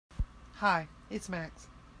Hi, it's Max.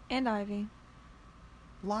 And Ivy.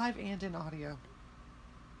 Live and in audio.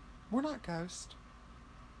 We're not ghosts.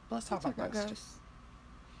 Let's talk about ghosts.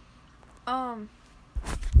 I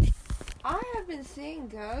have been seeing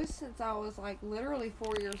ghosts since I was literally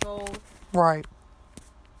 4 years old. Right.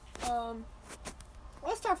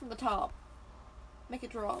 Let's start from the top. Make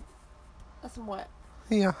it drop. That's some wet.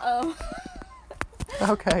 Yeah.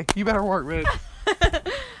 Okay, you better work with it.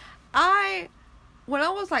 When I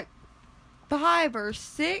was 5 or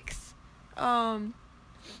 6, I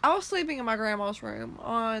was sleeping in my grandma's room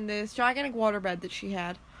on this gigantic waterbed that she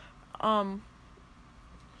had.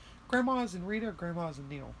 Grandma's and Rita or Grandma's and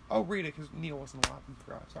Neil? Oh, Rita, because Neil wasn't alive. I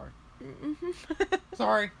forgot. Sorry.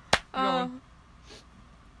 Sorry.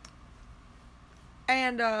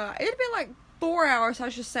 And it had been 4 hours. So I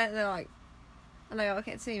was just sitting there I know y'all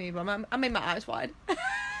can't see me, but I made my eyes wide.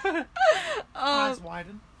 Eyes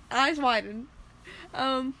widen. Eyes widen.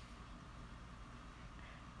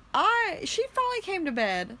 She finally came to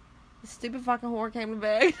bed. The stupid fucking whore came to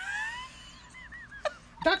bed.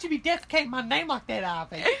 Don't you be defecating my name like that,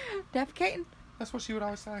 Ivy. Defecating? That's what she would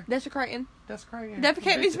always say. Desecrating. Desecrating.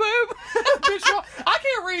 Defecating means boob. I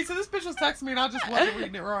can't read, so this bitch was texting me and I just wasn't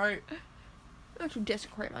reading it right. Don't you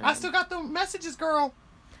desecrate my name. I still got the messages, girl.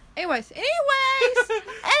 Anyways.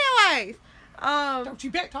 Don't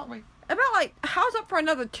you back talk me. About I was up for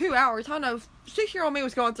another 2 hours. I don't know, 6-year-old me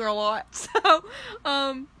was going through a lot. So,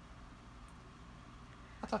 I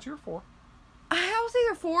thought you were 4. I was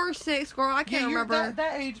either 4 or 6, girl. I can't remember.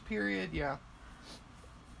 That age period, yeah.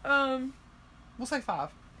 We'll say 5.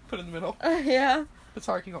 Put it in the middle. Yeah. But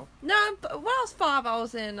sorry, keep going. No, but when I was 5, I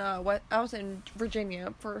was in I was in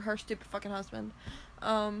Virginia for her stupid fucking husband.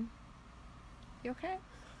 You okay?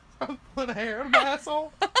 I'm putting a hair in my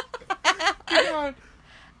asshole. Keep going.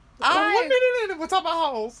 1 minute in, we'll talk about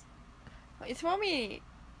holes. It's mommy.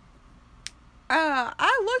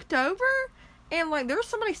 I looked over and there was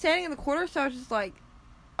somebody standing in the corner, so I was just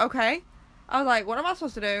okay. I was like, what am I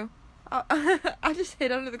supposed to do? I just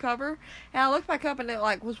hid under the cover, and I looked back up, and it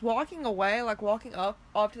was walking away, walking up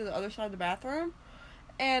off to the other side of the bathroom,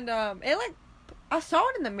 and it I saw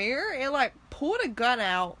it in the mirror. It pulled a gun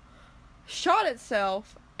out, shot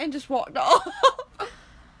itself, and just walked off.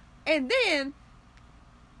 And then,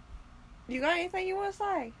 you got anything you want to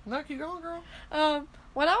say? No, keep going, girl.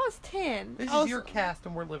 When I was 10, this is your cast,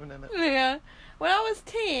 and we're living in it. Yeah, when I was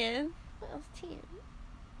 10.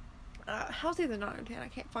 I was either 9 or 10. I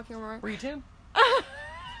can't fucking remember. Were you 10? I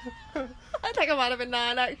think I might have been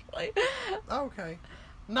 9, actually. Okay.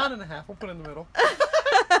 9.5. We'll put it in the middle.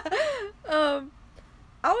 I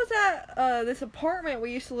was at this apartment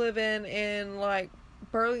we used to live in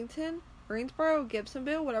Burlington, Greensboro,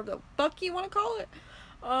 Gibsonville, whatever the fuck you want to call it.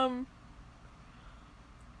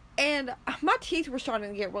 And my teeth were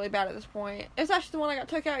starting to get really bad at this point. It's actually the one I got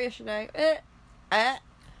took out yesterday. I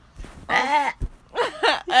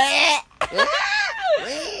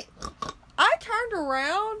turned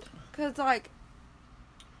around because let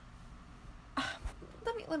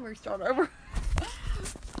me restart over.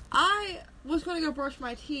 I was going to go brush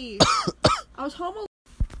my teeth. I was home alone.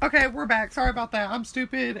 Okay, we're back. Sorry about that. I'm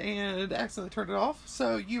stupid and accidentally turned it off.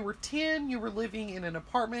 So you were 10, you were living in an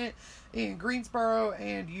apartment in Greensboro,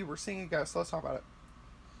 and you were seeing a ghost. So let's talk about it.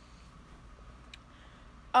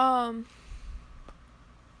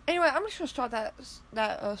 Anyway, I'm just gonna start that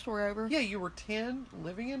story over. Yeah, you were 10,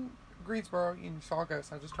 living in Greensboro, and you saw a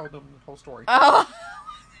ghost. I just told them the whole story. Oh,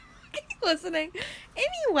 keep listening.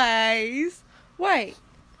 Anyways, wait.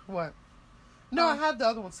 What? No, I had the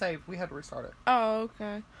other one saved. We had to restart it. Oh,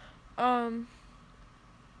 okay.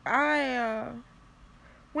 I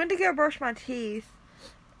went to go brush my teeth,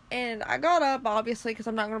 and I got up obviously because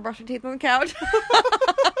I'm not gonna brush my teeth on the couch.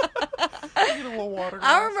 Get a little water.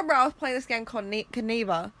 I remember I was playing this game called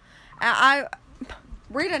Caneva. And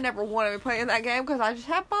Rita never wanted me playing that game because I just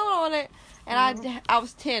had fun on it. And I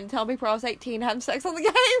was 10, telling people I was 18, having sex on the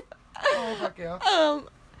game. Oh, fuck yeah. I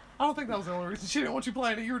don't think that was the only reason she didn't want you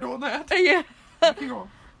playing it. You were doing that. Yeah. Keep going.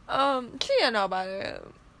 She didn't know about it.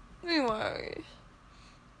 Anyways.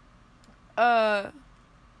 I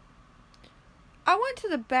went to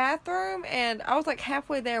the bathroom and I was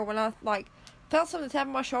halfway there when I felt something tap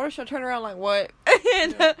on my shoulder, so I turned around what?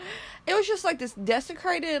 And it was just this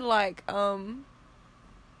desecrated, defecated.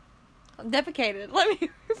 Let me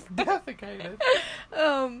defecated.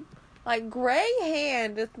 Gray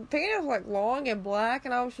hand. The fingernails long and black,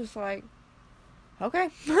 and I was just okay.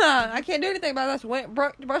 I can't do anything about this. Went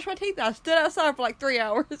brushed my teeth. And I stood outside for 3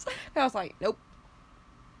 hours. And I was nope.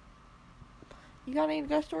 You got any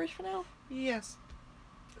ghost stories for now? Yes.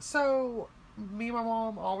 So me and my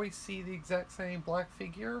mom always see the exact same black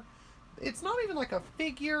figure it's not even like a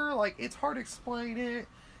figure. Like, it's hard to explain it.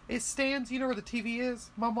 It stands, you know where the TV is?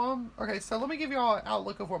 My mom, okay, so let me give you all an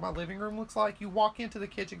outlook of what my living room looks like. You walk into the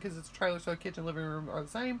kitchen, because it's a trailer, so kitchen and living room are the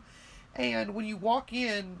same. And when you walk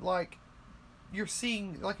in, like, you're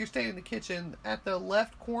seeing, like, you're standing in the kitchen, at the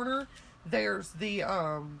left corner, there's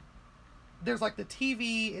like the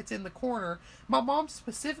TV, it's in the corner. My mom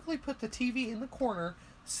specifically put the TV in the corner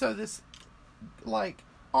so this, like,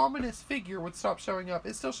 ominous figure would stop showing up.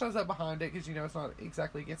 It still shows up behind it because, you know, it's not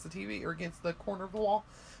exactly against the TV or against the corner of the wall.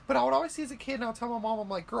 But I would always see as a kid, and I'll tell my mom, I'm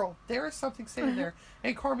like, girl, there is something standing there.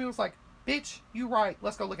 And Carmi was like, bitch, you right,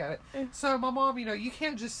 let's go look at it. So my mom, you know, you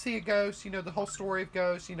can't just see a ghost, you know, the whole story of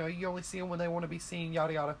ghosts, you know, you only see them when they want to be seen,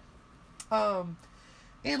 yada yada.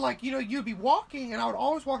 And like, you know, you'd be walking, and I would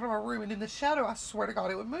always walk in my room, and in the shadow, I swear to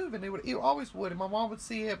God, it would move, and it always would, and my mom would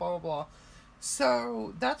see it, blah, blah, blah.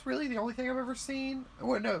 So, that's really the only thing I've ever seen.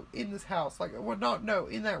 Well, no, in this house. Like, well, no,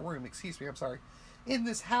 in that room, excuse me, I'm sorry. In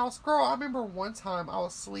this house, girl, I remember one time I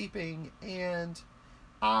was sleeping, and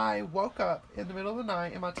I woke up in the middle of the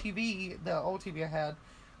night, and my TV, the old TV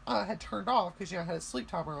I had turned off, because, you know, I had a sleep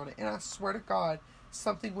timer on it, and I swear to God,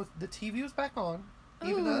 something with, the TV was back on,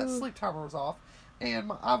 even though that sleep timer was off.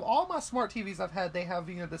 And all my smart TVs I've had, they have,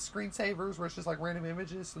 you know, the screensavers where it's just like random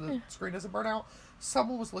images so the screen doesn't burn out.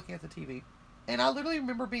 Someone was looking at the TV. And I literally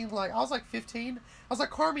remember being like, I was like 15. I was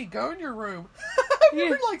like, Carmi, go in your room. I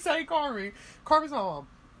remember like saying Carmi. Carmi's my mom.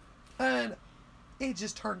 And it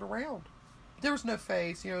just turned around. There was no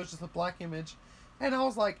face, you know, it was just a black image. And I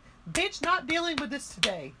was like, bitch, not dealing with this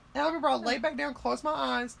today. And I remember I laid back down, closed my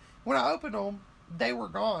eyes. When I opened them, they were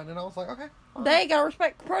gone. And I was like, okay. They gotta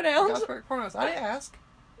respect pronouns. I didn't ask.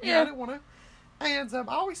 Yeah, I didn't want to. And I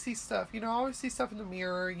always see stuff, you know, I always see stuff in the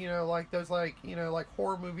mirror, you know, like those, like, you know, like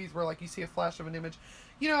horror movies where, like, you see a flash of an image.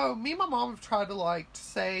 You know, me and my mom have tried to, like,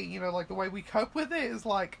 say, you know, like, the way we cope with it is,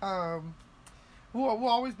 like, we'll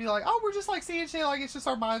always be like, oh, we're just, like, seeing shit, like, it's just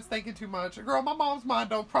our minds thinking too much. Girl, my mom's mind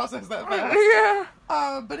don't process that fast. Yeah.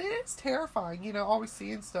 But it is terrifying, you know, always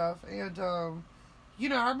seeing stuff. And, you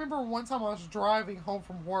know, I remember one time I was driving home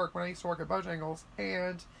from work when I used to work at Bojangles,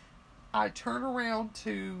 and I turned around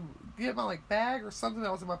to get my, like, bag or something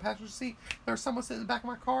that was in my passenger seat. There was someone sitting in the back of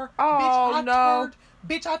my car. Oh, I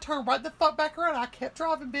turned right the fuck back around. I kept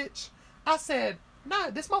driving, bitch. I said, no,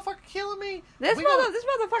 this motherfucker killing me. This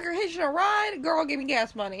motherfucker hitching a ride. Girl, give me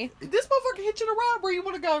gas money. This motherfucker hitching a ride. Where you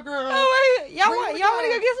want to go, girl? Oh, wait. Y'all want to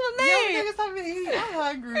go get something to eat? Yeah, get something to eat. I'm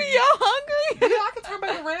hungry. Y'all hungry? Yeah, I can turn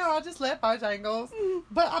back around. I just left Bojangles.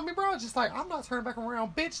 But I remember I was just like, I'm not turning back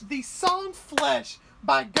around. Bitch, the song Flesh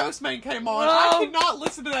by Ghostman came on. I cannot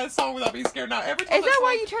listen to that song without being scared. Now, every time is that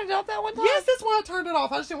why you turned it off that one time? Yes, that's why I turned it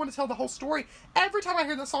off. I just didn't want to tell the whole story. Every time I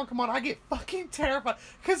hear that song come on, I get fucking terrified.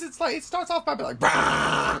 Because it's like, it starts off by being like,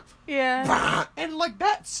 bah, yeah. bah, and like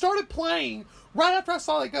that started playing right after I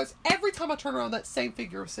saw it. Goes, every time I turn around, that same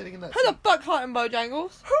figure was sitting in that Who the fuck haunting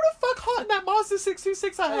Bojangles? Who the fuck haunting that Mazda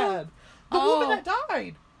 626 I had? The woman that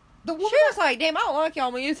died. The woman she was like, damn, I don't like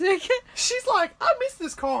y'all music. She's like, I miss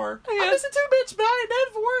this car. Yeah. I miss it too, bitch, but I ain't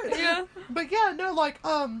dead for it. Yeah. But yeah, no, like,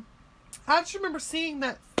 I just remember seeing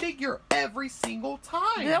that figure every single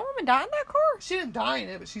time. Did that woman die in that car? She didn't die in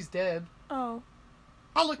it, but she's dead. Oh.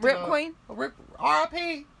 I looked Rip it up. Queen?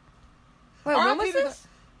 R.I.P. Wait, when was this?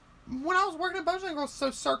 When I was working at Bojangles,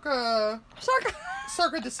 so circa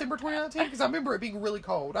December 2019, because I remember it being really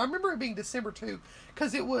cold. I remember it being December too,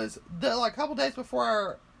 because it was the like couple days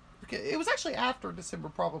before it was actually after December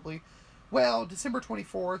probably. Well, December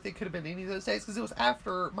 24th, it could have been any of those days, because it was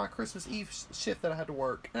after my Christmas Eve shift that I had to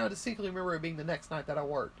work. And I distinctly remember it being the next night that I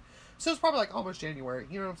worked. So it was probably like almost January,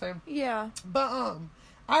 you know what I'm saying? Yeah. But,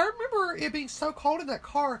 I remember it being so cold in that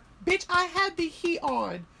car. Bitch, I had the heat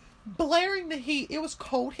on. Blaring the heat. It was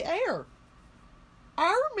cold air.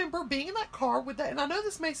 I remember being in that car with that, and I know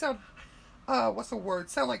this may sound, what's the word?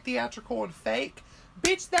 Sound like theatrical and fake.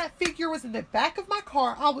 Bitch, that figure was in the back of my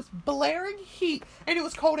car. I was blaring heat, and it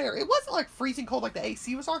was cold air. It wasn't like freezing cold like the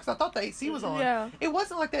AC was on, because I thought the AC was on. Yeah. It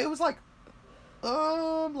wasn't like that. It was like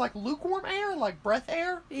lukewarm air, like breath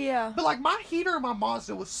air. Yeah. But like my heater in my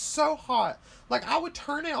Mazda was so hot. Like I would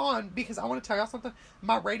turn it on because I want to tell y'all something.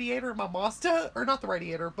 My radiator in my Mazda, or not the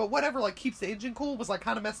radiator, but whatever like keeps the engine cool, was like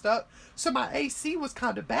kind of messed up. So my AC was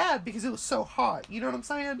kind of bad because it was so hot. You know what I'm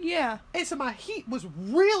saying? Yeah. And so my heat was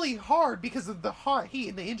really hard because of the hot heat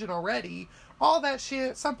in the engine already. All that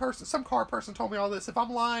shit. Some car person told me all this. If I'm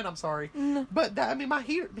lying, I'm sorry. Mm. But my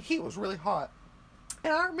heat was really hot.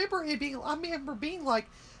 And I remember being like,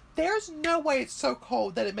 there's no way it's so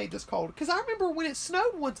cold that it made this cold. Because I remember when it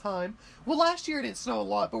snowed one time, well, last year it didn't snow a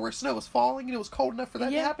lot, but where snow was falling and it was cold enough for that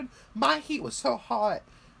to happen, my heat was so hot.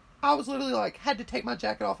 I was literally like, had to take my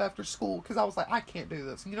jacket off after school because I was like, I can't do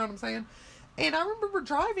this. You know what I'm saying? And I remember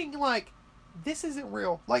driving like, this isn't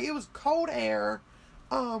real. Like, it was cold air.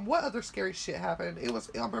 What other scary shit happened?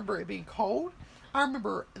 I remember it being cold. I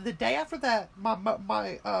remember the day after that,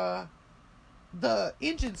 the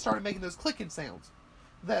engine started making those clicking sounds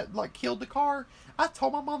that like killed the car. I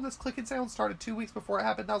told my mom this clicking sound started 2 weeks before it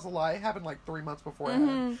happened. That was a lie. It happened like 3 months before it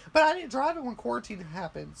happened. But I didn't drive it when quarantine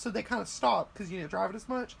happened, so they kind of stopped because you didn't drive it as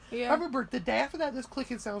much. Yeah. I remember the day after that, this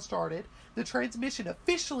clicking sound started. The transmission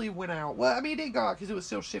officially went out. Well, I mean, it didn't go out because it was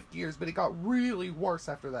still shift gears, but it got really worse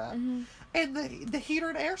after that. And the heater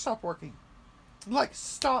and air stopped working. Like,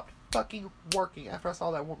 stopped fucking working after I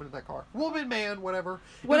saw that woman in that car. Woman, man, whatever.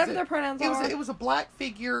 Whatever their pronouns are. It was a black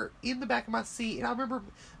figure in the back of my seat. And I remember,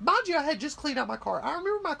 mind you, I had just cleaned out my car. I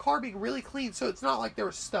remember my car being really clean, so it's not like there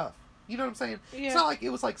was stuff. You know what I'm saying? Yeah. It's not like it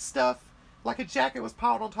was like stuff, like a jacket was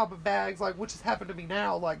piled on top of bags, like, which has happened to me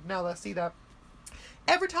now, like, now that I see that.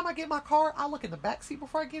 Every time I get in my car, I look in the back seat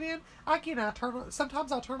before I get in.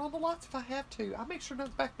 Sometimes I'll turn on the lights if I have to. I make sure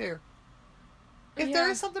nothing's back there. If there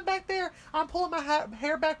is something back there, I'm pulling my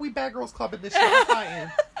hair back. We bad girls club in this shit. I'm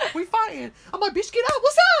fighting. We fighting. I'm like, bitch, get up.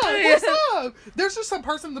 What's up? What's up? There's just some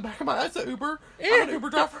person in the back of that's an Uber. I'm an Uber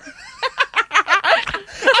driver. I'm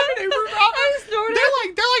an Uber driver. They're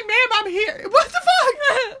like, ma'am, I'm here. What the fuck?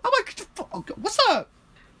 I'm like, what's up?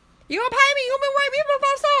 You gonna pay me? You gonna rate me for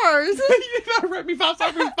 5 stars? You gotta rate me 5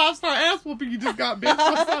 stars for the 5-star ass whooping you just got, bitch.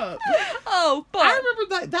 What's up? Oh, fuck. I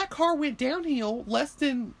remember that car went downhill less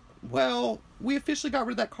than, well, we officially got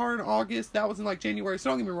rid of that car in August. That was in like January.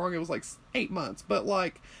 So don't get me wrong, it was like 8 months. But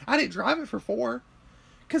like, I didn't drive it for 4.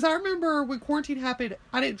 Because I remember when quarantine happened,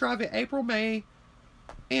 I didn't drive it April, May.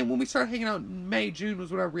 And when we started hanging out in May, June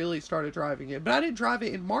was when I really started driving it. But I didn't drive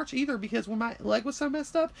it in March either because when my leg was so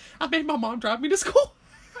messed up, I made my mom drive me to school.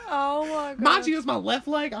 Oh my god. Mind you, it was my left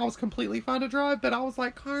leg. I was completely fine to drive. But I was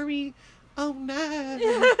like, Carmi, oh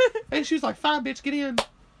no. And she was like, fine, bitch, get in.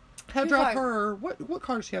 Have drive her. What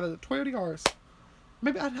car does she have? A Toyota Yaris.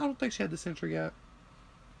 Maybe I don't think she had the Century yet.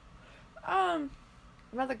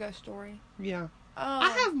 Another ghost story. Yeah. I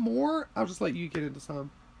have more. I'll just let you get into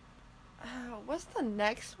some. What's the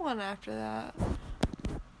next one after that?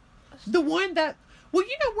 The one that, well,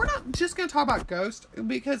 you know, we're not just gonna talk about ghosts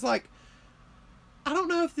because, like, I don't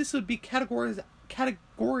know if this would be categorized. I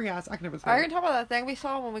can never say. Are you gonna talk about that thing we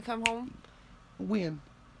saw when we come home? When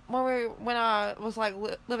I was like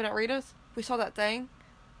living at Rita's, we saw that thing.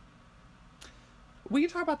 We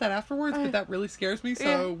can talk about that afterwards, but that really scares me.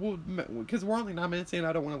 So because we're only 9 minutes in,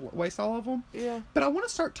 I don't want to waste all of them. Yeah. But I want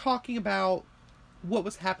to start talking about what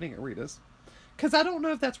was happening at Rita's, because I don't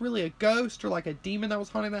know if that's really a ghost or like a demon that was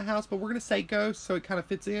haunting that house. But we're gonna say ghost, so it kind of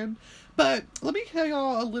fits in. But let me tell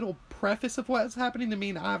y'all a little preface of what's happening to me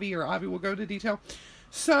and Ivy, or Ivy will go into detail.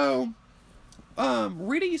 So,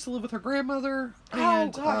 Rita used to live with her grandmother.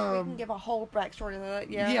 And, we can give a whole backstory to that.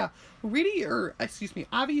 Yeah. Yeah.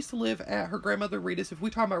 Ivy used to live at her grandmother Rita's. If we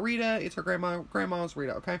talk about Rita, it's her grandma's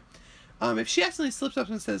Rita, okay? If she accidentally slips up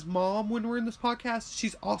and says mom when we're in this podcast,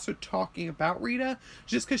 she's also talking about Rita,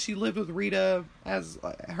 just because she lived with Rita as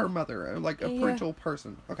her mother, like a parental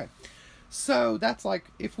person. Okay. So that's like,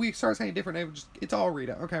 if we start saying different names, it's all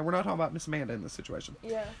Rita. Okay, we're not talking about Miss Amanda in this situation.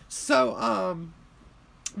 Yeah. So,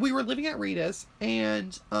 we were living at Rita's,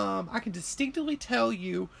 and I can distinctly tell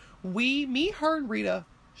you, me, her, and Rita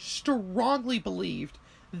strongly believed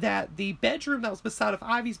that the bedroom that was beside of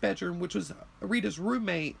Ivy's bedroom, which was Rita's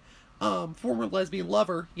roommate, former lesbian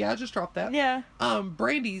lover, I just dropped that. Yeah.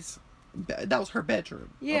 Brandy's, that was her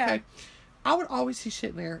bedroom. Yeah. Okay. I would always see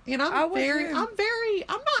shit in there, and I'm not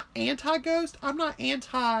anti-ghost. I'm not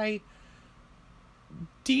anti-demons.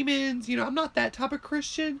 You know, I'm not that type of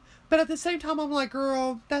Christian. But at the same time, I'm like,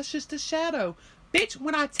 girl, that's just a shadow. Bitch,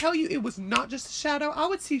 when I tell you it was not just a shadow, I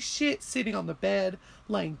would see shit sitting on the bed,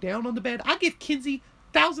 laying down on the bed. I give Kinsey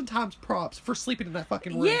 1,000 times props for sleeping in that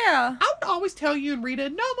fucking room. Yeah. I would always tell you and Rita,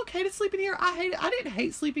 no, I'm okay to sleep in here. I didn't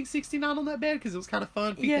hate sleeping 69 on that bed because it was kind of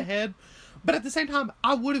fun, feet to head. But at the same time,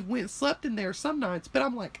 I would have went and slept in there some nights. But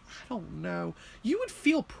I'm like, I don't know. You would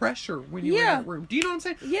feel pressure when you were in that room. Do you know what I'm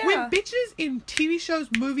saying? Yeah. When bitches in TV shows,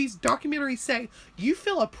 movies, documentaries say, you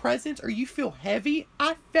feel a presence or you feel heavy,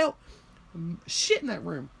 I felt shit in that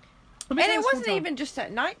room. And it wasn't even just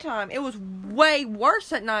at nighttime. It was way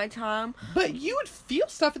worse at nighttime. But you would feel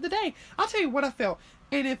stuff in the day. I'll tell you what I felt.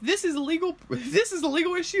 And if this is a legal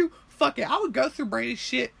issue, fuck it. I would go through Brady's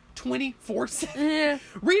shit 24/7. Yeah.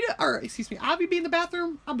 Ivy be in the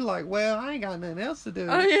bathroom, I'd be like, well, I ain't got nothing else to do.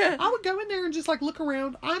 Oh, yeah. I would go in there and just, like, look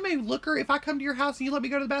around. I'm a looker. If I come to your house and you let me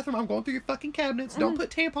go to the bathroom, I'm going through your fucking cabinets. Don't put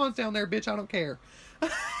tampons down there, bitch. I don't care.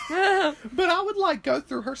 But I would like go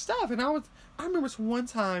through her stuff, and I remember this one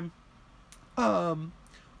time,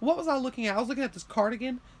 what was I looking at? I was looking at this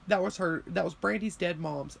cardigan that was Brandy's dead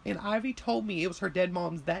mom's, and Ivy told me it was her dead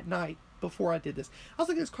mom's that night before I did this. I was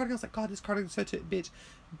looking at this cardigan, I was like, God, this cardigan's such a bitch,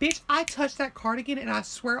 I touched that cardigan, and I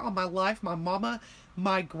swear on my life, my mama,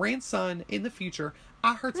 my grandson in the future,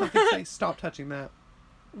 I heard something say, stop touching that.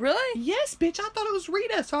 Really? Yes, bitch. I thought it was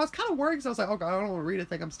Rita, so I was kind of worried because I was like, "Oh God, I don't want Rita to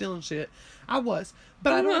think I'm stealing shit." I was,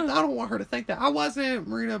 but I don't want her to think that I wasn't.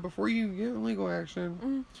 Rita, before you get legal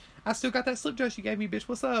action, I still got that slip dress you gave me, bitch.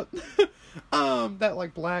 What's up? That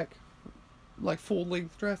like black, like full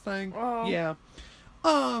length dress thing. Oh. Yeah.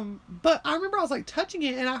 But I remember I was like touching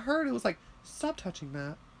it, and I heard it was like, "Stop touching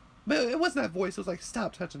that," but it wasn't that voice. It was like,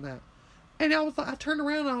 "Stop touching that," and I was like, I turned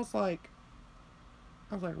around and I was like,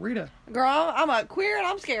 Rita. Girl, I'm a queer and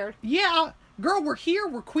I'm scared. Yeah, girl, we're here,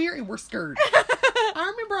 we're queer, and we're scared.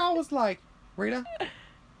 I remember I was like, Rita,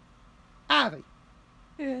 Ivy.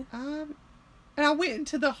 Yeah. Ivy. And I went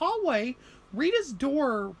into the hallway. Rita's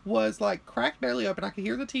door was like cracked barely open. I could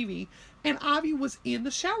hear the TV. And Ivy was in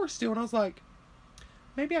the shower still. And I was like,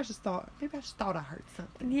 maybe I just thought I heard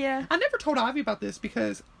something. Yeah. I never told Ivy about this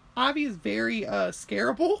because Ivy is very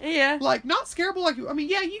scareable. Yeah. Like, not scareable like, I mean,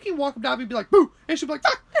 yeah, you can walk up to Ivy and be like, boo! And she'll be like,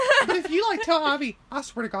 fuck! But if you, like, tell Ivy, I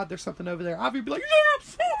swear to God, there's something over there, Ivy would be like,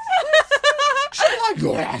 she'll be like,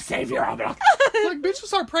 Lord, Savior. I'm like, bitch will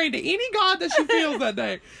start praying to any God that she feels that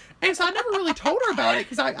day. And so I never really told her about it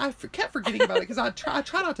because I kept forgetting about it because I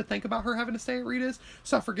try not to think about her having to stay at Rita's,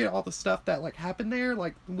 so I forget all the stuff that, like, happened there,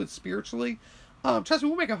 like, with spiritually. Trust me,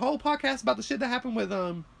 we'll make a whole podcast about the shit that happened with,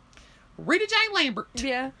 Rita Jane Lambert.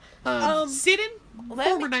 Yeah. Sidden,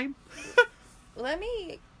 former name. Let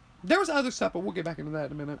me There was other stuff, but we'll get back into that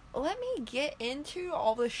in a minute. let me get into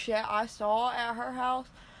all the shit I saw at her house.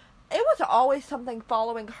 It was always something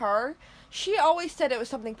following her. She always said it was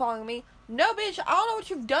something following me. No, bitch, I don't know what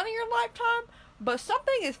you've done in your lifetime, but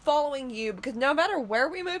something is following you because no matter where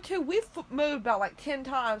we moved to, we've moved about like 10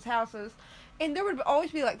 times houses, and there would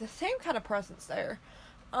always be like the same kind of presence there.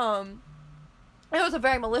 It was a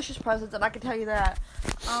very malicious presence, and I can tell you that.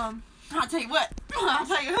 I'll tell you what. I'll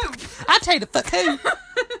tell you who. I'll tell you the fuck who.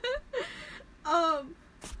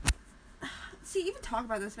 See, even talking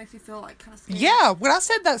about this makes me feel like kind of scared. Yeah, when I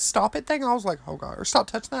said that stop it thing, I was like, oh God. Or stop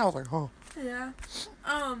touching that, I was like, oh. Yeah.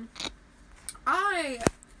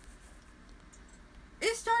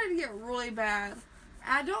 It started to get really bad.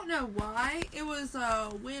 I don't know why. It was,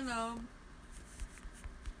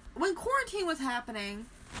 when quarantine was happening,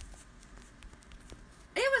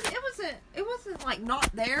 it wasn't like not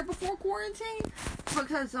there before quarantine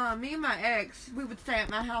because me and my ex, we would stay at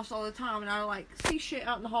my house all the time, and I like see shit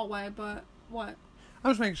out in the hallway. But what? I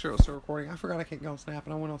was making sure it was still recording. I forgot I can't go on Snap,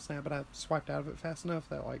 and I went on Snap, but I swiped out of it fast enough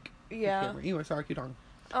that like Yeah. Anyway, sorry, keep talking.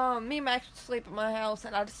 Me and Max would sleep at my house,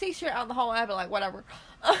 and I'd see shit out in the hallway. I'd be like, whatever.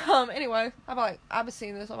 Anyway, I'd be like, I've been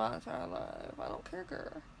seeing this all my entire life. I don't care,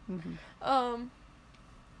 girl. Mm-hmm.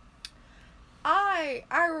 I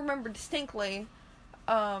remember distinctly.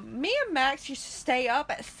 Me and Max used to stay up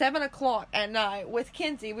at 7 o'clock at night with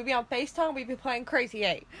Kenzie. We'd be on FaceTime. We'd be playing Crazy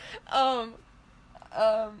 8.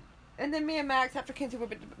 And then me and Max, after Kenzie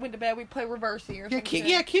went to bed, we'd play Reversi or something.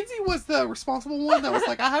 Yeah, Kenzie was the responsible one that was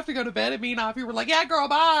like, I have to go to bed. And me and Ivy were like, yeah, girl,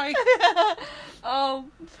 bye.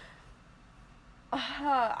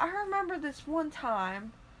 I remember this one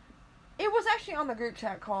time. It was actually on the group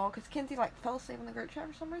chat call because Kenzie like fell asleep in the group chat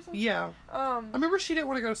for some reason. Yeah. I remember she didn't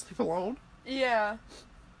want to go to sleep alone. Yeah.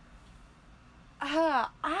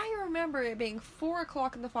 I remember it being 4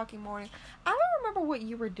 o'clock in the fucking morning. I don't remember what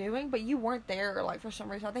you were doing, but you weren't there, like, for some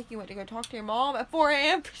reason. I think you went to go talk to your mom at 4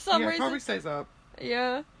 a.m. for some reason. Yeah, probably stays up.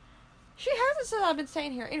 Yeah. She hasn't said I've been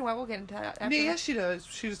staying here. Anyway, we'll get into that after. Yeah, she does.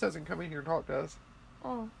 She just doesn't come in here and talk to us.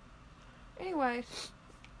 Oh. Anyways.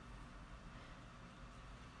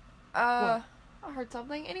 What? I heard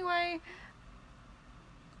something. Anyway.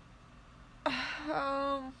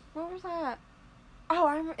 What was that?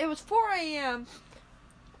 Oh, it was 4 a.m.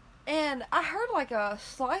 And I heard like a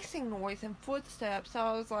slicing noise and footsteps. So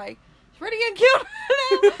I was like, "Is Reddy getting killed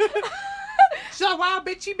now?" She's like, "Wow,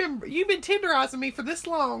 bitch, you've been tenderizing me for this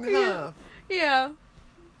long, huh?" Yeah.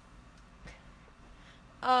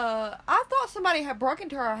 I thought somebody had broken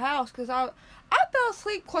into our house because I fell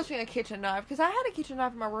asleep clutching a kitchen knife because I had a kitchen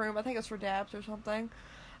knife in my room. I think it's for dabs or something.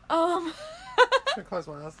 I'm gonna close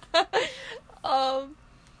my eyes.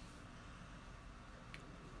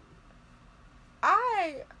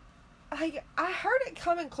 I heard it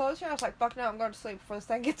coming closer. I was like, "Fuck no, I'm going to sleep before this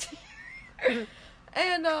thing gets here."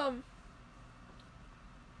 And I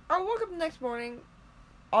woke up the next morning,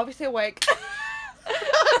 obviously awake.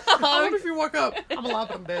 I wonder if you woke up. I'm alive,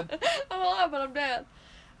 but I'm dead. I'm alive, but I'm dead.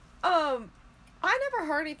 I never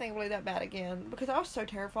heard anything really that bad again because I was so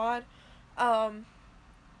terrified.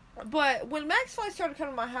 But when Max finally started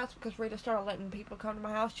coming to my house, because Rita started letting people come to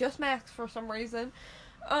my house, just Max for some reason,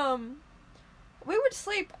 we would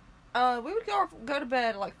sleep. We would go to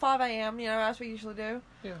bed at like 5 a.m. You know, as we usually do.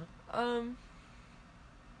 Yeah.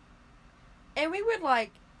 And we would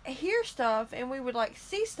like hear stuff, and we would like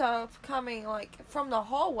see stuff coming like from the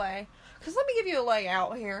hallway. Because let me give you a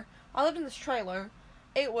layout here. I lived in this trailer.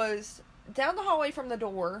 It was down the hallway from the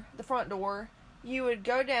door, the front door. You would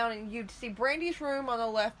go down and you'd see Brandy's room on the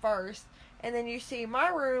left first, and then you see my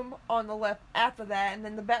room on the left after that, and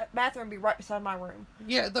then the bathroom would be right beside my room.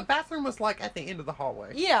 Yeah, the bathroom was like at the end of the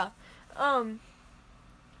hallway. Yeah. I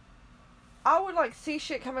would like see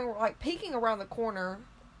shit coming, like peeking around the corner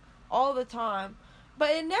all the time, but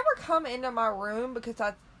it never come into my room because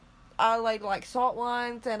I laid like salt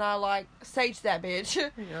lines and I like saged that bitch.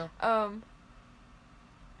 Yeah.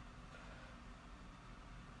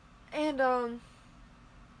 And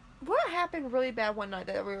what happened really bad one night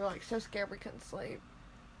that we were like so scared we couldn't sleep?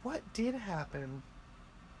 What did happen?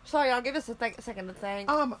 Sorry, I'll give us a second to think.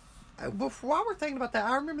 While we're thinking about that,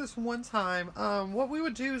 I remember this one time. What we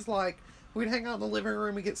would do is like we'd hang out in the living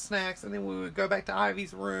room and get snacks, and then we would go back to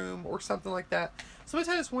Ivy's room or something like that. So let me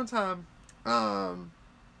tell you this one time.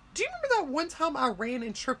 Do you remember that one time I ran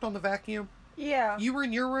and tripped on the vacuum? Yeah. You were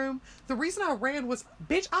in your room. The reason I ran was,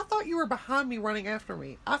 bitch, I thought you were behind me running after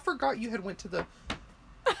me. I forgot you had went to the...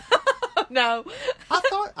 No. I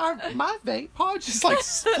thought my vape pod just like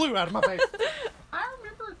flew out of my vape. I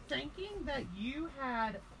remember thinking that you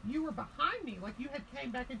were behind me, like you had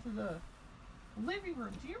came back into the living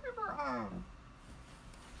room. Do you remember, I'm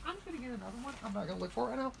just going to get another one. I'm not going to look for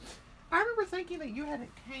it right now. I remember thinking that you had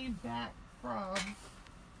came back from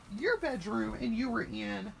your bedroom and you were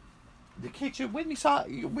in the kitchen with me. So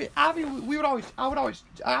Ivy would always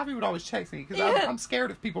chase me because I'm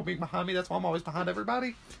scared of people being behind me. That's why I'm always behind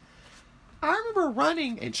everybody. I remember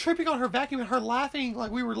running and tripping on her vacuum and her laughing, like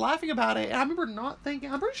we were laughing about it. And I remember not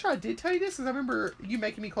thinking, I'm pretty sure I did tell you this because I remember you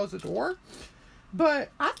making me close the door. But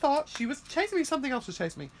I thought she was chasing me. Something else was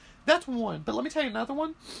chasing me. That's one. But let me tell you another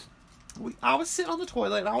one. I was sitting on the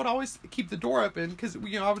toilet and I would always keep the door open because,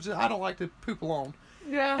 you know, I don't like to poop alone.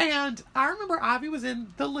 Yeah. And I remember Ivy was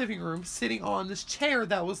in the living room sitting on this chair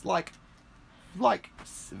that was like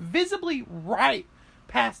visibly right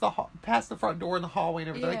past the front door in the hallway and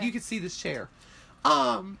everything. Yeah. Like you could see this chair.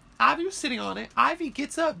 Ivy was sitting on it. Ivy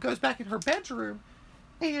gets up, goes back in her bedroom,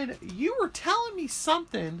 and you were telling me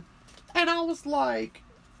something, and I was like,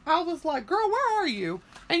 girl, where are you?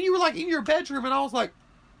 And you were like in your bedroom, and I was like,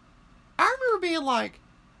 I remember being like,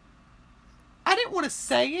 I didn't want to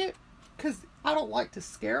say it because I don't like to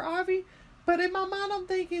scare Ivy, but in my mind I'm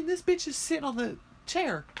thinking this bitch is sitting on the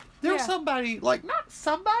chair. There was somebody, like, not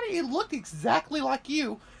somebody, it looked exactly like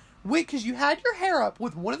you. Because you had your hair up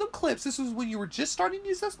with one of them clips. This was when you were just starting to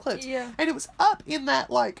use those clips. Yeah. And it was up in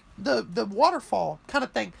that, like, the waterfall kind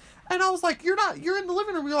of thing. And I was like, you're in the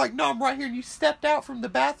living room. You're like, no, I'm right here. And you stepped out from the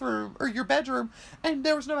bathroom, or your bedroom, and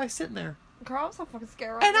there was nobody sitting there. Girl, I'm so fucking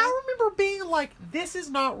scared right And now. I remember being like, this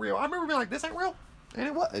is not real. I remember being like, this ain't real. And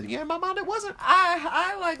it was, yeah, in my mind it wasn't.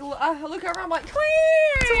 I look over, I'm like,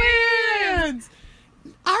 twins!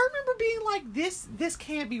 I remember being like, this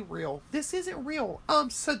can't be real. This isn't real.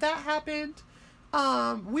 So that happened.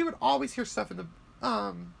 We would always hear stuff in the,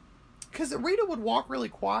 because Rita would walk really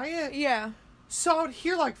quiet. Yeah. So I would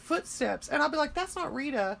hear like footsteps, and I'd be like, that's not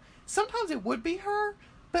Rita. Sometimes it would be her,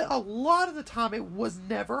 but a lot of the time it was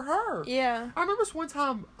never her. Yeah. I remember this one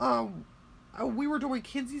time, we were doing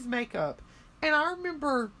Kenzie's makeup, and I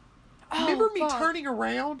remember me turning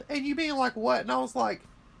around and you being like, what? And I was like,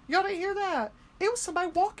 y'all didn't hear that? It was somebody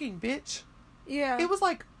walking, bitch. Yeah. It was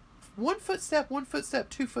like one footstep,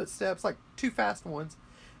 two footsteps, like two fast ones.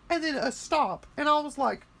 And then a stop. And I was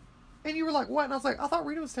like, and you were like, what? And I was like, I thought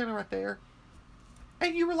Rita was standing right there.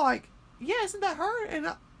 And you were like, yeah, isn't that her? And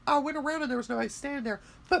I went around and there was nobody standing there.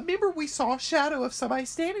 But remember, we saw a shadow of somebody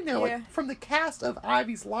standing there, like from the cast of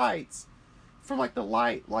Ivy's lights. From like the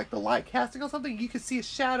light casting on something, you could see a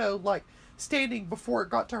shadow like standing before it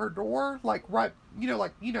got to her door. Like right, you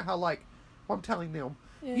know how like, well, I'm telling them.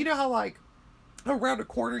 Yeah. You know how like around a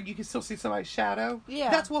corner you can still see somebody's shadow?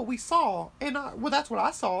 Yeah. That's what we saw. And that's what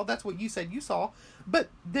I saw. That's what you said you saw. But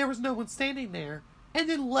there was no one standing there. And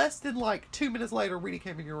then less than like 2 minutes later, Rita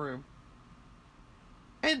came in your room.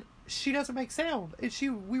 And she doesn't make sound. And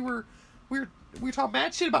we were we were talking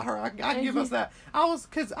mad shit about her. I can give us that.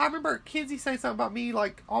 Because I remember Kenzie saying something about me,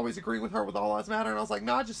 like, always agreeing with her with All Lives Matter. And I was like,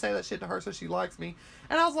 no, I just say that shit to her so she likes me.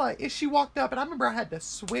 And I was like, if she walked up, and I remember I had to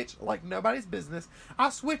switch like nobody's business. I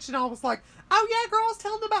switched and I was like, oh yeah, girl, I was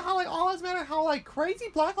telling them about how, like, All Lives Matter, how, like, crazy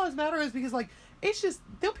Black Lives Matter is because, like, it's just,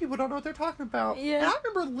 them people don't know what they're talking about. Yeah. And I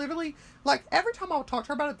remember literally, like, every time I would talk to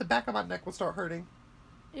her about it, the back of my neck would start hurting.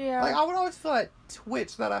 Yeah. Like, I would always feel that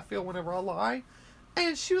twitch that I feel whenever I lie.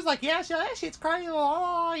 And she was like, yeah, that shit's crazy.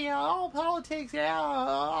 Oh, yeah, all politics,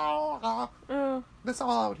 yeah. That's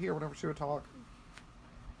all I would hear whenever she would talk.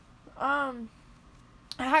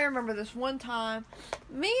 I remember this one time,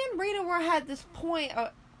 me and Rita had this point,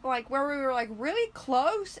 like, where we were, like, really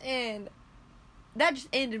close, and that just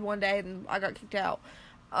ended one day, and I got kicked out.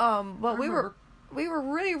 But we were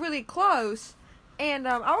really, really close, and,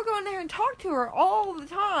 I would go in there and talk to her all the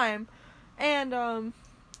time, and,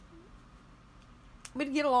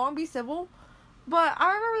 we'd get along, be civil. But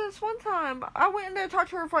I remember this one time, I went in there and talked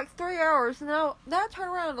to her for like 3 hours, and then I turned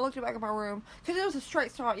around and looked at the back of my room, because it was a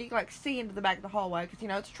straight shot, you could like see into the back of the hallway, because, you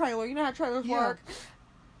know, it's a trailer, you know how trailers work.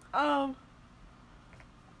 And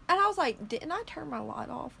I was like, didn't I turn my light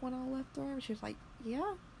off when I left the room? She was like,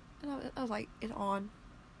 yeah. And I was like, it's on.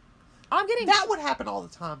 That would happen all the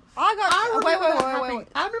time. Wait. I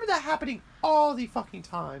remember that happening all the fucking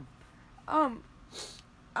time. I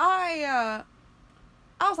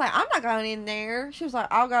was like, I'm not going in there. She was like,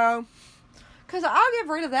 I'll go. Because I'll give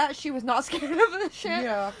rid of that. She was not scared of this shit.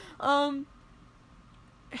 Yeah.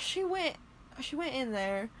 She went in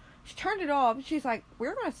there. She turned it off. And she's like,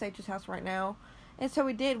 we're going to stage this house right now. And so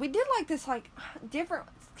we did. We did like this like different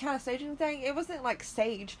kind of staging thing. It wasn't like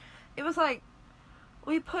stage. It was like,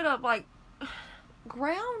 we put up like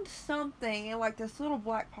ground something in like this little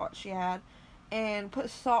black pot she had. And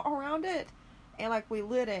put salt around it. And like we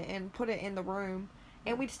lit it and put it in the room.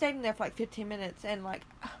 And we'd stayed in there for like 15 minutes, and like,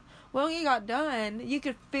 when you got done, you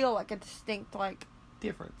could feel like a distinct like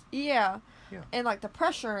difference. Yeah. And like the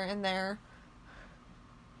pressure in there.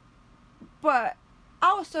 But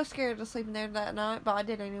I was so scared to sleep in there that night, but I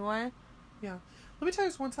did anyway. Yeah. Let me tell you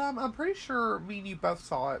this one time, I'm pretty sure me and you both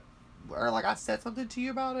saw it, or like I said something to you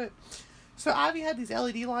about it. So Ivy had these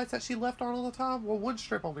LED lights that she left on all the time. Well, one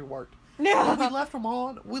strip only worked. Yeah. But we left them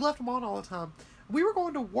on. We left them on all the time. We were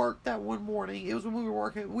going to work that one morning. It was when we were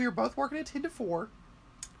working. We were both working at 10 to 4.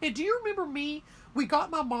 And do you remember me? We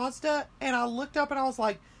got my Mazda, and I looked up and I was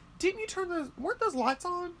like, didn't you turn those, weren't those lights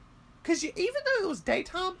on? Because even though it was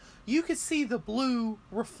daytime, you could see the blue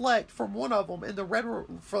reflect from one of them, and the red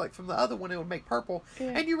from the other one, it would make purple. Yeah.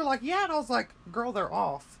 And you were like, yeah. And I was like, girl, they're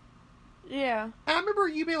off. Yeah. And I remember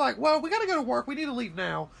you being like, well, we got to go to work. We need to leave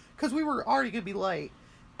now. Because we were already going to be late.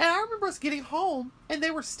 And I remember us getting home, and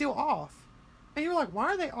they were still off. And you were like, why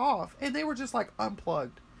are they off? And they were just, like,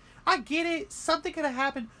 unplugged. I get it. Something could have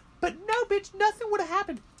happened. But no, bitch, nothing would have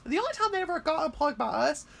happened. The only time they ever got unplugged by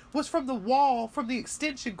us was from the wall, from the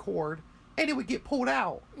extension cord. And it would get pulled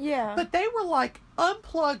out. Yeah. But they were, like,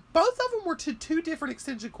 unplugged. Both of them were to 2 different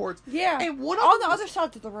extension cords. Yeah. And one of on them the other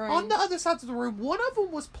side of the room. On the other side of the room. One of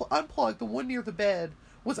them was unplugged. The one near the bed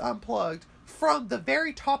was unplugged from the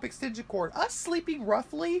very top extension cord. Us sleeping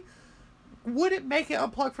roughly wouldn't make it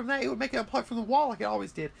unplugged from that. It would make it unplugged from the wall like it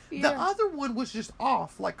always did. Yeah. The other one was just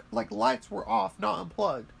off, like lights were off, not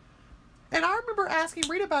unplugged. And I remember asking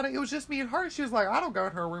Rita about it. It was just me and her. And she was like, I don't go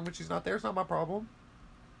in her room when she's not there. It's not my problem.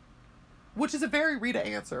 Which is a very Rita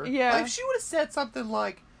answer. Yeah. Like, if she would have said something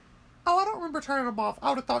like, oh, I don't remember turning them off, I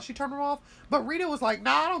would have thought she turned them off. But Rita was like,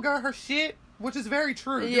 nah, I don't go in her shit. Which is very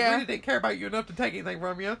true. Yeah. Rita didn't care about you enough to take anything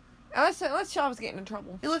from you. Unless y'all was getting in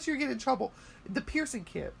trouble. Unless you're getting in trouble. The piercing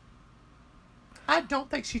kit. I don't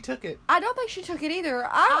think she took it. I don't think she took it either.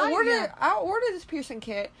 I ordered this piercing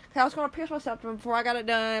kit because I was going to pierce my septum before I got it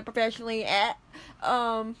done professionally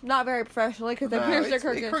not very professionally because they pierced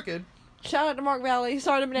it crooked. Shout out to Mark Valley.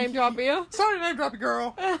 Sorry to name drop you. Sorry to name drop you,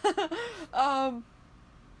 girl.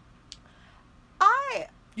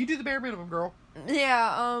 You do the bare minimum, girl.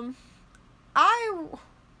 Yeah, I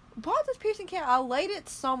bought this piercing kit. I laid it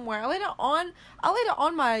somewhere. I laid it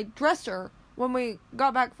on my dresser when we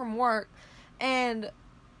got back from work. And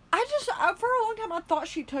for a long time, I thought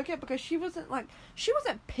she took it because she wasn't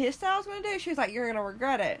pissed that I was going to do it. She was like, you're going to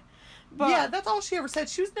regret it. But yeah, that's all she ever said.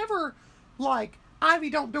 She was never like,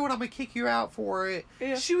 Ivy, don't do it. I'm going to kick you out for it.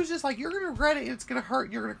 Yeah. She was just like, you're going to regret it and it's going to hurt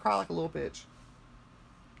and you're going to cry like a little bitch.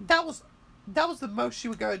 That was the most she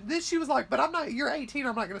would go. Then she was like, but you're 18,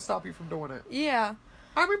 I'm not going to stop you from doing it. Yeah.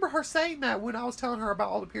 I remember her saying that when I was telling her about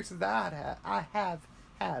all the piercings that I have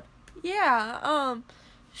had. Yeah.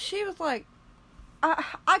 She was like,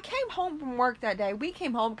 I came home from work that day. We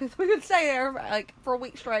came home because we could stay there like for a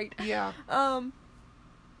week straight. Yeah.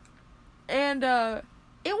 And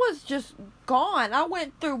it was just gone.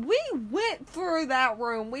 We went through that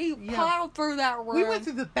room. We piled through that room. We went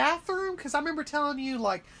through the bathroom because I remember telling you,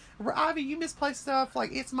 like, Ivy, you misplaced stuff.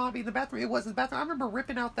 Like, it's might be in the bathroom. It wasn't the bathroom. I remember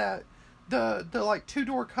ripping out the like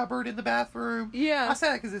 2-door cupboard in the bathroom. Yeah. I say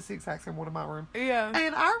that because it's the exact same one in my room. Yeah.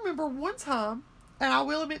 And I remember one time, and I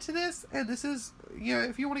will admit to this, and this is,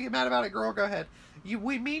 if you want to get mad about it, girl, go ahead.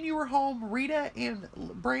 Me and you were home. Rita and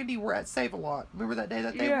Brandy were at Save-A-Lot. Remember that day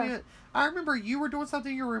that they went? I remember you were doing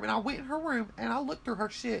something in your room, and I went in her room, and I looked through her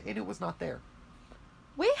shit, and it was not there.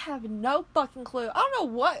 We have no fucking clue. I don't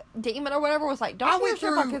know what demon or whatever was like, I went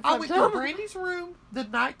through Brandy's room the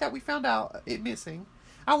night that we found out it missing.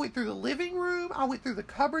 I went through the living room. I went through the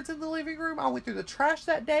cupboards in the living room. I went through the trash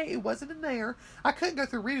that day. It wasn't in there. I couldn't go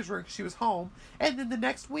through Rita's room because she was home. And then the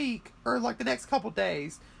next week, or like the next couple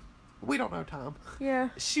days, we don't know time. Yeah.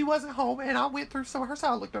 She wasn't home, and I went through some of her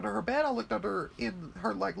stuff. I looked under her bed. I looked under in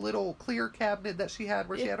her like little clear cabinet that she had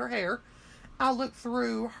where she had her hair. I looked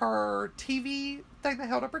through her TV thing that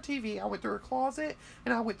held up her TV. I went through her closet,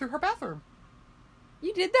 and I went through her bathroom.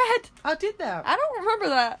 You did that? I did that. I don't remember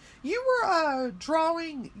that. You were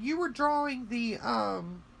drawing. You were drawing the.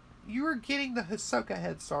 You were getting the Hisoka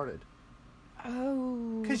head started.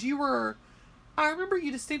 Oh. Because you were. I remember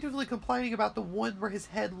you distinctively complaining about the one where his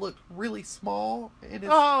head looked really small. And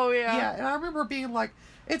oh yeah. Yeah, and I remember being like,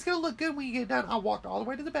 "It's gonna look good when you get done." I walked all the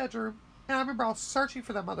way to the bedroom, and I remember I was searching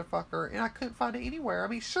for that motherfucker, and I couldn't find it anywhere. I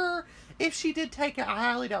mean, sure, if she did take it, I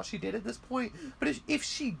highly doubt she did at this point. But if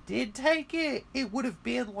she did take it, it would have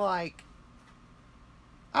been like.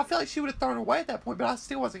 I feel like she would have thrown it away at that point, but I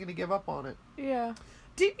still wasn't going to give up on it. Yeah.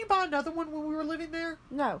 Didn't you buy another one when we were living there?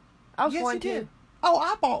 No, I was going you to. did. Oh,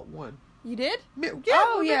 I bought one. You did? Yeah,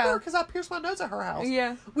 oh, remember? Because I pierced my nose at her house.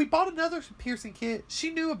 Yeah. We bought another piercing kit.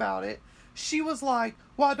 She knew about it. She was like,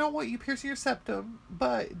 "Well, I don't want you piercing your septum,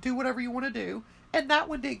 but do whatever you want to do." And that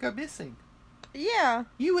one didn't go missing. Yeah.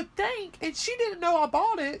 You would think, and she didn't know I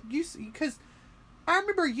bought it. Because I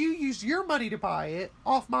remember you used your money to buy it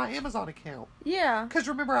off my Amazon account. Yeah. Because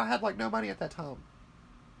remember, I had like no money at that time.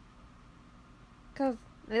 Because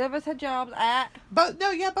neither of us had jobs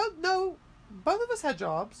Both of us had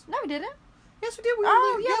jobs. No, we didn't. Yes, we did.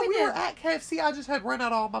 We were at KFC. I just had run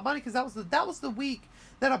out all my money because that was the week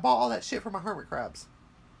that I bought all that shit for my hermit crabs.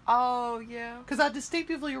 Oh yeah. Because I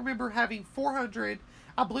distinctively remember having 400.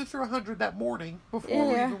 I blew through 100 that morning before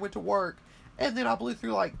we even went to work. And then I blew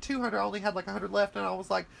through like 200. I only had like 100 left. And I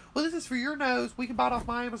was like, well, this is for your nose. We can buy it off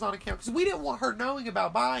my Amazon account. Because we didn't want her knowing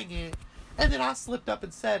about buying it. And then I slipped up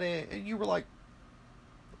and said it. And you were like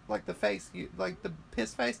the face, like the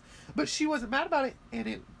piss face. But she wasn't mad about it. And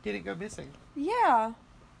it didn't go missing. Yeah.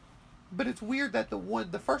 But it's weird that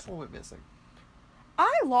the first one went missing.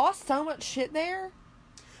 I lost so much shit there.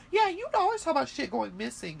 Yeah, you always talk about shit going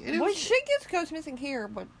missing. And shit goes missing here,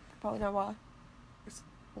 but probably not why.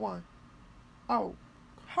 Why? Oh.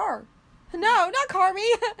 Her. No, not Carmi.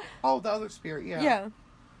 Oh, the other spirit, yeah. Yeah.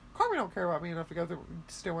 Carmi don't care about me enough to go through and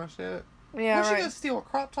steal my shit. Yeah, What's she gonna steal? A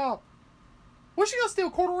crop top? What's she gonna steal?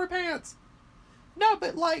 Corduroy pants? No,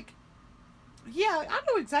 but like, yeah, I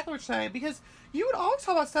know exactly what you're saying because you would always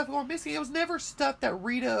talk about stuff going missing. It was never stuff that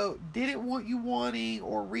Rita didn't want you wanting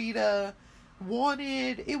or Rita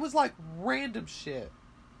wanted. It was like random shit.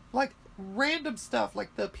 Like random stuff.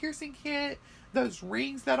 Like the piercing kit, those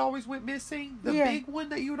rings that always went missing. The big one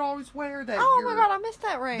that you would always wear. My God, I missed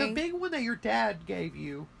that ring. The big one that your dad gave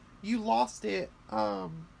you. You lost it. I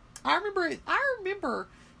remember it. I remember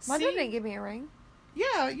my dad didn't give me a ring.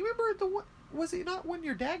 Yeah, you remember the one? Was it not one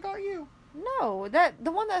your dad got you? No,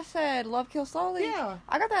 the one that said "Love Kills Slowly." Yeah,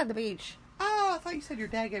 I got that at the beach. Oh, I thought you said your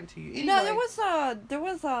dad gave it to you. Anyway. No, there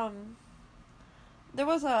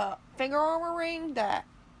was a finger armor ring that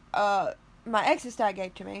my ex's dad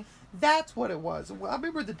gave to me. That's what it was. Well, I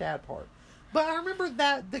remember the dad part, but I remember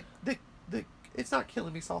that the it's not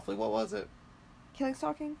Killing Me Softly. What was it? Killing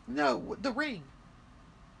Stalking? No, the ring.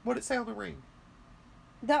 What did it say on the ring?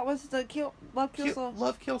 That was the Love Kill Slowly.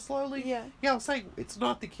 Love Kill Slowly? Yeah. Yeah, I was saying it's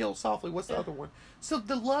not the Kill Softly. What's the other one? So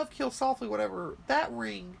the Love Kill Softly, whatever, that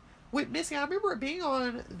ring went missing. I remember it being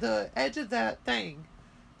on the edge of that thing.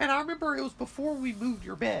 And I remember it was before we moved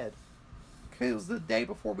your bed. Because it was the day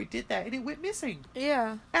before we did that. And it went missing.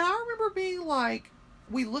 Yeah. And I remember being like,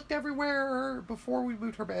 we looked everywhere before we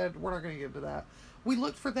moved her bed. We're not going to get into that. We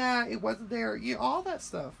looked for that. It wasn't there. All that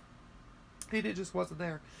stuff. And it just wasn't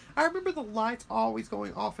there. I remember the lights always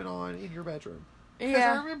going off and on in your bedroom.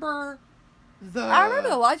 Yeah. I remember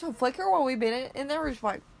the lights would flicker while we've been in there. We're just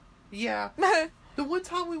like... Yeah. The one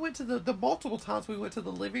time we went to the multiple times we went to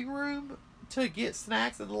the living room to get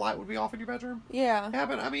snacks and the light would be off in your bedroom. Yeah. It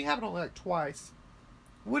happened only like twice.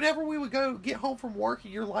 Whenever we would go get home from work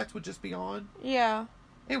and your lights would just be on. Yeah.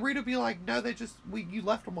 And Rita would be like, no, you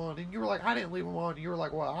left them on. And you were like, I didn't leave them on. And you were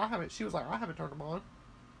like, well, I haven't. She was like, I haven't turned them on.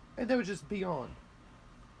 And they would just be on.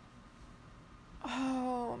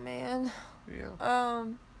 Oh, man. Yeah.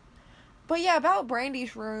 But yeah, about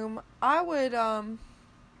Brandy's room, I would,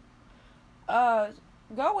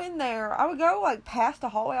 go in there. I would go, like, past the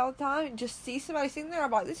hallway all the time and just see somebody sitting there.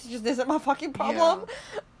 I'm like, this just isn't my fucking problem.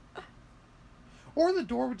 Yeah. Or the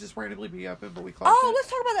door would just randomly be open, but we closed it. Let's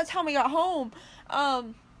talk about that time we got home.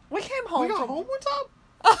 We came home. We got home one time?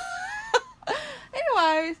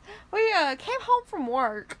 Anyways, we came home from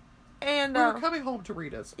work. And we were coming home to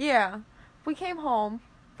Rita's. Yeah. We came home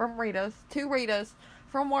from Rita's, to Rita's,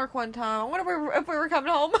 from work one time. I wonder if we were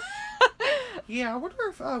coming home. Yeah, I wonder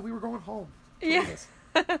if we were going home. Yeah.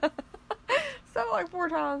 So like 4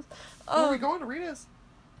 times. Were we going to Rita's?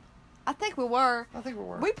 I think we were. I think we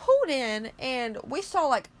were. We pulled in and we saw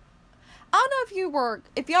like, I don't know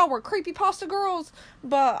if y'all were creepypasta girls,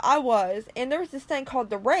 but I was. And there was this thing called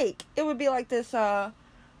the rake. It would be like this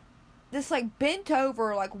like bent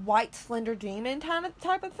over like white slender demon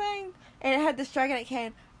type of thing, and it had this dragon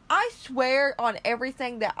can. I swear on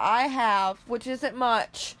everything that I have, which isn't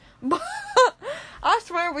much, but I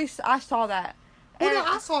swear I saw that. Well,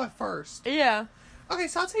 no, I saw it first. Yeah. Okay,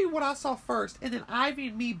 so I'll tell you what I saw first, and then Ivy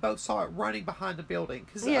and me both saw it running behind the building.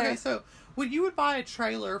 Yeah. Okay, so when you would buy a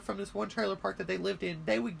trailer from this one trailer park that they lived in,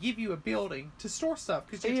 they would give you a building to store stuff,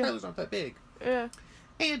 because your trailers aren't that big. Yeah.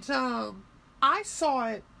 And I saw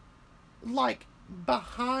it, like,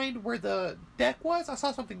 behind where the deck was. I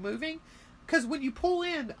saw something moving. Because when you pull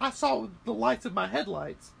in, I saw the lights of my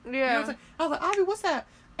headlights. Yeah. You know what I'm saying? I was like, Ivy, what's that?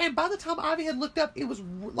 And by the time Ivy had looked up, it was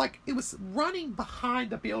running behind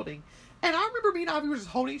the building. And I remember me and Ivy were just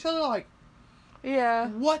holding each other like, yeah.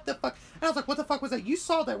 What the fuck? And I was like, what the fuck was that? You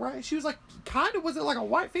saw that, right? And she was like, kind of, was it like a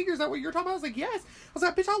white figure? Is that what you're talking about? I was like, yes. I was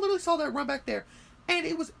like, bitch, I literally saw that run back there. And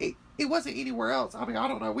it wasn't anywhere else. I mean, I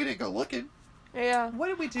don't know. We didn't go looking. Yeah. What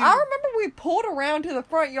did we do? I remember we pulled around to the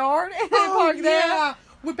front yard and parked there. Yeah.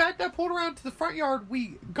 We backed up, pulled around to the front yard.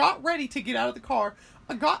 We got ready to get out of the car.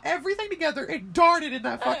 I got everything together and darted in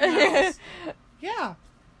that fucking house. Yeah.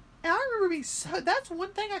 And I remember being that's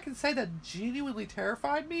one thing I can say that genuinely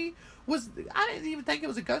terrified me was I didn't even think it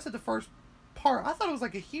was a ghost at the first part. I thought it was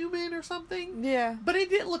like a human or something. Yeah. But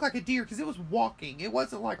it didn't look like a deer because it was walking. It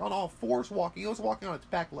wasn't like on all fours walking. It was walking on its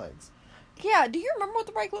back legs. Yeah. Do you remember what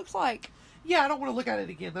the rake looks like? Yeah, I don't want to look at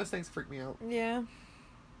it again. Those things freak me out. Yeah.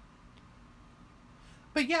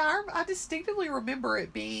 But yeah, I distinctively remember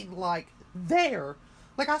it being like there.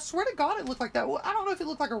 Like, I swear to God, it looked like that. Well, I don't know if it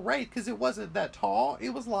looked like a wraith because it wasn't that tall. It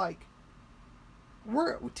was like,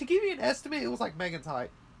 to give you an estimate, it was like Megan's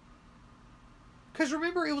height. Because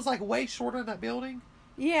remember, it was like way shorter in that building.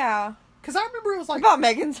 Yeah. Because I remember it was like about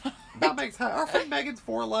Megan's height. About Megan's height. Our friend Megan's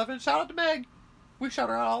 4'11". Shout out to Meg. We shout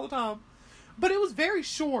her out all the time. But it was very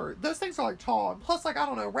short. Those things are like tall. And plus, like, I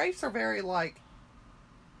don't know, wraiths are very like,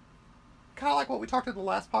 kind of like what we talked in the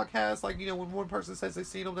last podcast, like, you know, when one person says they've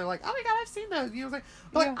seen them, they're like, oh my God, I've seen those, you know what I'm saying?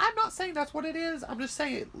 But, like, I'm not saying that's what it is, I'm just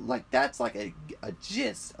saying, like, that's, like, a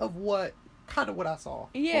gist of what I saw.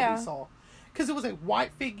 Yeah. What we saw. Because it was a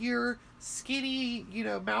white figure, skinny, you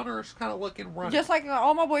know, mountainous kind of looking running. Just like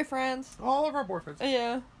all my boyfriends. All of our boyfriends.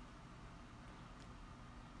 Yeah.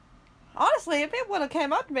 Honestly, if it would have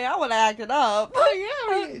came up to me, I would have acted up. Oh,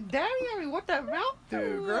 yeah, I mean, Daddy, what that mouth do?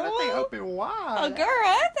 Girl, that thing open wide. Oh, girl,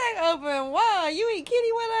 that thing open wide. You eat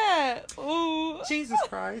kitty with that. Ooh. Jesus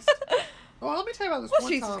Christ. Well, let me tell you about this one time.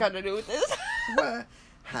 What's Jesus got to do with this? Well,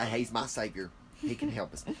 he's my savior. He can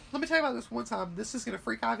help us. Let me tell you about this one time. This is going to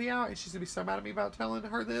freak Ivy out, and she's going to be so mad at me about telling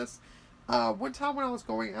her this. One time when I was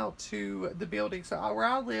going out to the building, so where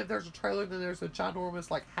I live, there's a trailer, and then there's a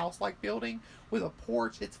ginormous, like, house-like building with a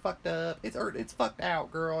porch. It's fucked up. It's fucked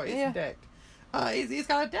out, girl. It's decked. It's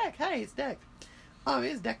got a deck. Hey, it's decked.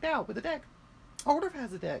 It's decked out with a deck. I wonder if it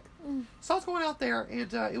has a deck. So I was going out there,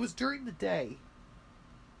 and it was during the day.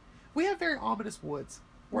 We have very ominous woods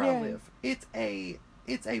where I live. It's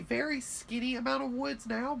a very skinny amount of woods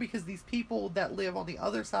now because these people that live on the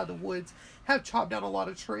other side of the woods have chopped down a lot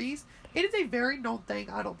of trees. It is a very known thing.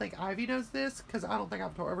 I don't think Ivy knows this because I don't think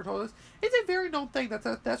I've ever told this. It's a very known thing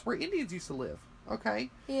that's where Indians used to live. Okay?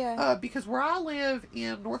 Yeah. Because where I live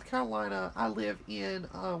in North Carolina,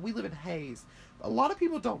 we live in Hayes. A lot of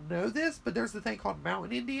people don't know this, but there's the thing called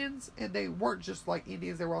mountain Indians, and they weren't just like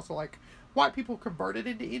Indians, they were also like white people converted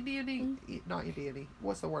into not Indian-y,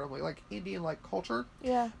 what's the word like Indian like culture.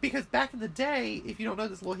 Yeah. Because back in the day, if you don't know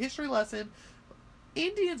this little history lesson,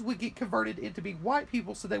 Indians would get converted into being white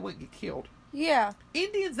people so they wouldn't get killed. Yeah.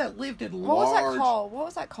 Indians that lived in What large... was that called? What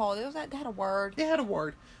was that called? It had a word. It had a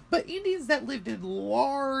word. But Indians that lived in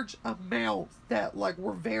large amounts that, like,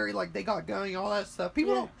 were very, like, they got gunning, all that stuff.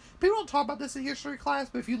 People don't talk about this in history class,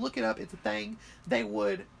 but if you look it up, it's a thing. They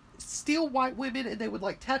would steal white women and they would,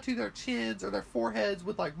 like, tattoo their chins or their foreheads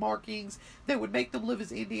with, like, markings. They would make them live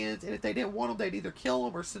as Indians, and if they didn't want them, they'd either kill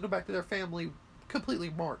them or send them back to their family completely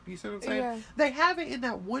marked. You see what I'm saying? Yeah. They have it in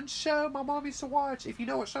that one show my mom used to watch. If you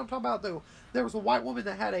know what show I'm talking about, though, there was a white woman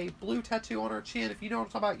that had a blue tattoo on her chin. If you know what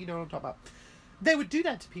I'm talking about, you know what I'm talking about. They would do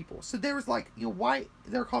that to people. So there was, like, you know, white,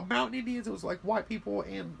 they're called mountain Indians. It was like white people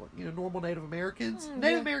and, you know, normal Native Americans.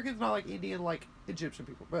 Native Americans, not like Indian, like Egyptian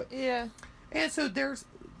people, but Yeah. and so there's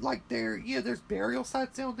like there's burial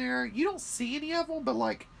sites down there. You don't see any of them, but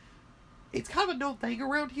like it's kind of a known thing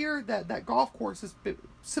around here that golf course is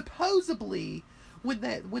supposedly when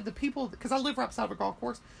the people, because I live right beside a golf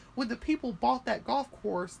course, when the people bought that golf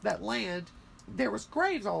course, that land, there was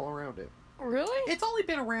graves all around it. Really? It's only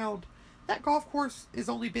been around, that golf course has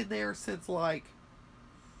only been there since like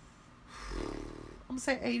I'm gonna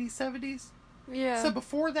say 80s, 70s. Yeah. So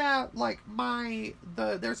before that, like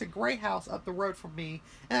there's a gray house up the road from me,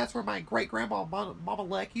 and that's where my great grandma Mama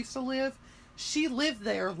Leck used to live. She lived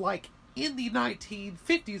there like in the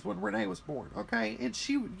 1950s when Renee was born. Okay, and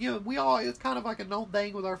she, you know, it's kind of like a known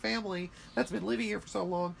thing with our family that's been living here for so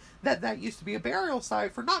long that used to be a burial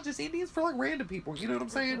site for not just Indians, for like random people. You know what I'm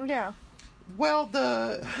saying? Yeah. Well,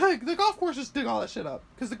 the golf course just dug all that shit up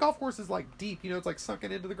because the golf course is like deep. You know, it's like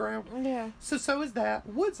sunken into the ground. Yeah. So is that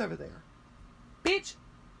woods over there. Bitch,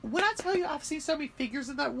 when I tell you I've seen so many figures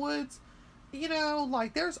in that woods, you know,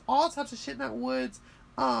 like there's all types of shit in that woods.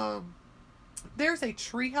 There's a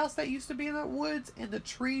tree house that used to be in that woods, and the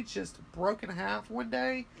tree just broke in half one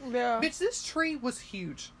day. Yeah. Bitch, this tree was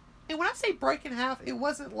huge. And when I say break in half, it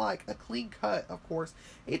wasn't like a clean cut, of course.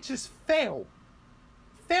 It just fell.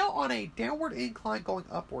 Fell on a downward incline going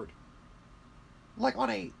upward. Like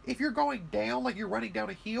if you're going down, like you're running down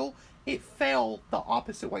a hill, it fell the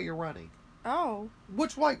opposite way you're running. Oh.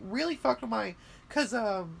 Which, like, really fucked with because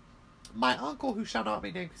my uncle, who shall not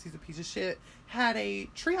be named because he's a piece of shit, had a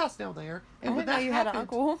treehouse down there. And I when didn't know that you happened, had an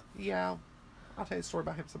uncle. Yeah. I'll tell you a story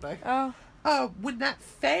about him someday. Oh. When that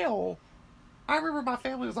fell, I remember my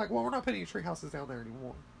family was like, well, we're not putting any tree houses down there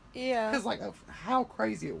anymore. Yeah. Because, like, of how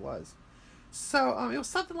crazy it was. So, it was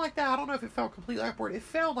something like that. I don't know if it fell completely upward. It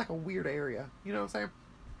fell in, like, a weird area. You know what I'm saying?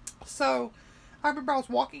 So, I remember I was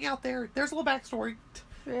walking out there. There's a little backstory.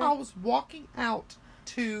 Yeah. I was walking out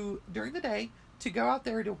during the day to go out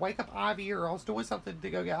there to wake up Ivy, or I was doing something to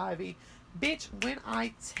go get Ivy. Bitch, when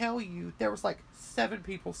I tell you, there was like 7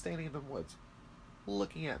 people standing in the woods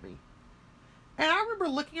looking at me. And I remember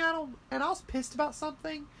looking at them, and I was pissed about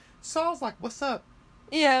something. So I was like, what's up?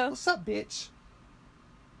 Yeah. What's up, bitch?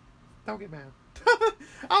 Don't get mad.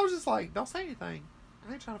 I was just like, don't say anything.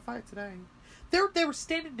 I ain't trying to fight today. They were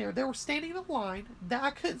standing there. They were standing in a line that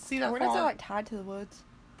I couldn't see that Where far. is it, like, tied to the woods?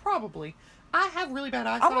 Probably. I have really bad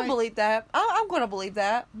eyesight. I'm gonna believe that. I'm gonna believe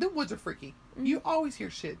that. The woods are freaky. Mm-hmm. You always hear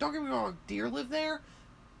shit. Don't get me wrong, deer live there.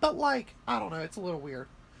 But, like, I don't know. It's a little weird.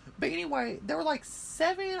 But anyway, there were like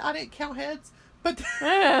 7. I didn't count heads. But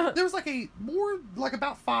there was like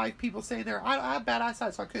about 5 people standing there. I have bad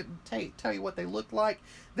eyesight, so I couldn't tell you what they looked like.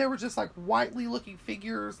 They were just like whitely looking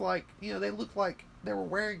figures. Like, you know, they looked like they were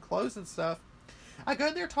wearing clothes and stuff. I go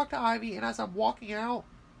in there, talk to Ivy, and as I'm walking out,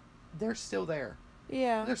 they're still there.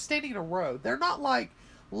 Yeah. They're standing in a row. They're not like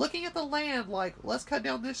looking at the land like, let's cut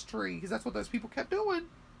down this tree, because that's what those people kept doing.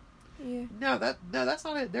 Yeah. No, that's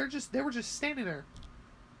not it. They were just standing there.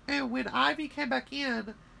 And when Ivy came back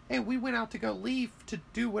in and we went out to go leave to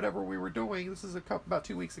do whatever we were doing, this is about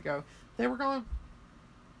 2 weeks ago, they were gone.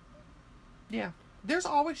 Yeah. There's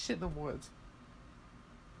always shit in the woods.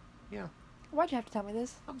 Yeah. Why'd you have to tell me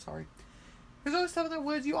this? I'm sorry. There's always stuff in the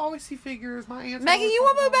woods. You always see figures. My aunts. Maggie, you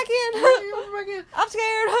want to move back in? You want to move back in? I'm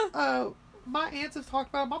scared. My aunts have talked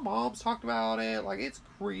about it. My mom's talked about it. Like, it's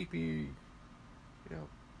creepy. You know.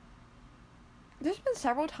 There's been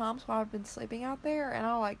several times while I've been sleeping out there, and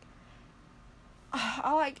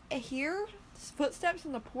I hear footsteps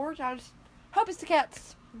in the porch. I just hope it's the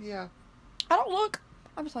cats. Yeah. I don't look.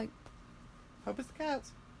 I'm just like, Hope it's the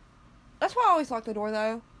cats. that's why I always lock the door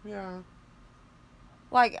though. Yeah.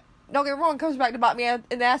 Like, don't get me wrong, it comes back to bite me in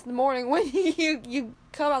the ass in the morning when you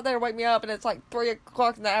come out there and wake me up, and it's like 3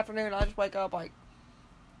 o'clock in the afternoon. And I just wake up like,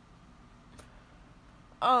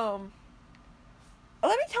 let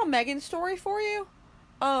me tell Megan's story for you.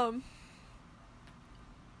 Megan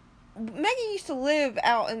used to live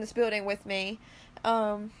out in this building with me.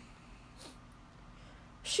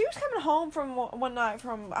 she was coming home from one night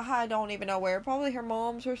from, I don't even know where, probably her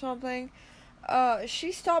mom's or something.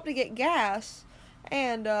 She stopped to get gas,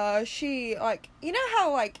 and, she, like, you know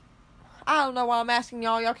how, like, I don't know why I'm asking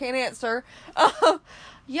y'all can't answer.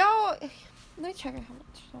 Y'all, let me check out how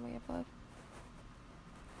much we have left.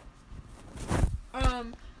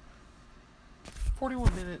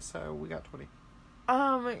 41 minutes, so we got 20.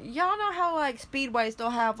 Y'all know how, like, speedways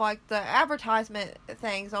don't have, like, the advertisement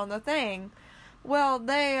things on the thing? Well,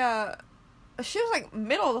 they, she was, like,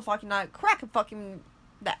 middle of the fucking night,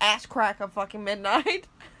 the ass crack of fucking midnight.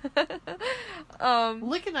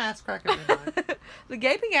 Licking ass crack at midnight. The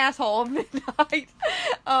gaping asshole of midnight.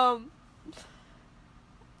 That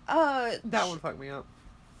one fucked me up.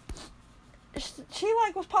 She,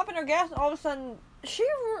 like, was popping her gas, and all of a sudden,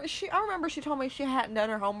 I remember she told me she hadn't done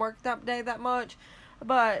her homework that day that much,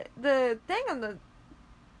 but the thing on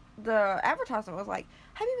the advertisement was like,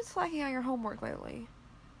 have you been slacking on your homework lately?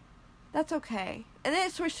 That's okay. And then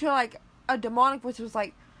it switched to, like, a demonic voice that was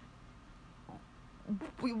like,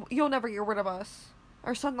 you'll never get rid of us,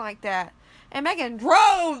 or something like that. And Megan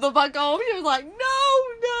drove the fuck home. She was like, no.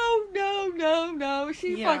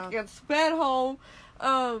 She fucking sped home.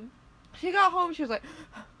 She got home, she was like,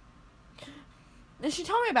 and she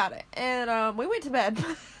told me about it, and we went to bed.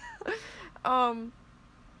 When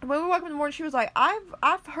we woke up in the morning, she was like,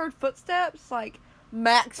 I've heard footsteps, like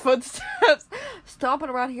Max footsteps, stomping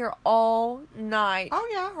around here all night. Oh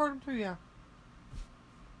yeah, I heard them too. Yeah.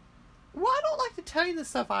 Well, I don't like to tell you this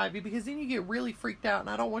stuff, Ivy, because then you get really freaked out, and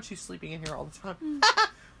I don't want you sleeping in here all the time. You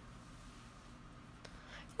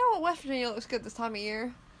know what? West Virginia looks good this time of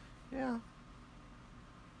year. Yeah.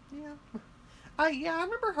 I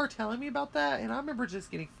remember her telling me about that, and I remember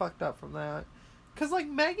just getting fucked up from that. Because, like,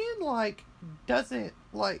 Megan, like, doesn't,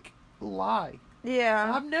 like, lie.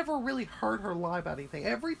 Yeah. I've never really heard her lie about anything.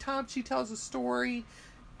 Every time she tells a story,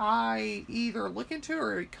 I either look into it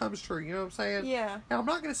or it comes true. You know what I'm saying? Yeah. Now, I'm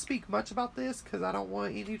not going to speak much about this because I don't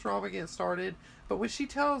want any drama getting started. But when she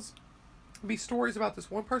tells me stories about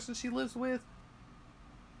this one person she lives with,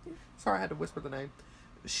 sorry, I had to whisper the name.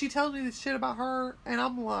 She tells me this shit about her, and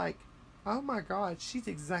I'm like, oh my god, she's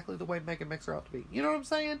exactly the way Megan makes her out to be. You know what I'm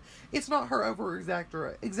saying? It's not her over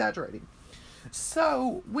exaggerating.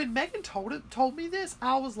 So, when Megan told me this,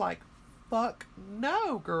 I was like, fuck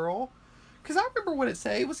no, girl. Because I remember what it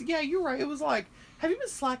said. It was, yeah, you're right. It was like, have you been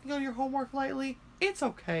slacking on your homework lately? It's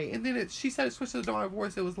okay. And then she said it switched to the demonic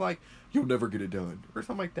voice. It was like, you'll never get it done. Or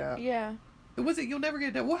something like that. Yeah. It wasn't, you'll never get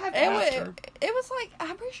it done. We'll have to ask her. It was like,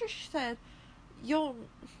 I'm pretty sure she said, you'll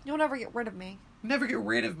never get rid of me. Never get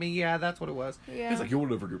rid of me. Yeah, that's what it was. Yeah. He was like, you'll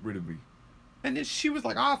never get rid of me. And then she was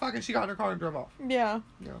like, oh, fuck it. She got in her car and drove off. Yeah.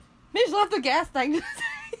 Yeah. Maybe she left the gas thing.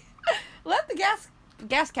 Left the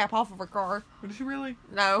gas cap off of her car. Did she really?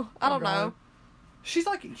 No, I don't God. know. She's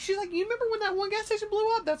like, you remember when that one gas station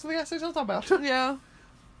blew up? That's the gas station I was talking about. Yeah.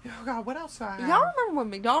 Oh, God, what else do I have? Y'all remember when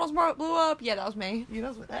McDonald's blew up? Yeah, that was me. Yeah, that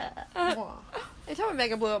was with that. They told me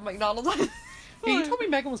Megan blew up McDonald's. Yeah, you told me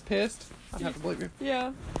Megan was pissed. I'd have to believe you.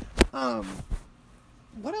 Yeah.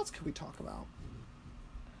 What else could we talk about?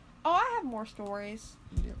 Oh, I have more stories.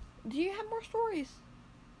 Yeah. Do you have more stories?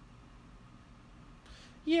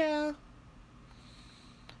 Yeah.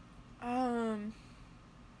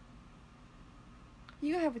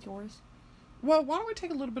 You go ahead with yours. Well, why don't we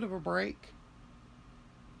take a little bit of a break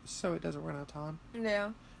so it doesn't run out of time?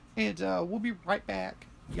 Yeah. And we'll be right back,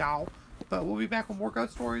 y'all. But we'll be back with more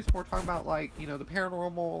ghost stories. We're talking about, like, you know, the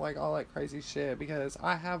paranormal, like, all that crazy shit. Because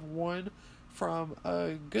I have one from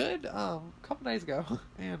a good couple days ago.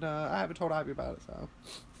 And I haven't told Ivy about it, so.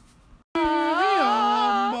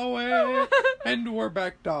 And we're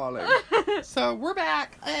back, darling. So, we're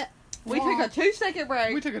back. We took a 2-second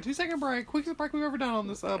break. We took a 2-second break. Quickest break we've ever done on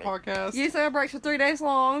this podcast. Usually our breaks are 3 days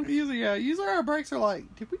long. Usually our breaks are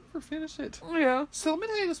like, did we ever finish it? Yeah. So let me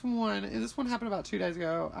tell you this one. This one happened about 2 days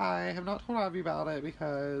ago. I have not told Ivy about it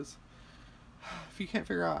because if you can't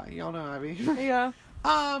figure out, y'all know Ivy. Yeah.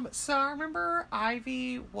 So I remember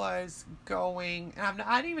Ivy was going, and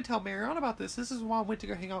I didn't even tell Mariana about this. This is why I went to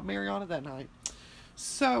go hang out with Mariana that night.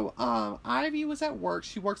 So, Ivy was at work.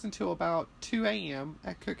 She works until about 2 a.m.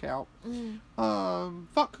 at Cookout.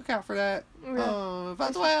 Fuck Cookout for that. Yeah.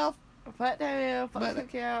 Fuck 12. Fuck them. Fuck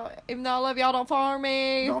Cookout. Even though I love y'all, don't fire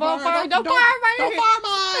me. Don't fire me. Don't fire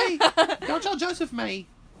me. Don't y'all Joseph me.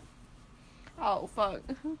 Oh, fuck.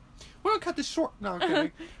 We're gonna cut this short. No, I'm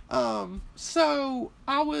kidding. So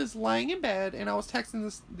I was laying in bed and I was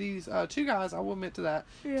texting these 2 guys. I will admit to that.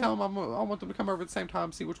 Yeah. Tell them I want them to come over at the same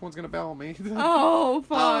time, see which one's gonna bail on me. Oh,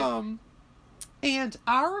 fuck. And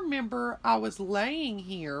I remember I was laying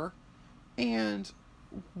here, and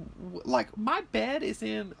like, my bed is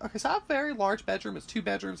in, okay, so I have a very large bedroom. It's 2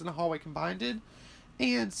 bedrooms and a hallway combined.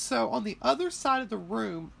 And so on the other side of the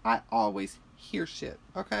room, I always hear shit,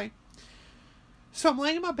 okay? So I'm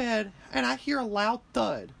laying in my bed and I hear a loud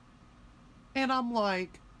thud. And I'm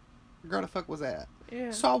like, girl, the fuck was that?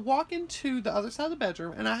 Yeah. So I walk into the other side of the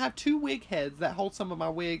bedroom, and I have 2 wig heads that hold some of my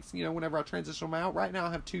wigs, you know, whenever I transition them out. Right now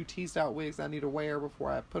I have 2 teased out wigs that I need to wear before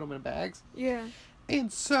I put them in bags. Yeah.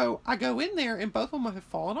 And so I go in there, and both of them have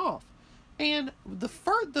fallen off. And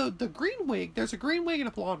the green wig, there's a green wig and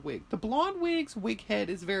a blonde wig. The blonde wig's wig head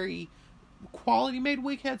is very quality made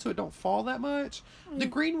wig head, so it don't fall that much. The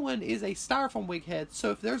green one is a styrofoam wig head,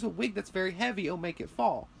 so if there's a wig that's very heavy, it'll make it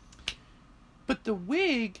fall. But the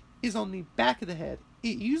wig is on the back of the head.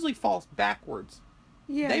 It usually falls backwards.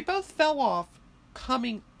 Yeah. They both fell off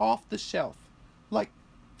coming off the shelf. Like,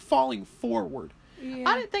 falling forward. Yeah.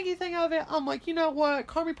 I didn't think anything of it. I'm like, you know what?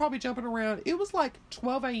 Carmi probably jumping around. It was like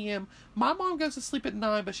 12 a.m. My mom goes to sleep at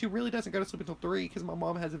 9, but she really doesn't go to sleep until 3 because my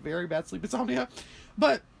mom has a very bad sleep insomnia.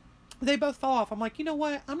 But they both fell off. I'm like, you know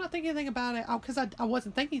what? I'm not thinking anything about it because I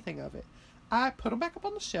wasn't thinking anything of it. I put them back up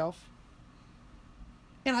on the shelf,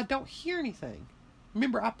 and I don't hear anything.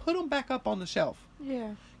 Remember, I put them back up on the shelf.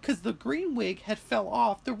 Yeah. Because the green wig had fell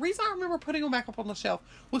off. The reason I remember putting them back up on the shelf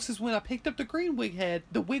was because when I picked up the green wig head,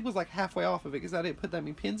 the wig was like halfway off of it because I didn't put that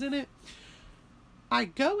many pins in it. I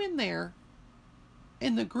go in there,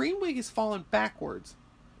 and the green wig is falling backwards.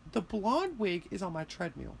 The blonde wig is on my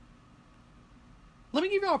treadmill. Let me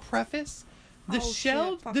give y'all a preface. The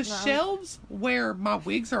shelves where my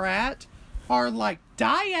wigs are at are like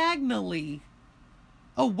diagonally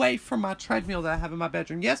away from my treadmill that I have in my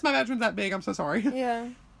bedroom. Yes, my bedroom's that big. I'm so sorry. Yeah.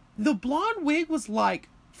 The blonde wig was like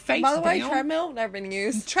face down. By the way, treadmill never been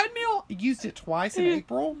used. Treadmill, used it twice in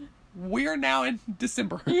April. We're now in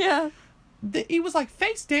December. Yeah. It was like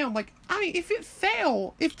face down. Like, I mean, if it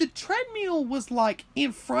fell, if the treadmill was like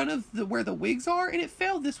in front of where the wigs are and it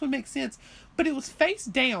fell, this would make sense. But it was face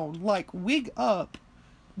down, like wig up,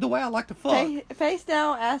 the way I like to fuck. Face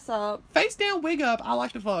down, ass up. Face down, wig up, I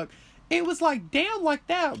like to fuck. It was like down like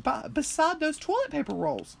that beside those toilet paper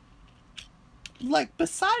rolls. Like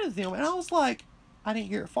beside of them. And I was like, I didn't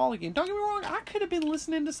hear it fall again. Don't get me wrong, I could have been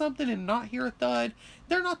listening to something and not hear a thud.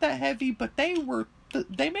 They're not that heavy, but they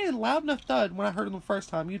made a loud enough thud when I heard them the first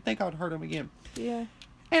time. You'd think I would heard them again. Yeah.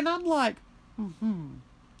 And I'm like,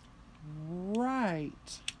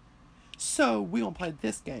 right. So we gonna play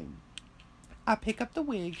this game. I pick up the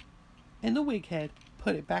wig and the wig head,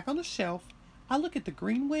 put it back on the shelf. I look at the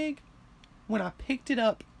green wig. When I picked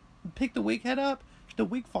the wig head up, the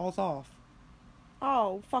wig falls off.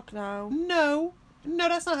 Oh, fuck no. No,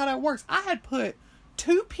 that's not how that works. I had put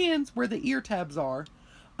 2 pins where the ear tabs are,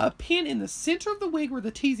 a pin in the center of the wig where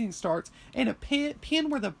the teasing starts, and a pin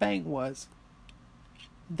where the bang was.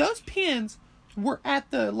 Those pins were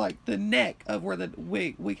at the neck of where the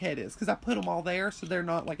wig head is, because I put them all there so they're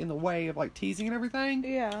not like in the way of like teasing and everything.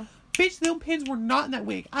 Yeah. Bitch, them pins were not in that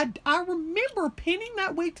wig. I remember pinning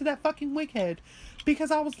that wig to that fucking wig head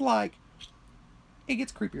because I was like, it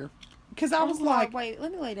gets creepier. Because I was like, wait,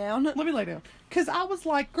 let me lay down. Let me lay down. Because I was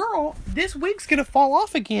like, girl, this wig's going to fall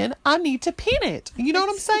off again. I need to pin it. You know what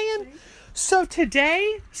I'm saying? So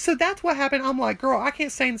that's what happened. I'm like, girl, I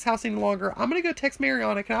can't stay in this house any longer. I'm going to go text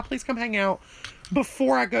Mariana. Can I please come hang out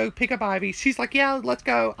before I go pick up Ivy? She's like, yeah, let's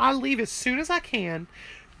go. I leave as soon as I can.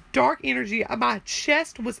 Dark energy. My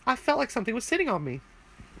chest I felt like something was sitting on me.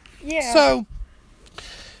 Yeah.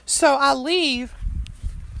 So I leave,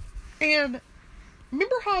 and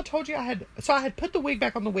remember how I told you I had put the wig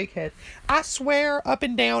back on the wig head. I swear up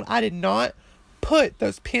and down I did not put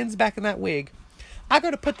those pins back in that wig. I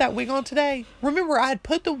go to put that wig on today. Remember, I had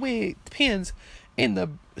put the pins in the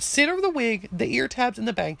center of the wig, the ear tabs, and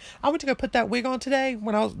the bang. I went to go put that wig on today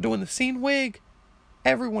when I was doing the scene wig.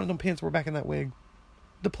 Every one of them pins were back in that wig.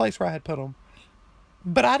 The place where I had put them.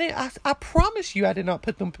 But I promise you I did not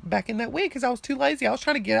put them back in that wig because I was too lazy. I was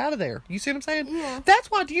trying to get out of there. You see what I'm saying? Yeah.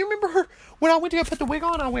 That's why, do you remember when I went to go put the wig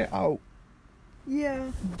on, I went, oh.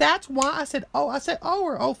 Yeah. That's why I said, oh,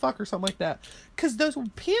 or oh, fuck, or something like that. Because those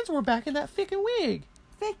pins were back in that fucking wig.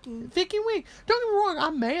 Fucking wig. Don't get me wrong,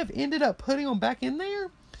 I may have ended up putting them back in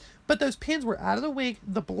there, but those pins were out of the wig.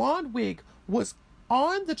 The blonde wig was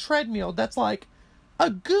on the treadmill that's like a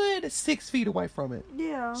good 6 feet away from it.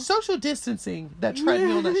 Yeah. Social distancing that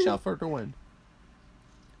treadmill and that shelf are doing.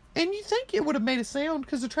 And you think it would have made a sound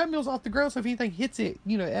because the treadmill's off the ground, so if anything hits it,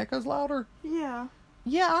 it echoes louder. Yeah.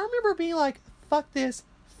 Yeah, I remember being like, fuck this,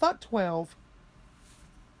 fuck 12.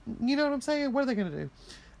 You know what I'm saying? What are they going to do?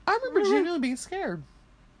 I remember genuinely being scared.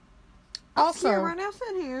 Also, right now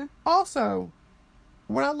sitting here. Also,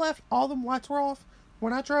 when I left, all them lights were off.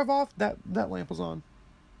 When I drove off, that lamp was on.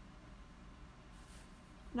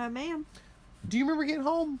 No, ma'am. Do you remember getting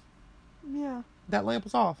home? Yeah. That lamp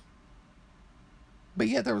was off. But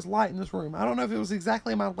yet there was light in this room. I don't know if it was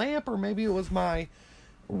exactly my lamp or maybe it was my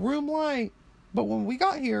room light. But when we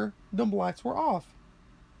got here, them lights were off.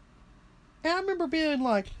 And I remember being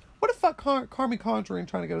like, what the fuck Carmen Conjuring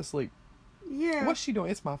trying to go to sleep? Yeah. What's she doing?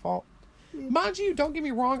 It's my fault. Yeah. Mind you, don't get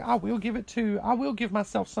me wrong, I will give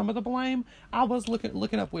myself some of the blame. I was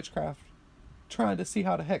looking up witchcraft. Trying to see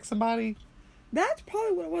how to hex somebody. That's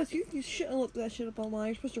probably what it was. You shouldn't look that shit up online.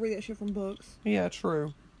 You're supposed to read that shit from books. Yeah,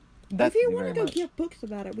 true. If you want very to go much. get books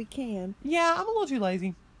about it, we can. Yeah, I'm a little too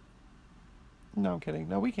lazy. No, I'm kidding.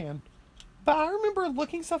 No, we can. But I remember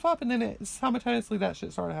looking stuff up and then simultaneously that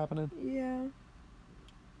shit started happening. Yeah.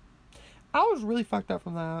 I was really fucked up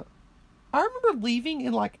from that. I remember leaving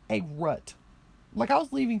in like a rut. Like I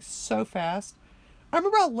was leaving so fast. I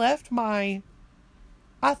remember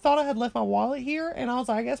I thought I had left my wallet here and I was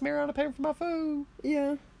like, I guess Mariana paid for my food.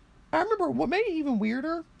 Yeah. I remember what made it even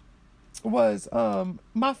weirder was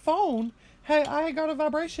my phone. Hey, I got a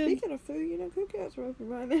vibration. Speaking of food, cookouts are open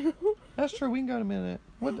right now. That's true. We can go in a minute.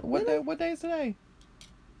 What day is today?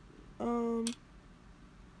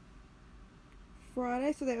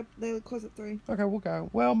 Friday, so they close at 3. Okay, we'll go.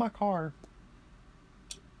 Well, my car.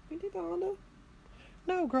 We take the Honda.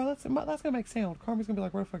 No, girl, that's gonna make sound. Carmen's gonna be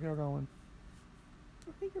like, "Where the fuck y'all going?"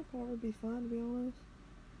 I think your car would be fine, to be honest.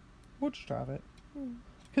 We'll just drive it.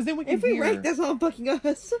 Because then we can If we hear. wreck, that's all fucking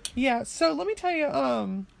us. Yeah. So let me tell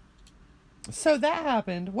you. So that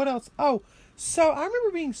happened. What else? Oh, so I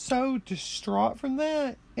remember being so distraught from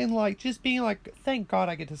that, and like just being like, "Thank God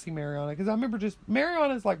I get to see Mariana," because I remember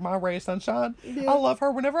Mariana is like my ray of sunshine. Yeah. I love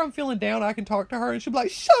her. Whenever I'm feeling down, I can talk to her, and she'll be like,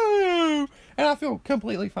 "Shoo," and I feel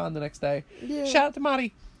completely fine the next day. Yeah. Shout out to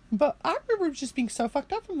Marty. But I remember just being so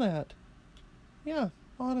fucked up from that. Yeah,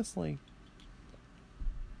 honestly.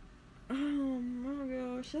 Oh my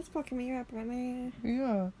gosh, that's fucking me up right now.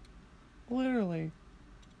 Yeah, literally.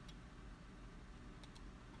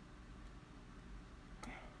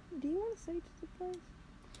 Do you want to say to the place?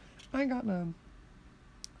 I ain't got none.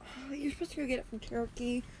 Oh, you're supposed to go get it from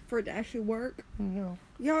Turkey for it to actually work. No.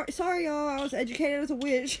 Sorry, y'all. I was educated as a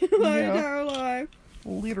witch my Yeah. entire life.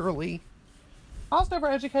 Literally. I was never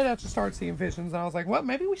educated. I just started seeing visions, and I was like, "Well,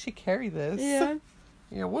 maybe we should carry this." Yeah.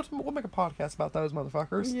 Yeah, we'll make a podcast about those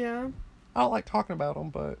motherfuckers. Yeah. I don't like talking about them,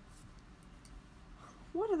 but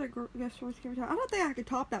What other ghost stories can we tell? I don't think I could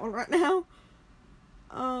top that one right now.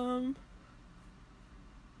 Oh,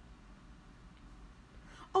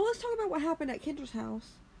 let's talk about what happened at Kendra's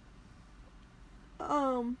house.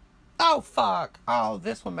 oh fuck! Oh,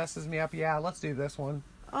 this one messes me up. Yeah, let's do this one.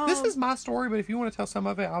 This is my story, but if you want to tell some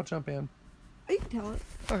of it, I'll jump in. You can tell it.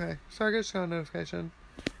 Okay, so I just got a notification.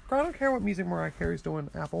 Girl, I don't care what music Mariah Carey's doing.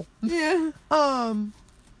 Apple. Yeah. You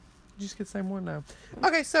just get the same one now.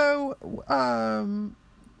 Okay, so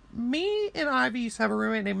me and Ivy used to have a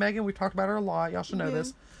roommate named Megan. We talked about her a lot. Y'all should know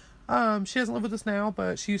this. She doesn't live with us now,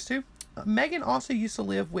 but she used to. Megan also used to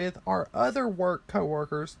live with our other work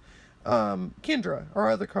co-workers, Kendra, our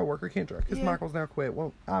other co-worker Kendra, because Michael's now quit.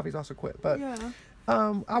 Well, Ivy's also quit, but Yeah.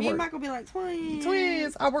 Me and Michael be like twins.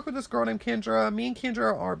 Twins. I work with this girl named Kendra. Me and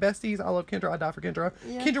Kendra are besties. I love Kendra. I die for Kendra.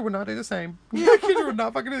 Yeah. Kendra would not do the same. Kendra would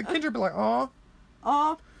not fucking do it. Kendra would be like,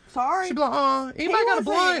 "Aw." Sorry. She'd be like, "Aw." Anybody got a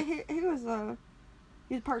blunt? He was a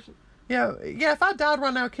person. Yeah. If I died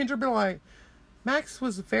right now, Kendra would be like, "Max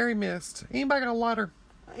was very missed. Anybody got a lighter?"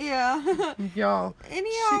 Yeah. Y'all. And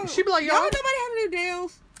y'all. She'd be like, y'all "Y'all." nobody have new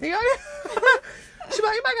deals. Yeah. She'd be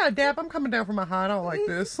like, "Anybody got a dap? I'm coming down from my high. I don't like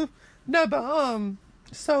this." No, but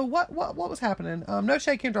so what was happening? No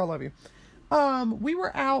shade, Kendra, I love you. We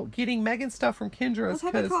were out getting Megan's stuff from Kendra's.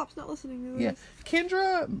 Let's have the cops not listening to this.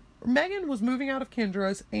 Yeah, Megan was moving out of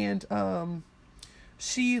Kendra's, and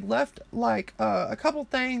she left like a couple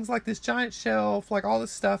things, like this giant shelf, like all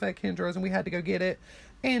this stuff at Kendra's, and we had to go get it.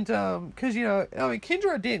 And because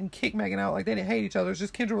Kendra didn't kick Megan out, like they didn't hate each other. It's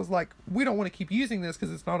just Kendra was like, we don't want to keep using this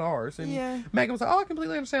because it's not ours. And Megan was like, oh, I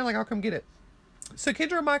completely understand. Like, I'll come get it. So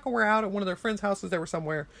Kendra and Michael were out at one of their friends' houses. They were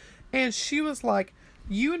somewhere, and she was like,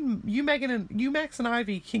 you Megan and you Max and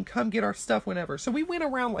Ivy can come get our stuff whenever. So we went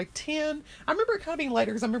around like 10. I remember it kind of being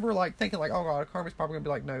later because I remember like thinking like, oh god, Carmen's probably gonna be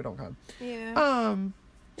like, no, don't come. Yeah.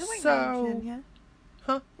 It was like 9 or 10, yeah.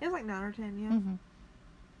 Huh? It was like 9 or 10, yeah. Mm-hmm.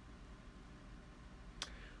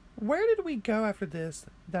 Where did we go after this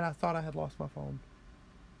that I thought I had lost my phone?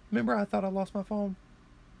 Remember I thought I lost my phone?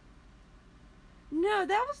 No,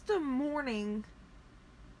 that was the morning.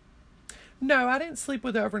 No, I didn't sleep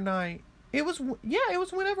with it overnight. It was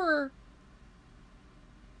whenever.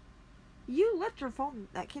 You left your phone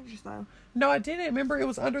at Kendra's though. No, I didn't. Remember, it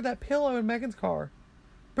was under that pillow in Megan's car.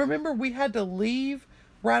 But remember, we had to leave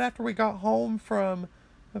right after we got home from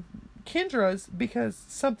Kendra's because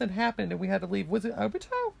something happened and we had to leave. Was it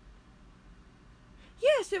Obito?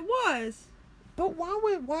 Yes, it was. But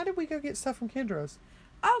why did we go get stuff from Kendra's?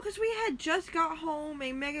 Oh, because we had just got home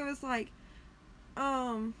and Megan was like,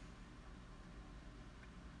 because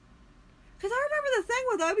I remember the thing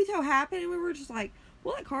with Obito happened and we were just like,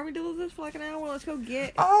 we'll let Carmen deal with this for like an hour. Let's go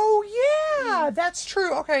get. Oh, yeah. That's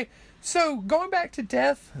true. Okay. So, going back to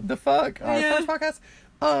Death, the Fuck, first podcast,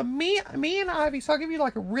 me and Ivy, so I'll give you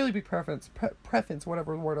like a really big preference,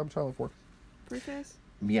 whatever word I'm trying for. Preface?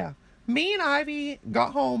 Yeah. Me and Ivy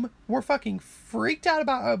got home. We're fucking freaked out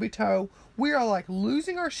about Obito. We are like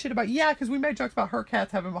losing our shit about, because we made jokes about her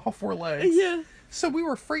cats having all 4 legs. Yeah. So we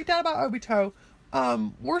were freaked out about Obito.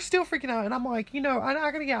 We're still freaking out, and I'm like, I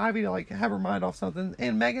gotta get Ivy to like have her mind off something,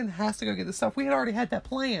 and Megan has to go get this stuff. We had already had that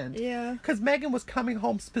planned. Yeah. Because Megan was coming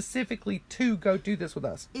home specifically to go do this with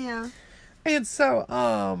us. Yeah. And so,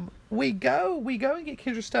 we go and get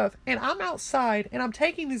Kendra's stuff, and I'm outside, and I'm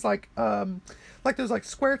taking these like those like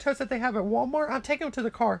square totes that they have at Walmart. I'm taking them to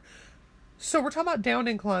the car. So we're talking about down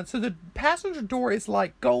incline. So the passenger door is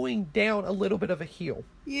like going down a little bit of a hill.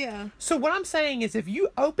 Yeah. So what I'm saying is if you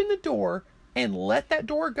open the door and let that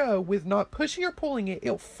door go with not pushing or pulling it,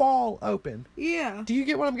 it'll fall open. Yeah. Do you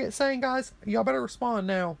get what I'm saying, guys? Y'all better respond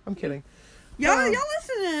now. I'm kidding. Y'all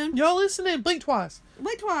listening. Y'all listening. Blink twice.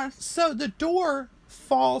 Blink twice. So the door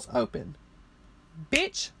falls open.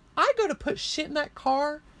 Bitch, I go to put shit in that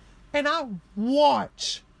car and I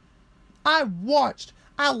watched. I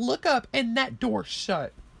look up and that door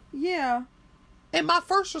shut. Yeah. And my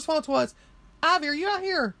first response was, Ivy, are you out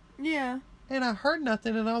here? Yeah. And I heard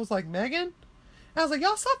nothing and I was like, Megan? And I was like,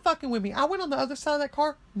 y'all stop fucking with me. I went on the other side of that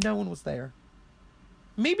car. No one was there.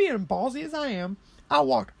 Me being ballsy as I am, I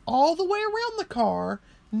walked all the way around the car.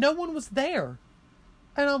 No one was there.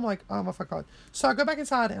 And I'm like, oh my fuck God. So I go back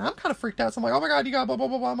inside and I'm kind of freaked out. So I'm like, oh my God, you got blah, blah,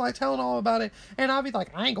 blah, blah. I'm like telling all about it. And Ivy's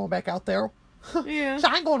like, I ain't going back out there. Yeah. So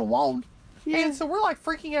I ain't going to Wand. Yeah. And so we're like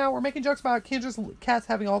freaking out. We're making jokes about Kendra's cats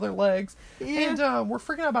having all their legs. Yeah. And we're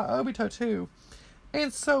freaking out about Obito too.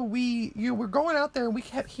 And so we're going out there and we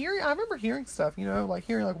kept hearing, I remember hearing stuff, like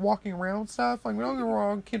hearing like walking around stuff. Like, don't get me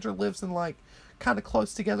wrong, Kendra lives in like kind of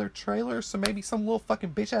close together trailers, so maybe some little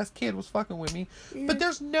fucking bitch ass kid was fucking with me. Yeah. But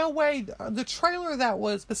there's no way, the trailer that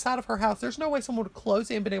was beside of her house, there's no way someone would have closed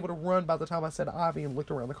it and been able to run by the time I said Ivy and looked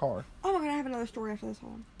around the car. Oh my God, I have another story after this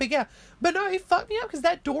one. But yeah, but no, it fucked me up because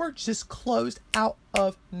that door just closed out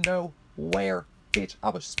of nowhere, bitch. I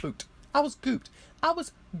was spooked. I was gooped. I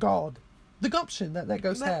was gawed. The gumption that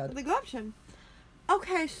ghost had. The gumption.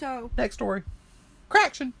 Okay, so. Next story.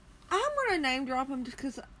 Craction. I'm gonna name drop him just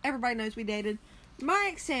because everybody knows we dated. My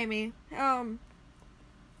ex Sammy,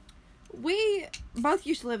 we both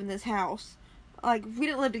used to live in this house. Like, we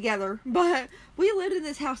didn't live together, but we lived in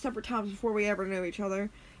this house separate times before we ever knew each other.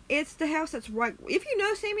 It's the house that's right, if you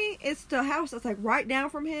know Sammy, it's the house that's like right down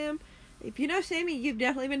from him. If you know Sammy, you've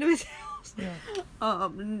definitely been to his house. Yeah.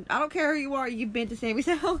 I don't care who you are, you've been to Sammy's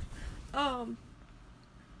house.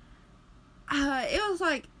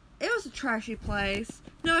 It was a trashy place.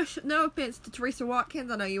 No offense to Teresa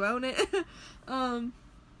Watkins, I know you own it.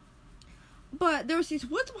 But there was these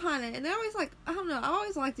woods behind it, and they always like, I don't know, I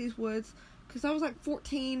always liked these woods, because I was like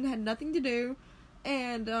 14, had nothing to do,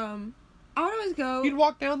 and, I would always go. You'd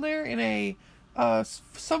walk down there in a,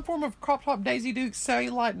 some form of crop top Daisy Duke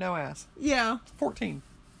cellulite, no ass. Yeah. 14.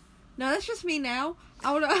 No, that's just me now.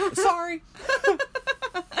 I would, Sorry.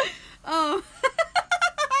 I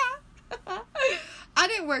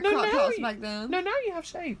didn't wear crop tops back then. No, now you have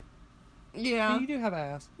shape. Yeah. You do have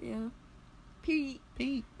ass. Yeah. Pete.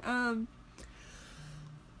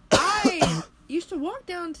 I used to walk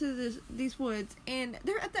down to these woods, and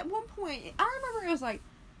there at that one point, I remember it was like,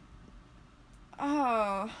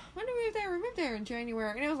 when did we move there? We moved there in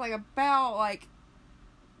January, and it was like about like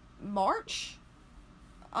March,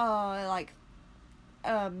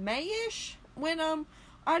 May-ish, when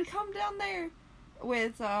I'd come down there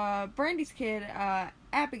with Brandy's kid,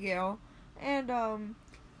 Abigail, and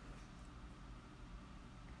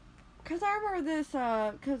because I remember this,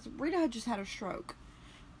 because Rita had just had a stroke,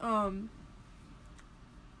 and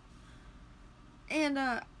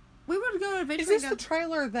we would go eventually. Is this the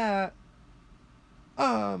trailer that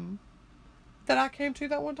I came to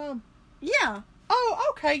that one time? Yeah. Oh,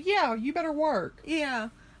 okay, yeah, you better work. Yeah.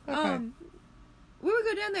 Okay. We would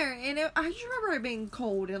go down there, and I just remember it being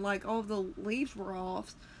cold, and like all the leaves were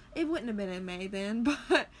off. It wouldn't have been in May then,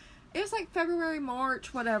 but It was like February,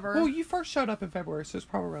 March, whatever. Well, you first showed up in February, so it's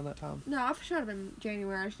probably around that time. No, I showed up in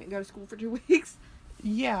January. I just didn't go to school for 2 weeks.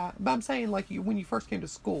 Yeah, but I'm saying, like, when you first came to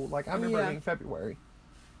school, like, I remember Yeah. it being February.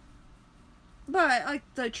 But, like,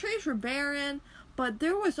 the trees were barren, but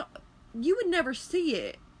there was... You would never see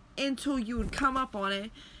it until you would come up on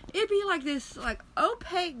it. It'd be like this, like,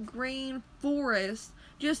 opaque green forest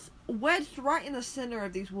just wedged right in the center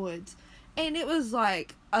of these woods. And it was,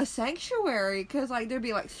 like, a sanctuary, because, like, there'd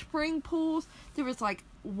be, like, spring pools. There was, like,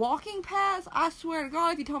 walking paths. I swear to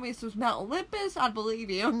God, if you told me this was Mount Olympus, I'd believe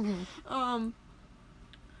you. Mm-hmm.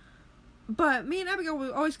 But me and Abigail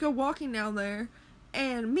would always go walking down there.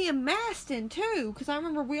 And me and Maston, too, because I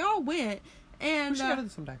remember we all went. And We should go to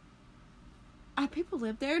this someday. people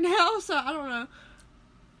live there now, so I don't know.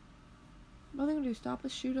 What are they gonna do? Stop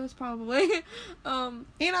us, shoot us, probably. And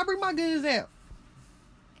I bring my guns out.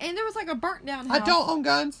 And there was like a burnt down house. I don't own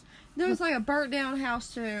guns. There was like a burnt down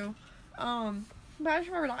house too. But I just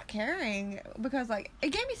remember not caring because like it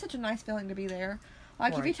gave me such a nice feeling to be there.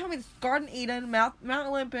 Like if you Right. tell me this Garden Eden, Mount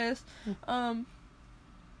Olympus,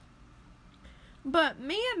 but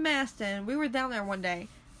me and Maston, we were down there one day,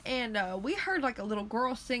 and we heard like a little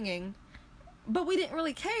girl singing, but we didn't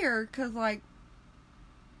really care because like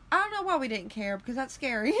I don't know why we didn't care because that's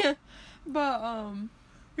scary, but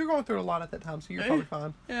You're going through a lot at that time, so you're probably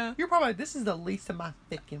fine. yeah. You're probably, this is the least of my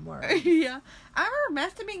fucking worries. Yeah, I remember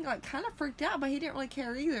Maston being like kind of freaked out, but he didn't really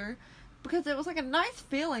care either, because it was like a nice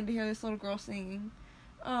feeling to hear this little girl singing.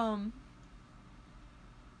 Nobody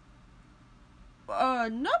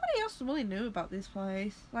else really knew about this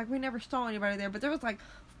place. Like we never saw anybody there, but there was like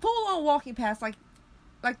full on walking paths, like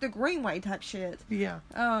the Greenway type shit. Yeah.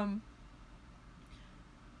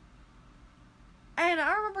 And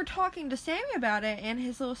I remember talking to Sammy about it and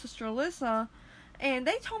his little sister Alyssa, and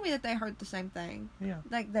they told me that they heard the same thing. Yeah.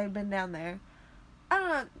 Like they'd been down there. I don't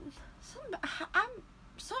know.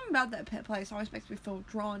 Something about that pet place always makes me feel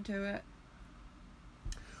drawn to it.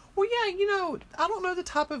 Well, yeah, you know, I don't know the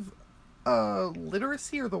type of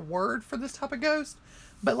literacy or the word for this type of ghost,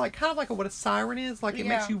 but like kind of like what a siren is. Like it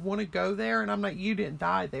Yeah. makes you want to go there, and I'm not, you didn't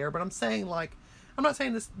die there, but I'm saying like, I'm not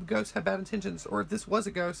saying this ghost had bad intentions, or if this was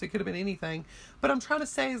a ghost, it could have been anything. But I'm trying to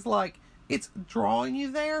say is like, it's drawing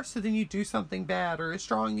you there, so then you do something bad, or it's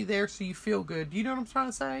drawing you there so you feel good. Do you know what I'm trying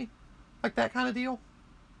to say? Like that kind of deal?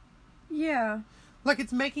 Yeah. Like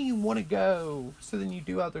it's making you want to go, so then you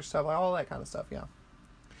do other stuff, like all that kind of stuff, yeah.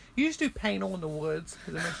 You just do paintal in the woods,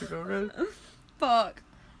 because it makes you feel good. Fuck.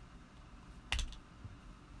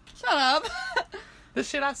 Shut up. The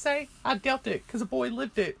shit I say, I dealt it, because a boy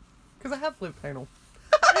lived it. Because I have lived paintal.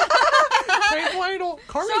 Paintal.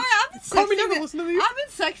 Sorry, Carmen never listened to these. I've been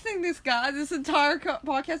sexting this guy. This entire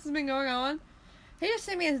podcast has been going on. He just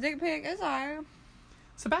sent me his dick pic. It's alright.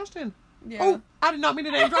 Sebastian. Yeah. Oh, I did not mean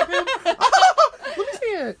to name drop him. Let me see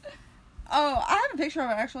it. Oh, I have a picture of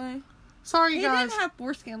it actually. Sorry, He guys. didn't have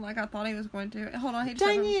foreskin like I thought he was going to. Hold on, he just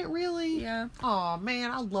Dang had it, really? Yeah. Aw, man,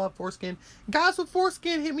 I love foreskin. Guys with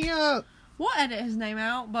foreskin, hit me up. We'll edit his name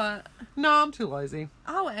out, but No, I'm too lazy.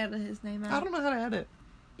 I'll edit his name out. I don't know how to edit.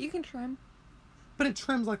 You can trim. But it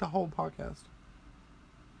trims like the whole podcast.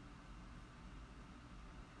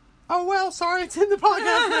 Oh, well, sorry, it's in the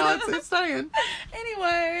podcast now. It's staying.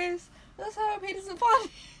 Anyways, let's hope he doesn't find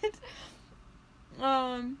it.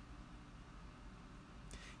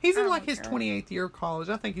 He's in I like don't his care. 28th year of college.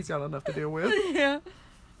 I think he's got enough to deal with. Yeah.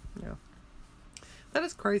 Yeah. That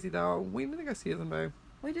is crazy, though. We need to go see him, babe.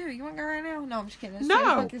 We do. You want to go right now? No, I'm just kidding. It's too No.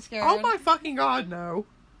 fucking scary. Oh, my fucking God, no.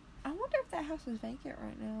 I wonder if that house is vacant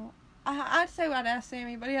right now. I'd say I'd ask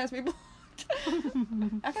Sammy, but he has me blocked.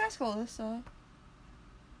 I can ask Alyssa.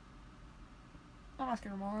 I'll ask her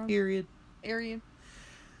tomorrow. Period. Arian.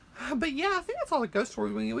 But yeah, I think that's all the ghost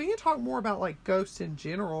stories. We can talk more about like ghosts in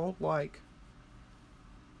general, like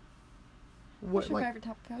What's your like favorite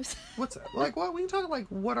type of ghost? what's like what we can talk like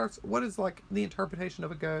what is like the interpretation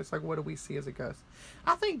of a ghost, like what do we see as a ghost?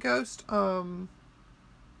 I think ghosts are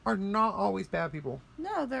not always bad people.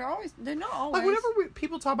 No, they're not always. Like whenever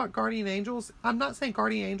people talk about guardian angels, I'm not saying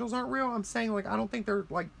guardian angels aren't real. I'm saying like I don't think they're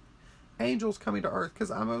like angels coming to earth,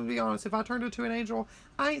 because I'm gonna be honest, if I turned into an angel,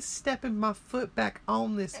 I ain't stepping my foot back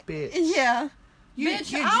on this bitch. Yeah.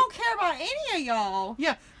 Bitch, I don't care about any of y'all.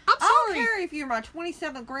 Yeah, I'm I don't sorry. care if you're my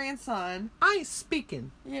 27th grandson. I ain't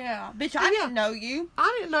speaking. Yeah. Bitch, I didn't know you.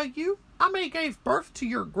 I didn't know you. I may have gave birth to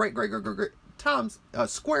your great times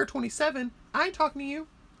square 27. I ain't talking to you.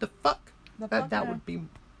 The fuck? That would be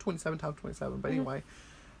 27 times 27. But anyway,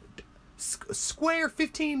 square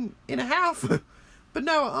 15 and a half. But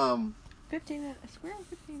no, 15 a square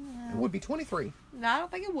 15 it would be 23. No, I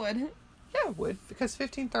don't think it would. Yeah, it would, because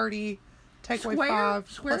 1530 take away 5.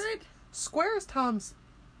 Square plus- it? Square is times...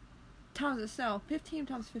 Times itself. 15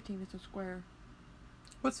 times 15 is a square.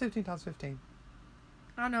 What's 15 times 15?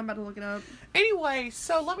 I don't know, I'm about to look it up. Anyway,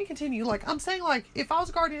 so let me continue. Like, I'm saying, like, if I was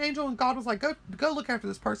a guardian angel and God was like, go look after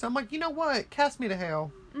this person, I'm like, you know what? Cast me to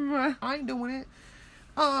hell. Mm. I ain't doing it.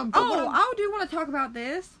 I do want to talk about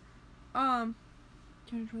this.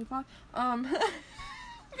 225.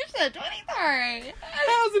 You said 23.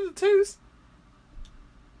 How's in the twos?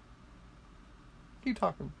 Keep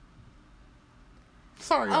talking.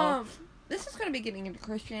 Sorry, y'all. This is going to be getting into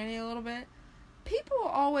Christianity a little bit. People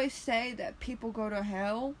always say that people go to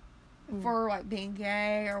hell for, like, being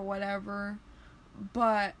gay or whatever.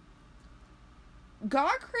 But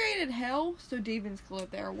God created hell so demons could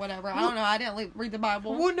live there or whatever. I don't know. I didn't read the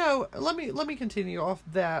Bible. Well, no. Let me continue off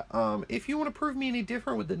that. If you want to prove me any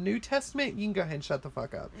different with the New Testament, you can go ahead and shut the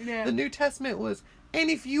fuck up. Yeah. The New Testament was... And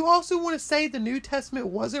if you also want to say the New Testament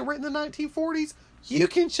wasn't written in the 1940s, you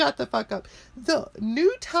can shut the fuck up. The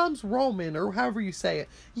New Times Roman, or however you say it,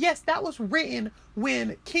 yes, that was written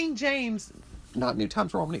when King James... Not New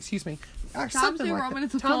Times Roman, excuse me. Times New Roman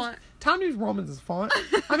is a font. Times New Roman is a font.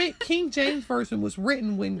 I mean, King James Version was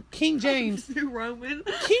written when King James... New Roman.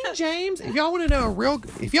 King James, if y'all want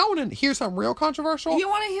to hear something real controversial... You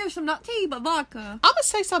want to hear some, not tea, but vodka. I'm going to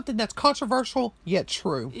say something that's controversial, yet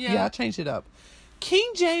true. Yeah, I changed it up.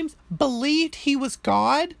 King James believed he was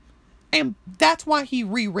God, and that's why he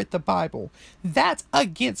rewrote the Bible. That's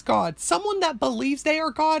against God. Someone that believes they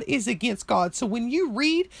are God is against God. So when you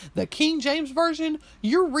read the King James Version,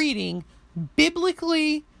 you're reading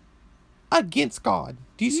biblically against God.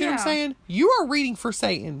 Do you see what I'm saying? You are reading for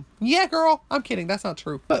Satan. Yeah, girl. I'm kidding. That's not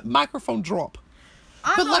true. But microphone drop.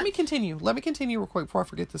 Let me continue. Let me continue real quick before I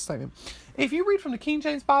forget this statement. If you read from the King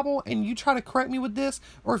James Bible and you try to correct me with this,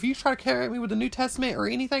 or if you try to correct me with the New Testament or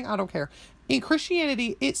anything, I don't care. In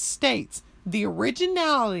Christianity, it states the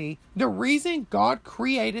originality, the reason God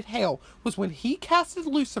created hell was when he casted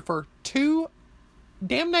Lucifer to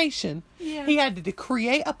damnation. Yeah. He had to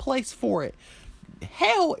create a place for it.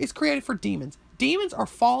 Hell is created for demons. Demons are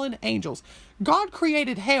fallen angels. God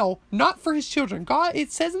created hell not for his children. God,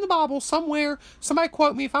 it says in the Bible somewhere, somebody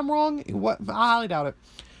quote me if I'm wrong, I highly doubt it.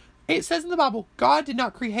 It says in the Bible, God did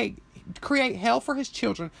not create hell for his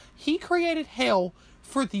children. He created hell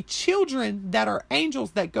for the children that are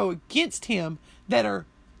angels that go against him, that are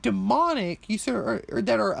demonic, or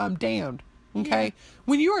that are damned. Okay? Yeah.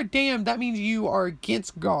 When you are damned, that means you are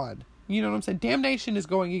against God. You know what I'm saying? Damnation is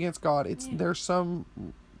going against God. There's some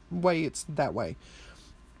way it's that way.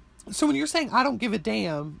 So when you're saying I don't give a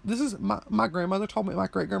damn, this is my grandmother told me, my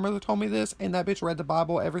great grandmother told me this, and that bitch read the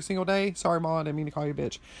Bible every single day. Sorry, Ma, I didn't mean to call you a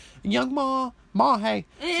bitch. Young Ma, hey,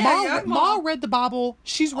 yeah, Ma read the Bible.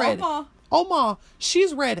 She's read. Ma,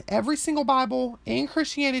 she's read every single Bible in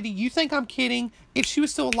Christianity. You think I'm kidding? If she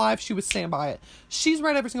was still alive, she would stand by it. She's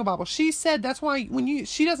read every single Bible. She said that's why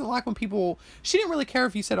she doesn't like when people. She didn't really care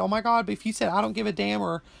if you said, "Oh my God," but if you said, "I don't give a damn,"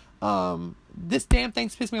 or this damn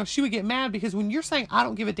thing's pissed me off, she would get mad, because when you're saying I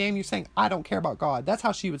don't give a damn, you're saying I don't care about God. That's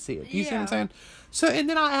how she would see it. Do you see what I'm saying? So, and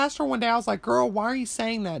then I asked her one day, I was like, girl, why are you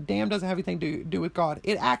saying that? Damn doesn't have anything to do with God.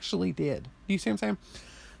 It actually did. Do you see what I'm saying?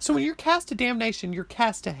 So when you're cast to damnation, you're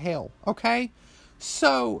cast to hell. Okay?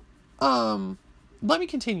 So, let me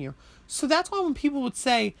continue. So that's why when people would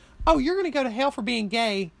say, oh, you're going to go to hell for being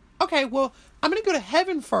gay. Okay, well, I'm going to go to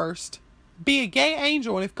heaven first, be a gay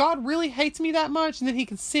angel, and if God really hates me that much, then he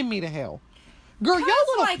can send me to hell. Girl,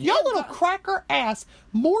 your little cracker ass,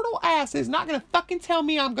 mortal ass is not going to fucking tell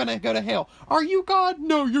me I'm going to go to hell. Are you God?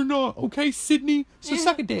 No, you're not. Okay, Sydney? So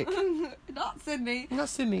suck a dick. Not Sydney. Not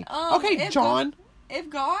Sydney. Okay, John. If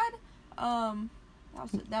God,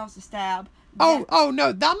 that was a stab. Oh, no,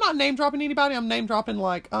 I'm not name dropping anybody. I'm name dropping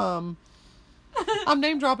like, I'm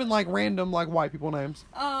name dropping like random like white people names.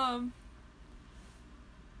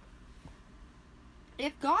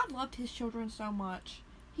 If God loved his children so much,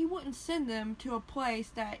 he wouldn't send them to a place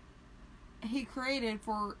that he created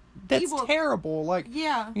for that's evil. Terrible. Like,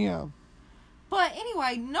 yeah. But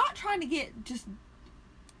anyway, not trying to get just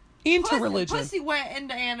into religion, pussy wet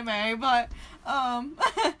into anime, but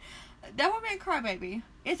Devilman Crybaby.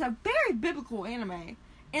 It's a very biblical anime,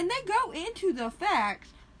 and they go into the fact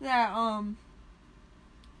that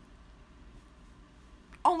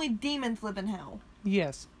only demons live in hell.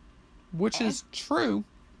 Yes, which is true.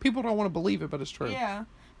 People don't want to believe it, but it's true. Yeah.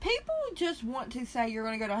 People just want to say you're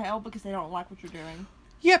going to go to hell because they don't like what you're doing.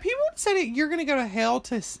 Yeah, people say that you're going to go to hell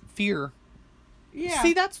to fear. Yeah.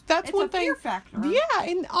 See, that's it's one a thing. Fear factor. Yeah,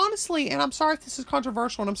 and honestly, and I'm sorry if this is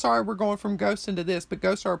controversial, and I'm sorry we're going from ghosts into this, but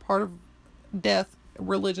ghosts are a part of death.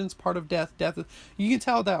 Religion's part of death. You can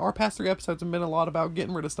tell that our past 3 episodes have been a lot about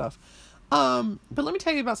getting rid of stuff. But let me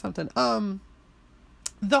tell you about something.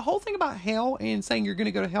 The whole thing about hell and saying you're going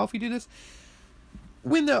to go to hell if you do this,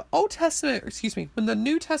 when the when the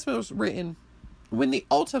New Testament was written, when the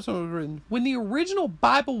Old Testament was written, when the original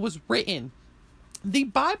Bible was written, the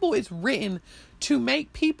Bible is written to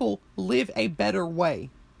make people live a better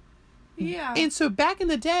way. Yeah. And so back in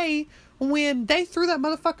the day, when they threw that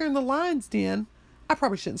motherfucker in the lion's den, I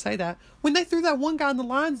probably shouldn't say that. When they threw that one guy in the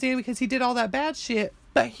lion's den because he did all that bad shit,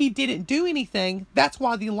 but he didn't do anything, that's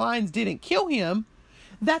why the lions didn't kill him.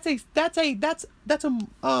 That's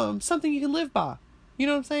something you can live by. You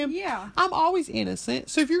know what I'm saying? Yeah. I'm always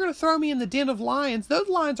innocent. So if you're going to throw me in the den of lions, those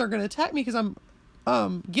lions are going to attack me because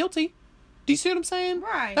I'm guilty. Do you see what I'm saying?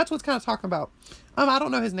 Right. That's what's kind of talking about. I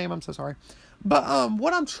don't know his name. I'm so sorry. But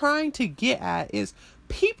what I'm trying to get at is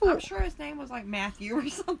people. I'm sure his name was like Matthew or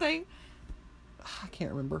something. I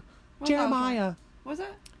can't remember. What's Jeremiah. Was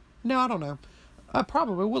it? No, I don't know.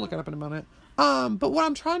 Probably. We'll look it up in a minute. But what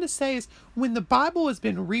I'm trying to say is when the Bible has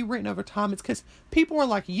been rewritten over time, it's because people are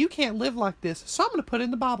like, you can't live like this. So I'm going to put it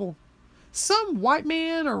in the Bible. Some white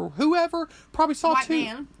man or whoever probably saw White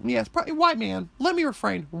man. Yes, probably white man. Let me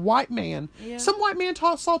refrain. White man. Yeah. Some white man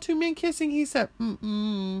saw two men kissing. He said,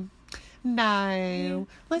 no.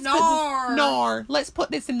 Let's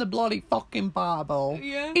put this in the bloody fucking Bible.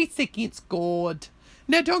 Yeah. It's against God.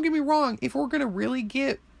 Now, don't get me wrong. If we're going to really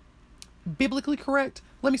get biblically correct,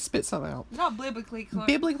 let me spit something out. Not biblically correct.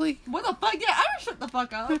 Biblically? What the fuck? Yeah, I don't shut the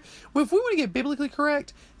fuck up. Well, if we want to get biblically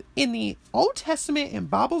correct, in the Old Testament and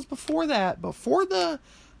Bibles before that, before the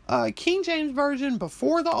King James Version,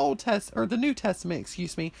 before the the New Testament,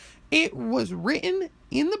 excuse me, it was written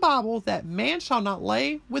in the Bible that man shall not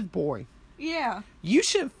lay with boy. Yeah. You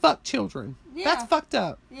shouldn't fuck children. Yeah. That's fucked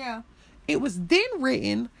up. Yeah. It was then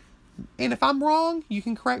written, and if I'm wrong, you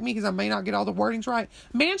can correct me because I may not get all the wordings right.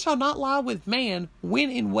 Man shall not lie with man when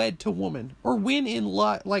in wed to woman, or when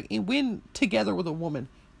when together with a woman.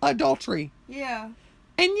 Adultery. Yeah.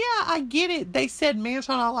 And yeah, I get it. They said man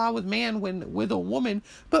shall not lie with man when with a woman,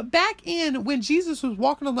 but back in when Jesus was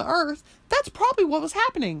walking on the earth, that's probably what was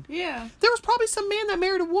happening. Yeah. There was probably some man that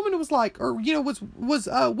married a woman and was like, or was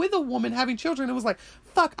with a woman having children and was like,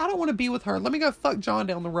 fuck, I don't want to be with her. Let me go fuck John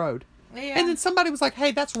down the road. Yeah. And then somebody was like,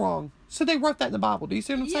 hey, that's wrong. So they wrote that in the Bible. Do you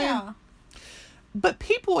see what I'm saying? But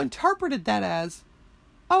people interpreted that as,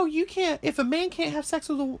 oh, you can't, if a man can't have sex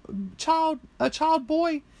with a child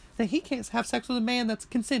boy, then he can't have sex with a man that's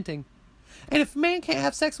consenting. And if a man can't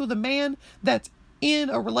have sex with a man that's in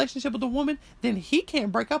a relationship with a woman, then he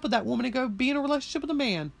can't break up with that woman and go be in a relationship with a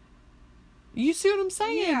man. You see what I'm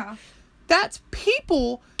saying? Yeah. That's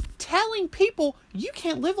people telling people, you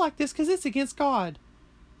can't live like this because it's against God.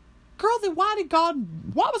 Girl, then why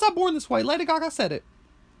was I born this way? Lady Gaga said it.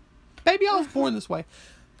 Baby, I was born this way.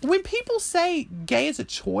 When people say gay is a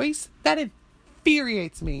choice, that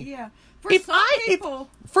infuriates me. Yeah.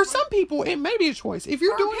 For some people, it may be a choice. If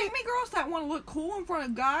you're doing it, girls that want to look cool in front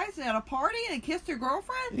of guys at a party and kiss their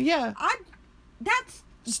girlfriend. Yeah. That's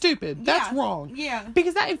stupid. That's wrong. Yeah.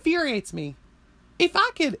 Because that infuriates me. If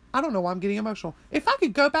I could, I don't know why I'm getting emotional. If I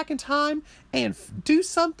could go back in time and do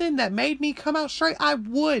something that made me come out straight, I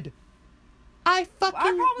would. I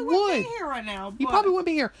probably wouldn't be here right now. You probably wouldn't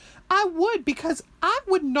be here. I would, because I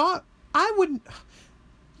wouldn't.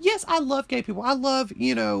 Yes, I love gay people. I love,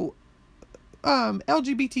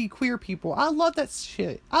 LGBT queer people. I love that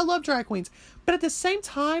shit. I love drag queens. But at the same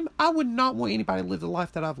time, I would not want anybody to live the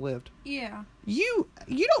life that I've lived. Yeah. You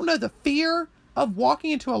don't know the fear of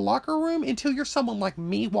walking into a locker room until you're someone like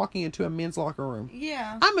me walking into a men's locker room.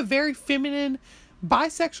 Yeah. I'm a very feminine,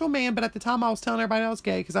 bisexual man, but at the time I was telling everybody I was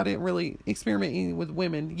gay because I didn't really experiment with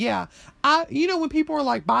women. Yeah. When people are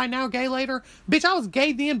like, bi now, gay later, bitch, I was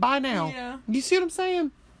gay then, bi now. Yeah. You see what I'm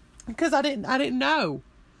saying? Because I didn't know.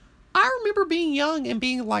 I remember being young and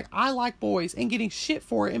being like, I like boys, and getting shit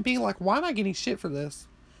for it and being like, why am I getting shit for this?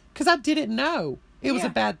 Because I didn't know it was a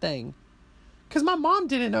bad thing. Because my mom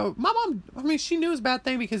didn't know. My mom, she knew it was a bad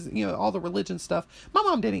thing because, all the religion stuff. My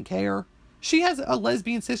mom didn't care. She has a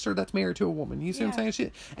lesbian sister that's married to a woman. You see what I'm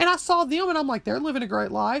saying? And I saw them and I'm like, they're living a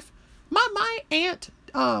great life. My aunt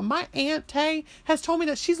Tay has told me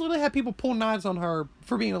that she's literally had people pull knives on her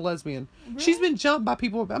for being a lesbian. Really? She's been jumped by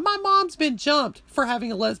people. My mom's been jumped for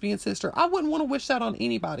having a lesbian sister. I wouldn't want to wish that on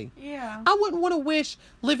anybody. Yeah. I wouldn't want to wish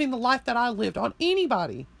living the life that I lived on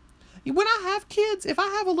anybody. When I have kids, if I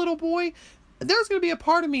have a little boy, there's going to be a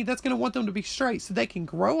part of me that's going to want them to be straight so they can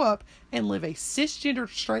grow up and live a cisgender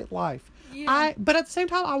straight life. Yeah. But at the same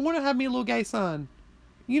time, I want to have me a little gay son.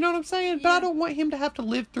 You know what I'm saying? But I don't want him to have to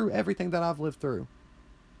live through everything that I've lived through.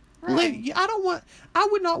 Right. I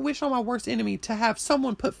would not wish on my worst enemy to have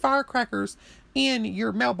someone put firecrackers in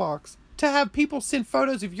your mailbox to have people send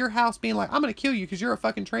photos of your house being like, I'm going to kill you because you're a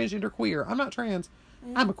fucking transgender queer. I'm not trans.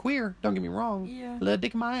 Yeah. I'm a queer. Don't get me wrong. Yeah. Little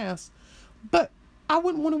dick in my ass. But I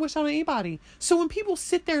wouldn't want to wish on anybody. So when people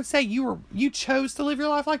sit there and say you chose to live your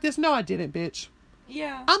life like this, no, I didn't, bitch.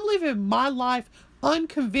 Yeah. I'm living my life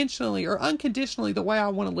unconventionally or unconditionally the way I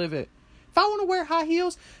want to live it. If I want to wear high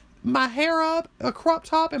heels, my hair up, a crop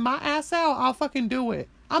top, and my ass out, I'll fucking do it.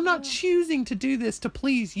 I'm not choosing to do this to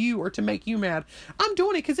please you or to make you mad. I'm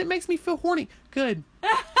doing it because it makes me feel horny. Good.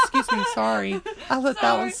 Excuse me. Sorry. I let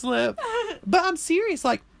that one slip. But I'm serious.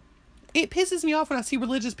 Like, it pisses me off when I see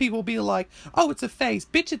religious people be like, oh, it's a phase.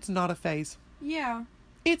 Bitch, it's not a phase. Yeah.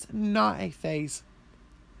 It's not a phase.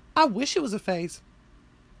 I wish it was a phase.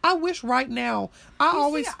 I wish right now.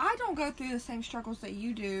 I don't go through the same struggles that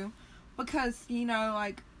you do because, you know,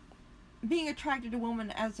 like, being attracted to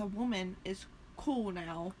women as a woman is cool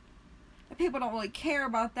now. People don't really care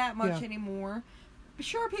about that much anymore.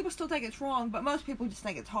 Sure, people still think it's wrong, but most people just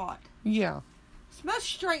think it's hot. Yeah. Most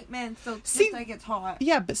straight men still just think it's hot.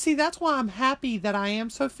 Yeah, but see, that's why I'm happy that I am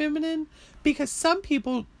so feminine, because some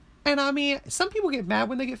people, and I mean, some people get mad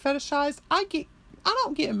when they get fetishized. I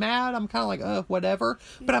don't get mad. I'm kind of like, whatever.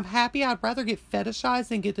 Yeah. But I'm happy. I'd rather get fetishized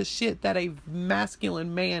than get the shit that a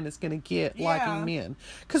masculine man is going to get liking men.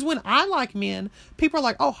 Because when I like men, people are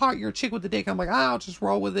like, oh, Heart, you're a chick with a dick. I'm like, I'll just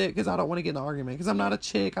roll with it because I don't want to get in an argument. Because I'm not a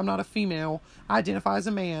chick. I'm not a female. I identify as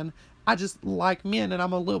a man. I just like men, and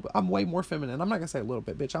I'm way more feminine. I'm not going to say a little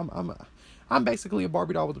bit, bitch. I'm basically a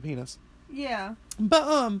Barbie doll with a penis. Yeah. But,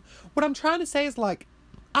 what I'm trying to say is, like,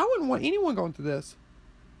 I wouldn't want anyone going through this.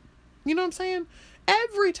 You know what I'm saying?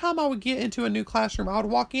 Every time I would get into a new classroom, I would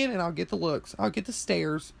walk in and I would get the looks. I would get the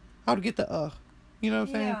stares. I would get the You know what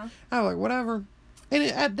I'm saying? Yeah. I was like, whatever.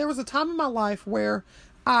 And there was a time in my life where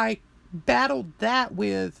I battled that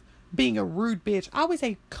with being a rude bitch. I was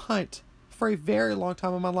a cunt for a very long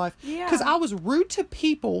time in my life. Yeah. Because I was rude to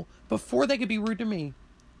people before they could be rude to me.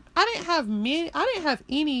 I didn't have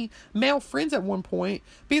any male friends at one point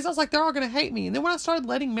because I was like, they're all going to hate me. And then when I started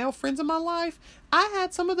letting male friends in my life, I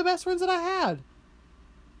had some of the best friends that I had.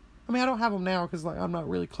 I mean, I don't have them now because, like, I'm not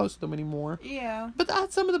really close to them anymore. Yeah. But I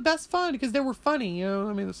had some of the best fun because they were funny, you know.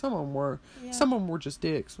 I mean, some of them were. Yeah. Some of them were just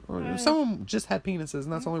dicks. Or some of them just had penises,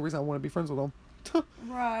 and that's the only reason I want to be friends with them.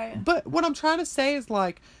 Right. But what I'm trying to say is,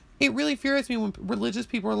 like, it really infuriates me when religious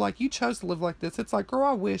people are like, you chose to live like this. It's like, girl,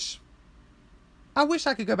 I wish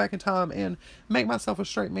I could go back in time and make myself a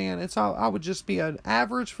straight man. And so I would just be an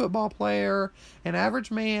average football player, an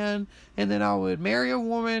average man, and then I would marry a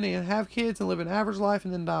woman and have kids and live an average life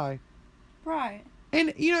and then die. Right.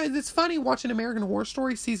 And, you know, it's funny watching American Horror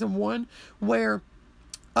Story season 1 where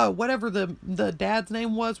whatever the dad's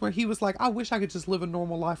name was, where he was like, I wish I could just live a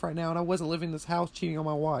normal life right now and I wasn't living in this house cheating on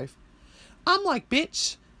my wife. I'm like,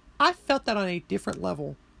 bitch, I felt that on a different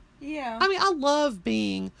level. Yeah. I mean, I love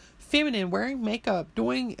being feminine, wearing makeup,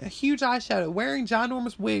 doing a huge eyeshadow, wearing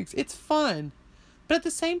ginormous wigs. It's fun. But at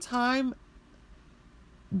the same time,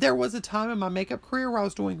 there was a time in my makeup career where I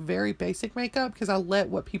was doing very basic makeup because I let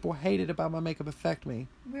what people hated about my makeup affect me.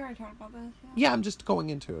 We already talked about this. Yeah, I'm just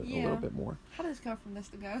going into it a little bit more. How does it go from this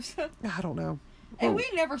to ghost? I don't know. And we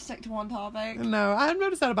never stick to one topic. No, I've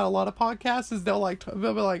noticed that about a lot of podcasts is they'll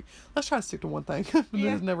be like, let's try to stick to one thing.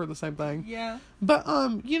 It's never the same thing. Yeah. But,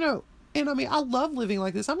 you know, and I mean, I love living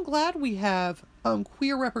like this. I'm glad we have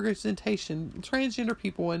queer representation, transgender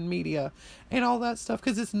people in media, and all that stuff,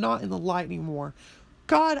 because it's not in the light anymore.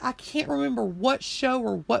 God, I can't remember what show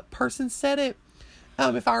or what person said it.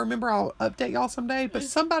 If I remember, I'll update y'all someday. But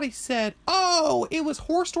somebody said, oh, it was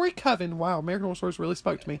Horror Story Coven. Wow, American Horror Stories really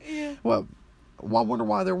spoke to me. Yeah. Well, I wonder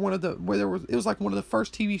why they're it was like one of the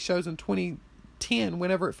first TV shows in 2010,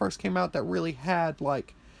 whenever it first came out, that really had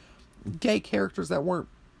like gay characters that weren't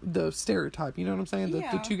the stereotype, you know what I'm saying?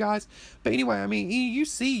 The two guys. But anyway, I mean, you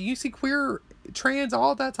see queer, trans,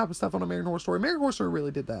 all that type of stuff on American Horror Story. American Horror Story really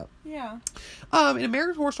did that. Yeah. In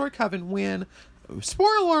American Horror Story Coven, when,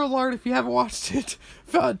 spoiler alert if you haven't watched it,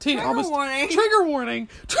 trigger warning,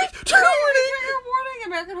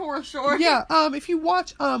 American Horror Story. Yeah, if you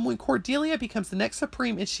watch, when Cordelia becomes the next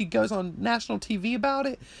Supreme and she goes on national TV about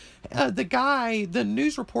it, the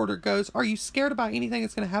news reporter goes, are you scared about anything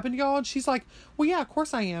that's going to happen to y'all? And she's like, well, yeah, of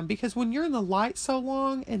course I am, because when you're in the light so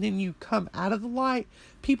long and then you come out of the light,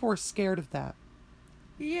 people are scared of that.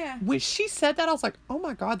 Yeah. When she said that, I was like, oh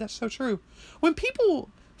my God, that's so true. When people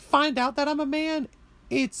find out that I'm a man,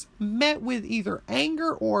 it's met with either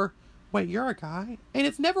anger or, wait, you're a guy? And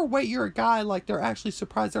it's never, wait, you're a guy, like they're actually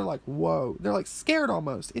surprised. They're like, whoa. They're like scared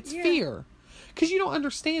almost. It's fear. Because you don't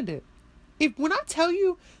understand it. When I tell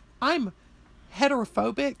you I'm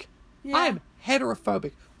heterophobic, I'm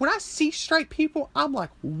heterophobic. When I see straight people, I'm like,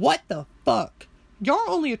 what the fuck? Y'all are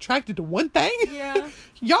only attracted to one thing? Yeah.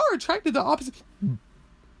 Y'all are attracted to opposite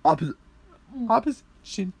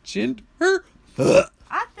gender.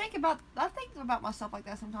 I think about myself like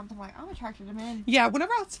that sometimes. I'm like, I'm attracted to men. Yeah,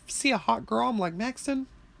 whenever I see a hot girl, I'm like, Maxton,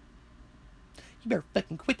 you better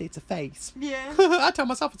fucking quit. It's a phase. Yeah. I tell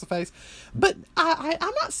myself it's a phase. But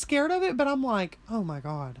I'm not scared of it, but I'm like, oh my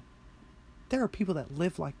God. There are people that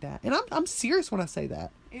live like that. And I'm serious when I say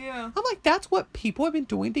that. Yeah. I'm like, that's what people have been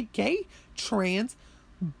doing to gay, trans,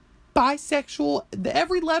 bisexual,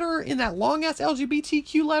 every letter in that long ass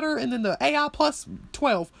LGBTQ letter, and then the AI plus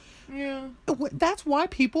 12. Yeah. That's why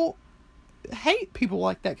people hate people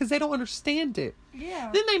like that, because they don't understand it.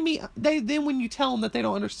 Yeah. Then when you tell them that they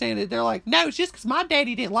don't understand it, they're like, no, it's just because my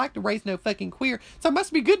daddy didn't like to raise no fucking queer, so it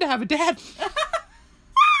must be good to have a dad.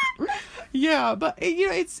 Yeah, but you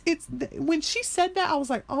know, it's when she said that, I was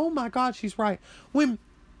like, oh my God, she's right.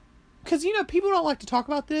 Because, you know, people don't like to talk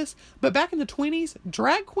about this, but back in the 20s,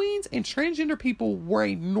 drag queens and transgender people were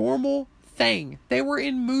a normal thing. They were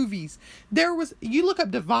in movies. You look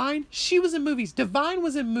up Divine, she was in movies. Divine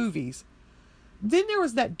was in movies. Then there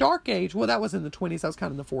was that dark age. Well, that was in the 20s. That was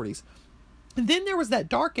kind of in the 40s. And then there was that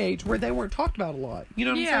dark age where they weren't talked about a lot. You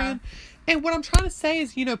know what I'm saying? And what I'm trying to say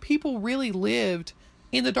is, you know, people really lived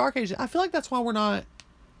in the dark age. I feel like that's why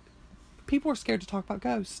people are scared to talk about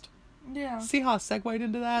ghosts. Yeah. See how I segued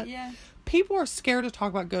into that? Yeah. People are scared to talk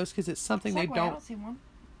about ghosts because it's something they I don't. don't see one.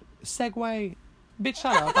 Segue. Bitch,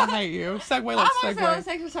 shut up. I hate you. Segue like I segue.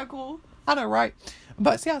 segue is so cool. I know, right?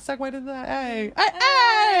 But see how I segued into that? Hey,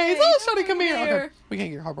 little shorty, come here. Okay, we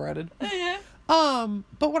can't get copyrighted. Yeah.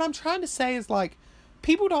 But what I'm trying to say is, like,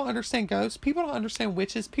 people don't understand ghosts. People don't understand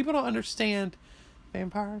witches. People don't understand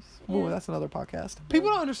vampires. Ooh, that's another podcast. People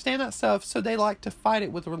don't understand that stuff, so they like to fight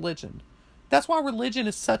it with religion. That's why religion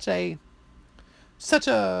is such a.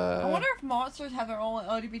 I wonder if monsters have their own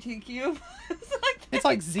LGBTQ. It's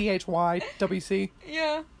like ZHYWC.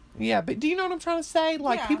 Yeah. Yeah, but do you know what I'm trying to say?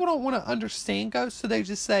 Like, people don't want to understand ghosts, so they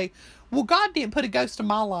just say, well, God didn't put a ghost in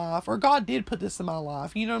my life, or God did put this in my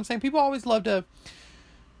life. You know what I'm saying? People always love to.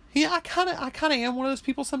 Yeah, I kind of am one of those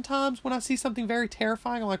people sometimes when I see something very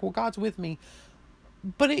terrifying. I'm like, well, God's with me.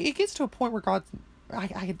 But it gets to a point where God's.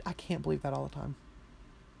 I can't believe that all the time.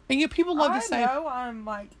 And you know, people love to say. I know I'm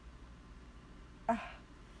like. I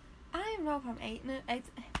don't even know if I'm eight.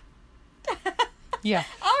 Yeah.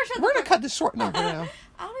 We're going to cut this short now. I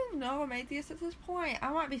don't even know if I'm atheist at this point.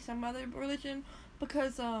 I might be some other religion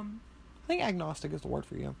because I think agnostic is the word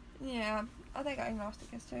for you. Yeah, I think agnostic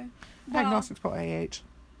is too. Agnostic's spelled AH.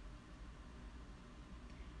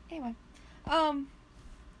 Anyway,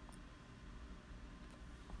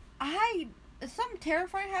 something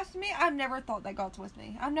terrifying happens to me. I've never thought that God's with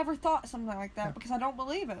me. I've never thought something like that because I don't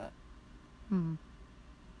believe it. Mm-hmm.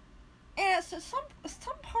 And it's some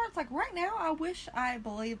parts, like right now, I wish I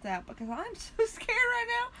believed that because I'm so scared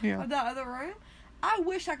right now of that other room. I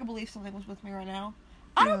wish I could believe something was with me right now.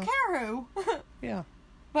 I don't care who. Yeah.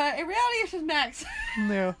 But in reality, it's just Max.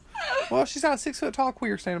 Yeah. Well, she's got a 6 foot tall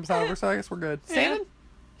queer standing beside her, so I guess we're good. Standing?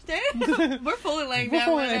 Standing? We're fully laying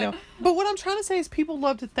down right now. But what I'm trying to say is people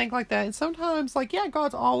love to think like that. And sometimes, like, yeah,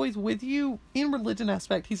 God's always with you. In religion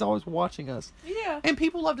aspect, he's always watching us. Yeah. And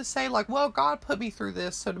people love to say, like, well, God put me through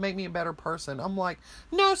this so to make me a better person. I'm like,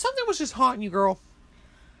 no, something was just haunting you, girl.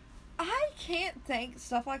 I can't think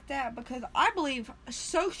stuff like that because I believe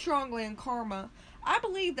so strongly in karma. I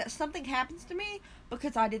believe that something happens to me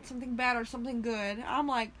because I did something bad or something good. I'm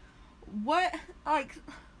like, what? Like...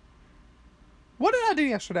 What did I do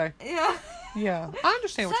yesterday? Yeah. Yeah. I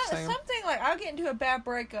understand what you're saying. Something like, I'll get into a bad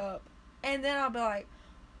breakup, and then I'll be like,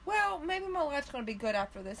 well, maybe my life's going to be good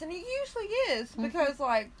after this. And it usually is, because,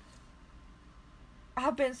 like,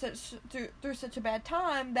 I've been through such a bad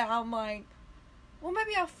time that I'm like, well,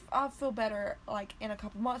 maybe I'll feel better, like, in a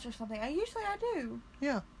couple months or something. I do.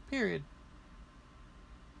 Yeah. Period.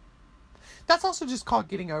 That's also just called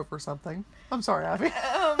getting over something. I'm sorry, Abby.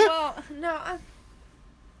 Well, no,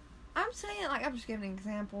 I'm saying, like, I'm just giving an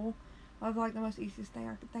example of, like, the most easiest thing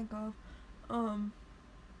I could think of.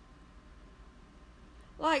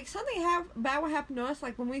 Like, something bad would happen to us,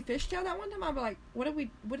 like, when we fished out that one time, I'd be like, what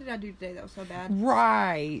did I do today that was so bad?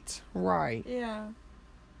 Right. Yeah.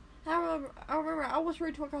 I remember I was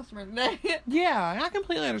rude to a customer today. Yeah, I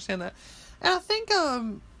completely understand that. And I think,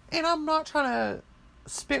 and I'm not trying to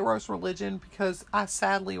spit roast religion, because I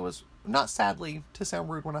sadly was, not sadly to sound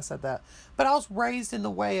rude when I said that, but I was raised in the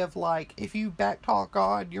way of, like, if you backtalk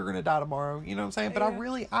God, you're going to die tomorrow. You know what I'm saying? But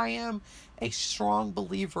I am a strong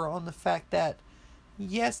believer on the fact that,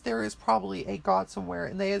 yes, there is probably a God somewhere,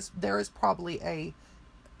 and there is probably a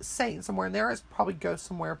Satan somewhere, and there is probably ghosts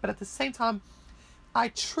somewhere, but at the same time, I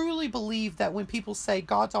truly believe that when people say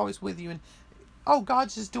God's always with you and, oh,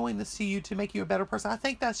 God's just doing this to you to make you a better person, I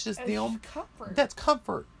think that's just them. Comfort. That's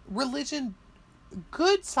comfort. Religion,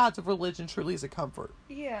 good sides of religion truly is a comfort.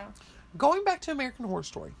 Yeah. Going back to American Horror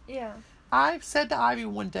Story. Yeah. I said to Ivy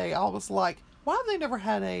one day, I was like, why have they never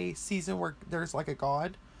had a season where there's like a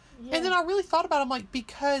God? Yeah. And then I really thought about it. I'm like,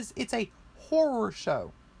 because it's a horror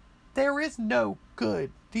show. There is no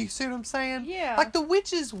good. Do you see what I'm saying? Yeah. Like the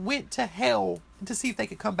witches went to hell to see if they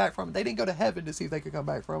could come back from it. They didn't go to heaven to see if they could come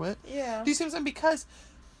back from it. Yeah. Do you see what I'm saying? Because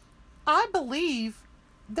I believe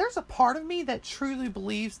there's a part of me that truly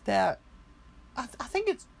believes that I think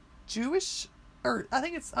it's Jewish, or I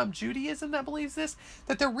think it's Judaism that believes this,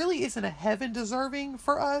 that there really isn't a heaven deserving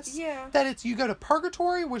for us. Yeah. That it's you go to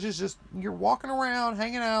purgatory, which is just you're walking around,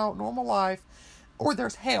 hanging out, normal life, or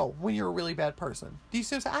there's hell when you're a really bad person. Do you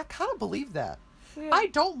see what I'm saying? I kind of believe that. Yeah. I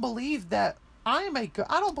don't believe that I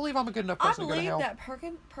don't believe I'm a good enough person to go to hell. I believe that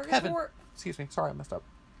purgatory... Heaven. Excuse me. Sorry, I messed up.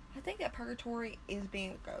 I think that purgatory is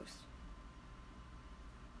being a ghost.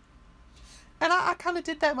 And I kind of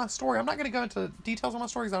did that in my story. I'm not going to go into details of my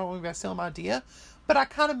story because I don't want you guys to steal my idea. But I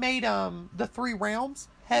kind of made the 3 realms,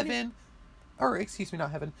 heaven, or excuse me,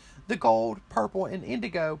 not heaven, the gold, purple, and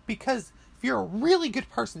indigo. Because if you're a really good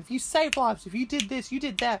person, if you saved lives, if you did this, you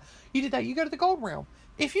did that, you go to the gold realm.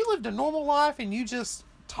 If you lived a normal life and you just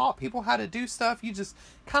taught people how to do stuff, you just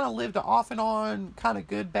kind of lived an off and on, kind of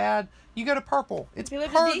good, bad, you go to purple. It's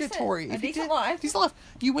purgatory. A decent life.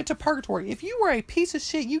 You went to purgatory. If you were a piece of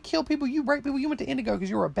shit, you killed people, you raped people, you went to indigo because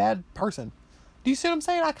you were a bad person. Do you see what I'm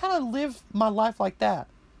saying? I kind of live my life like that.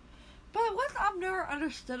 But what I've never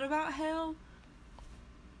understood about hell,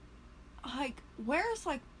 like, where's,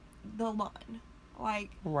 like, the line?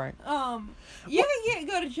 Like, right. You can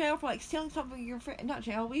go to jail for, like, stealing something for your not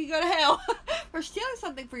jail, but you go to hell for stealing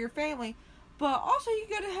something for your family. But also, you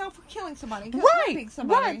go to hell for killing somebody, raping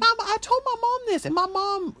somebody. Right. I told my mom this, and my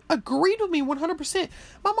mom agreed with me 100%.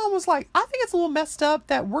 My mom was like, I think it's a little messed up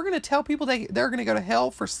that we're going to tell people they're going to go to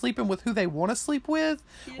hell for sleeping with who they want to sleep with,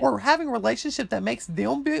 or having a relationship that makes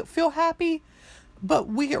them feel happy. But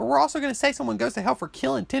we're also going to say someone goes to hell for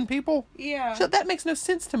killing 10 people? Yeah. So that makes no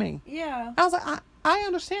sense to me. Yeah. I was like, I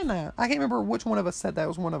understand that. I can't remember which one of us said that. It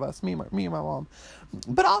was one of us, me and my mom.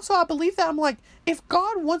 But also, I believe that. I'm like, if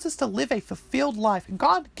God wants us to live a fulfilled life,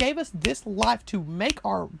 God gave us this life to make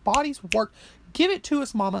our bodies work. Give it to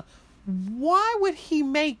us, Mama. Why would He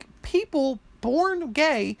make people born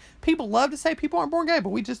gay? People love to say people aren't born gay, but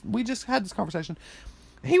we just had this conversation.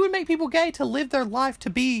 He would make people gay to live their life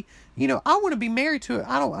to be, I want to be married to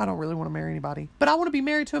I don't really want to marry anybody, but I want to be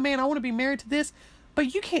married to a man. I want to be married to this.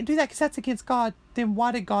 But you can't do that because that's against God. Then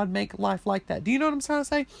why did God make life like that? Do you know what I'm trying to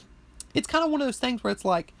say? It's kind of one of those things where it's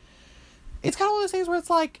like,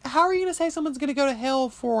 how are you going to say someone's going to go to hell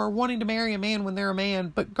for wanting to marry a man when they're a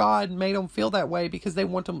man, but God made them feel that way because they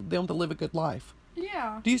want them to live a good life?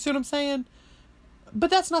 Yeah. Do you see what I'm saying? But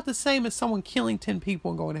that's not the same as someone killing 10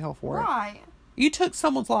 people and going to hell for it. Right. You took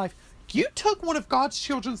someone's life. You took one of God's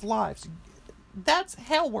children's lives. That's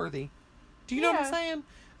hell worthy. Do you know what I'm saying?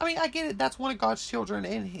 I mean, I get it. That's one of God's children.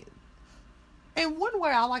 And one way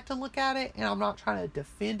I like to look at it, and I'm not trying to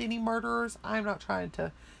defend any murderers. I'm not trying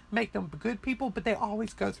to make them good people, but they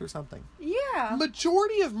always go through something. Yeah.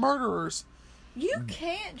 Majority of murderers. You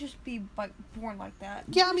can't just be, like, born like that.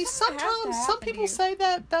 Yeah, I mean, sometimes some people say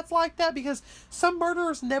that's like that because some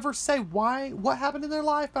murderers never say what happened in their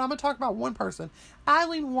life. But I'm going to talk about one person.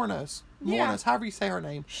 Eileen Wuornos. Wuornos, however you say her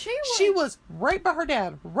name. She was raped by her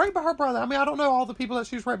dad, raped by her brother. I mean, I don't know all the people that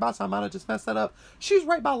she was raped by, so I might have just messed that up. She was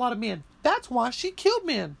raped by a lot of men. That's why she killed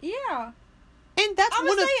men. Yeah. And that's I'm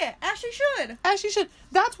going to say it, as she should. As she should.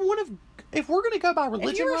 That's one of... If we're going to go by religion...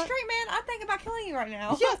 If you were a straight man, I'd think about killing you right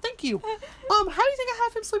now. Yeah, thank you. How do you think I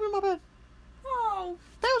have him sleeping in my bed? Oh.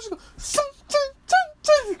 They was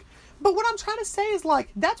just... But what I'm trying to say is, like,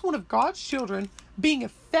 that's one of God's children being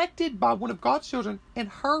affected by one of God's children and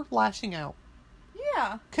her lashing out.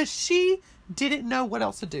 Yeah. Because she didn't know what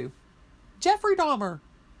else to do. Jeffrey Dahmer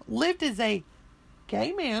lived as a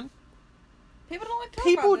gay man. People don't like to talk about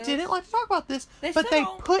this. People didn't like to talk about this, but they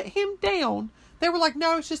put him down. They were like,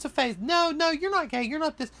 no, it's just a phase. No, you're not gay. You're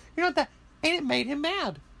not this. You're not that. And it made him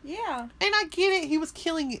mad. Yeah. And I get it. He was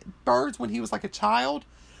killing birds when he was like a child.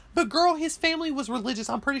 But girl, his family was religious.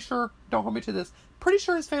 I'm pretty sure. Don't hold me to this. Pretty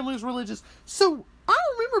sure his family was religious. So I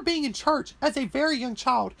remember being in church as a very young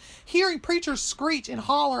child, hearing preachers screech and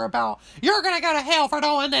holler about, you're going to go to hell for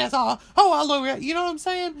doing this. Oh, hallelujah. You know what I'm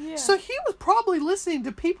saying? Yeah. So he was probably listening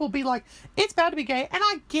to people be like, it's bad to be gay. And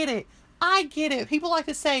I get it. People like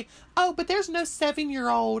to say, but there's no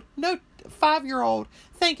 7-year-old, no 5-year-old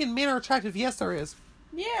thinking men are attractive. Yes, there is.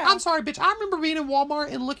 Yeah. I'm sorry, bitch. I remember being in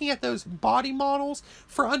Walmart and looking at those body models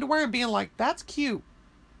for underwear and being like, that's cute.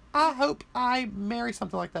 I hope I marry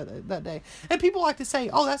something like that day. And people like to say,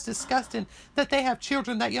 oh, that's disgusting that they have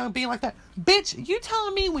children that young being like that. Bitch, you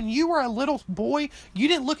telling me when you were a little boy, you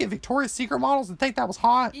didn't look at Victoria's Secret models and think that was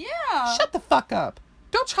hot? Yeah. Shut the fuck up.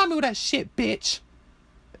 Don't try me with that shit, bitch.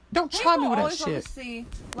 Don't try me with that shit.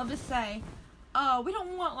 Love to say, we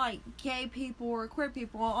don't want like gay people or queer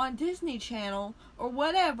people on Disney Channel or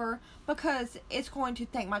whatever because it's going to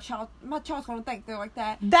think my child's going to think they're like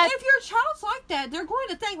that. If your child's like that, they're going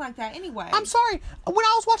to think like that anyway. I'm sorry. When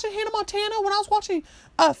I was watching Hannah Montana, when I was watching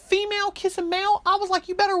a female kiss a male, I was like,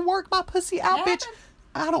 you better work my pussy out, bitch.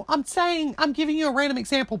 I'm giving you a random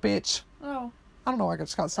example, bitch. Oh. I don't know why I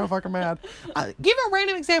just got so fucking mad. Give a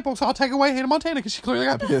random example, so I'll take away Hannah Montana because she clearly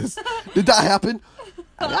got pissed. Did that happen?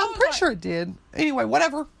 I'm pretty sure it did. Anyway,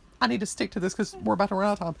 whatever. I need to stick to this because we're about to run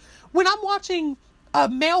out of time. When I'm watching a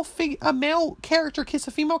male character kiss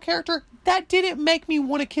a female character, that didn't make me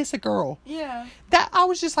want to kiss a girl. Yeah. That I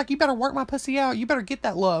was just like, you better work my pussy out. You better get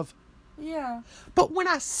that love. Yeah. But when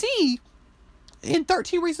I see in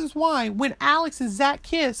 13 Reasons Why, when Alex and Zach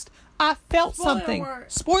kissed, I felt something.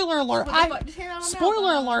 Spoiler alert.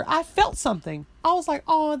 Spoiler alert. I felt something. I was like,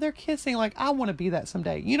 oh, they're kissing. Like, I want to be that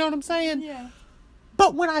someday. You know what I'm saying? Yeah.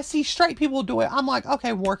 But when I see straight people do it, I'm like,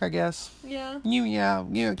 okay, work, I guess. Yeah.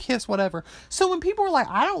 You kiss, whatever. So when people are like,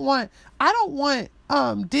 I don't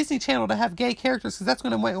want Disney Channel to have gay characters because that's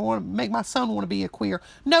going to make my son want to be a queer.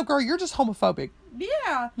 No, girl, you're just homophobic.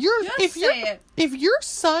 Yeah. If your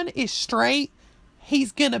son is straight,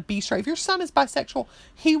 he's gonna be straight. If your son is bisexual,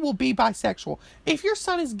 he will be bisexual. If your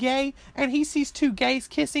son is gay and he sees two gays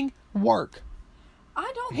kissing, work.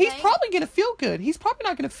 He's probably gonna feel good. He's probably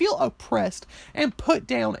not gonna feel oppressed and put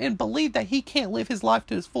down and believe that he can't live his life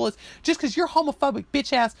to his fullest just because your homophobic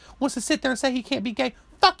bitch ass wants to sit there and say he can't be gay.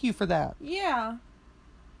 Fuck you for that. Yeah.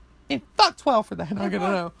 And fuck 12 for that. I'm gonna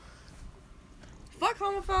know. Fuck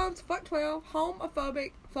homophobes. Fuck 12.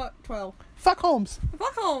 Homophobic. Fuck 12. Fuck Holmes.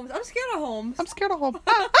 Fuck Holmes. I'm scared of Holmes. I'm scared of Holmes.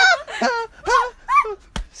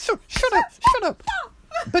 Shut up.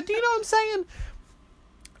 But do you know what I'm saying?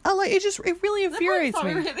 It really infuriates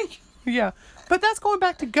me. Yeah. But that's going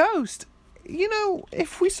back to Ghost. You know,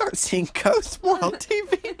 if we start seeing ghosts more on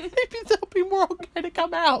TV, maybe they'll be more okay to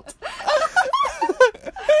come out. We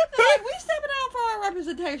stepping out for our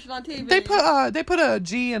representation on TV. They put a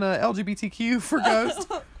G and a LGBTQ for Ghost.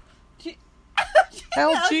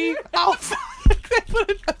 LG. Oh, fuck. They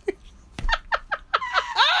put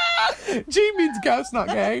a G means ghost, not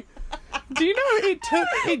gay. Do you know it took?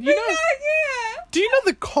 Do you know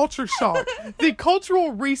the culture shock, the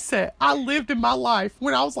cultural reset I lived in my life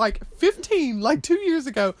when I was like 15, like 2 years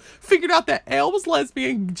ago? Figured out that L was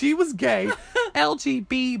lesbian, G was gay,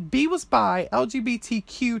 B was bi,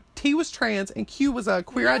 LGBTQ, T was trans, and Q was a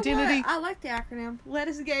queer identity. I like the acronym. Let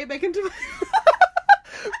us gay bacon to.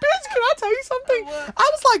 Bitch, can I tell you something?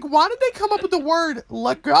 I was like, why did they come up with the word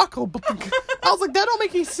legaco? I was like, that don't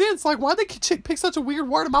make any sense. Like, why did they pick such a weird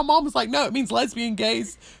word? And my mom was like, no, it means lesbian,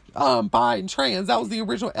 gays, bi, and trans. That was the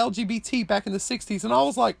original LGBT back in the 60s. And I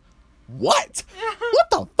was like, what? What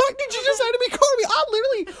the fuck did you just say to me, Carly? I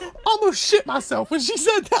literally almost shit myself when she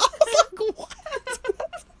said that. I was like, what?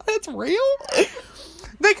 That's real?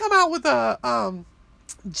 They come out with a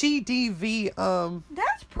GDV.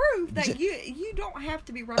 That's proof that you don't have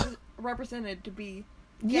to be represented to be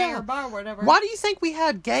gay or bi or whatever. Why do you think we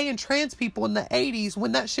had gay and trans people in the 80s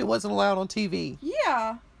when that shit wasn't allowed on TV?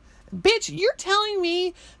 Yeah. Bitch, you're telling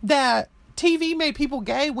me that TV made people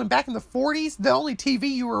gay when back in the 40s, the only TV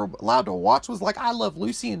you were allowed to watch was like I Love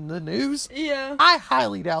Lucy and the news? Yeah. I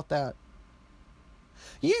highly doubt that.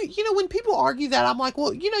 You know, when people argue that, I'm like,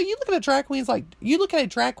 well, you know, you look at a drag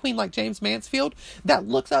queen like James Mansfield that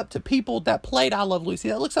looks up to people that played I Love Lucy,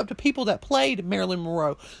 that looks up to people that played Marilyn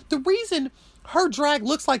Monroe. The reason her drag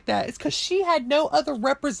looks like that is because she had no other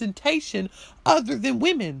representation other than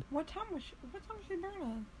women. What time was she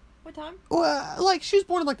born? What time? Well, like, she was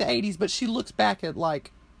born in like the 80s, but she looks back at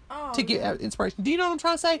like to get inspiration. Do you know what I'm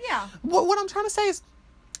trying to say? Yeah. What I'm trying to say is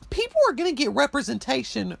people are going to get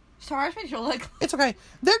representation. Sorry, I feel like... It's okay.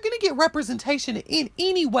 They're going to get representation in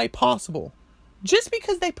any way possible. Just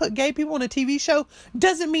because they put gay people on a TV show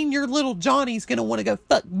doesn't mean your little Johnny's going to want to go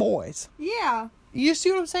fuck boys. Yeah. You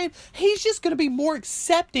see what I'm saying? He's just going to be more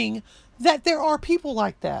accepting that there are people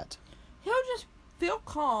like that. He'll just feel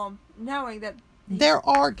calm knowing that... There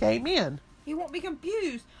are gay men. He won't be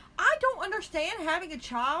confused. I don't understand having a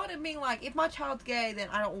child and being like, if my child's gay, then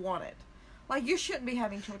I don't want it. Like, you shouldn't be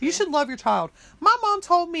having children. You should love your child. My mom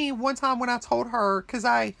told me one time when I told her, because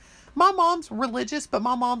I my mom's religious, but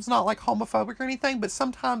my mom's not like homophobic or anything. But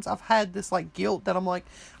sometimes I've had this like guilt that I'm like,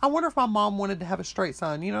 I wonder if my mom wanted to have a straight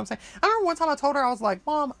son. You know what I'm saying? I remember one time I told her, I was like,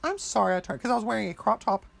 Mom, I'm sorry I turned, because I was wearing a crop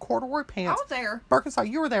top, corduroy pants. I was there. Birkenstock,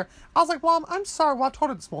 you were there. I was like, Mom, I'm sorry. Well, I told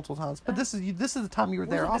her this multiple times, but this is the time you were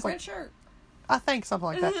there. I was like, shirt? I think something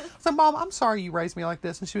like that. So, Mom, I'm sorry you raised me like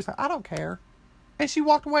this. And she was like, I don't care. And she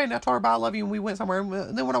walked away, and I told her, bye, I love you, and we went somewhere.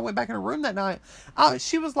 And then when I went back in her room that night,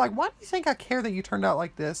 she was like, why do you think I care that you turned out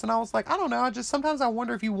like this? And I was like, I don't know. Sometimes I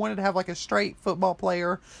wonder if you wanted to have like a straight football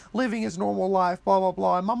player living his normal life, blah, blah,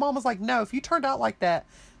 blah. And my mom was like, no, if you turned out like that,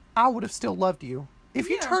 I would have still loved you. If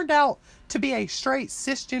you turned out to be a straight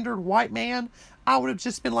cisgendered white man, I would have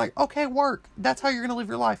just been like, okay, work. That's how you're going to live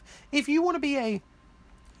your life. If you want to be a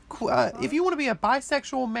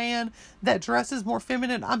bisexual man that dresses more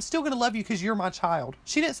feminine, I'm still going to love you because you're my child.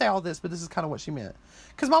 She didn't say all this, but this is kind of what she meant.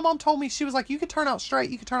 Because my mom told me, she was like, you could turn out straight,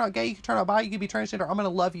 you could turn out gay, you could turn out bi, you could be transgender. I'm going to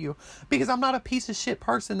love you because I'm not a piece of shit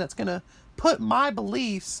person that's going to put my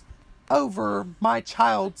beliefs over my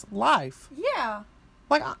child's life. Yeah.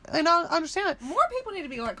 Like, and I understand it. More people need to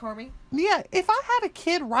be like Carmi. Yeah. If I had a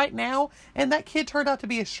kid right now and that kid turned out to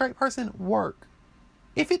be a straight person, work.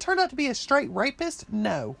 If it turned out to be a straight rapist,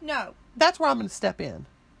 no. No. That's where I'm going to step in.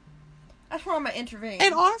 That's where I'm going to intervene.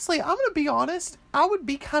 And honestly, I'm going to be honest, I would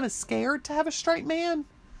be kind of scared to have a straight man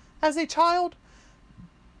as a child.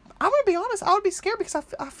 I'm going to be honest, I would be scared because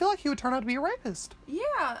I feel like he would turn out to be a rapist.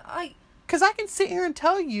 Yeah, Because I can sit here and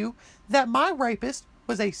tell you that my rapist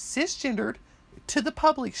was a cisgendered, to the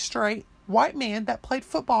public, straight, white man that played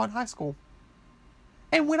football in high school.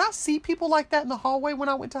 And when I see people like that in the hallway when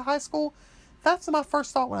I went to high school, that's my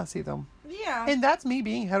first thought when I see them. Yeah. And that's me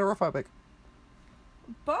being heterophobic.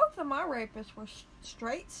 Both of my rapists were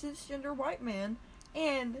straight cisgender white men,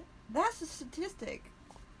 and that's a statistic.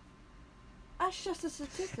 That's just a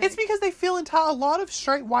statistic. It's because they feel entitled. A lot of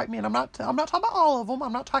straight white men. I'm not talking about all of them.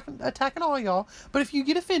 I'm not attacking all y'all. But if you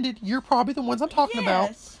get offended, you're probably the ones I'm talking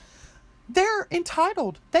about. They're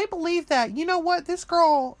entitled. They believe that, you know what, this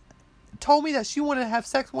girl told me that she wanted to have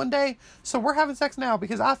sex one day, so we're having sex now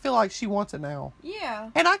because I feel like she wants it now. Yeah.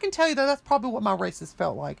 And I can tell you that that's probably what my racist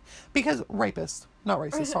felt like. Because rapist, not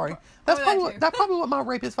racist, sorry. That's probably what my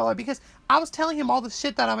rapist felt like, because I was telling him all the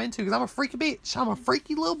shit that I'm into because I'm a freaky bitch. I'm a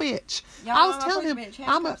freaky little bitch. I was telling him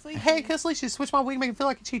I'm a handcuff leashes, switch my wig, make him feel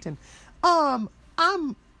like a cheating. I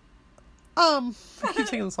keep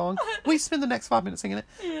singing the song. We spend the next 5 minutes singing it.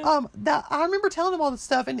 Yeah. That I remember telling him all this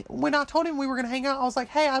stuff, and when I told him we were going to hang out, I was like,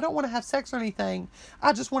 hey, I don't want to have sex or anything.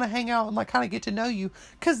 I just want to hang out and like kind of get to know you.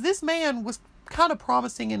 Because this man was kind of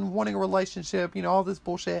promising and wanting a relationship, you know, all this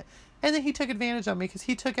bullshit. And then he took advantage of me because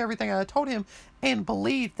he took everything I had told him and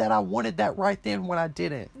believed that I wanted that right then when I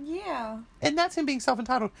didn't. Yeah. And that's him being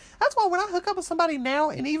self-entitled. That's why when I hook up with somebody now,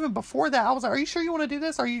 and even before that, I was like, are you sure you want to do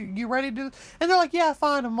this? Are you ready to do this? And they're like, yeah,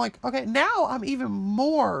 fine. I'm like, okay. Now I'm even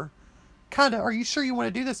more kind of, are you sure you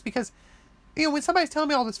want to do this? Because, you know, when somebody's telling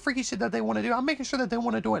me all this freaky shit that they want to do, I'm making sure that they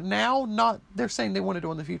want to do it now, not they're saying they want to do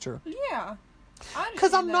it in the future. Yeah.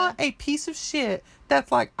 Because I'm not a piece of shit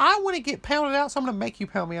that's like, I want to get pounded out, so I'm going to make you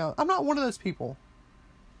pound me out. I'm not one of those people.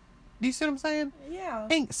 Do you see what I'm saying? Yeah.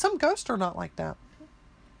 And some ghosts are not like that.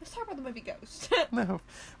 Let's talk about the movie Ghost. No.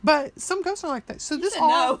 But some ghosts are like that. So you this said all...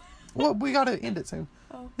 No. Well, we got to end it soon.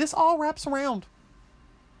 Oh. This all wraps around.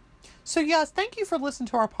 So, guys, thank you for listening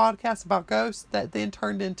to our podcast about ghosts that then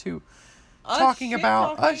turned into talking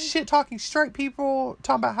about us shit-talking straight people,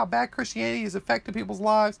 talking about how bad Christianity has affected people's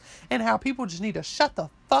lives, and how people just need to shut the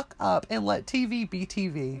fuck up and let TV be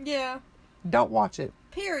TV. Yeah. Don't watch it.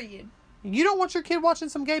 Period. You don't want your kid watching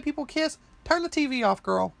some gay people kiss? Turn the TV off,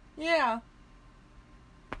 girl. Yeah.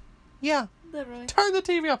 Yeah. Literally. Turn the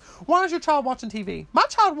TV off. Why is your child watching TV? My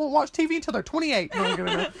child won't watch TV until they're 28. No, I'm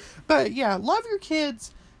kidding. But yeah, love your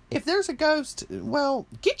kids. If there's a ghost, well,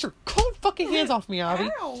 get your cold fucking hands off me,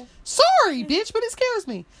 Ivy. Ow. Sorry, bitch, but it scares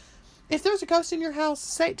me. If there's a ghost in your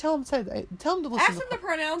house, tell them to listen. Ask them to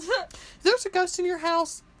pronounce it. If there's a ghost in your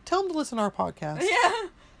house, tell them to listen to our podcast. Yeah.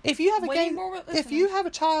 If you have if you have a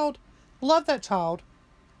child, love that child.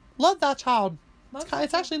 Love that child.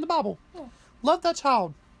 It's actually in the Bible. Oh. Love that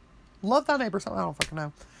child. Love thy neighbor. Something I don't fucking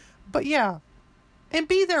know. But yeah, and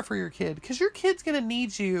be there for your kid, because your kid's gonna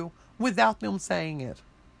need you without them saying it.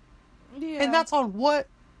 Yeah. And that's on what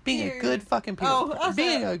being a good fucking parent. Oh,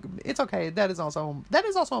 It's okay. That is also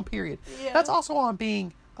on period. Yeah. That's also on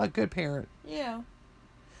being a good parent. Yeah.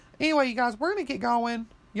 Anyway, you guys, we're gonna get going.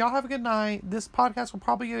 Y'all have a good night. This podcast will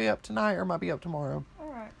probably be up tonight or might be up tomorrow. All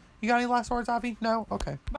right. You got any last words, Ivy? No? Okay.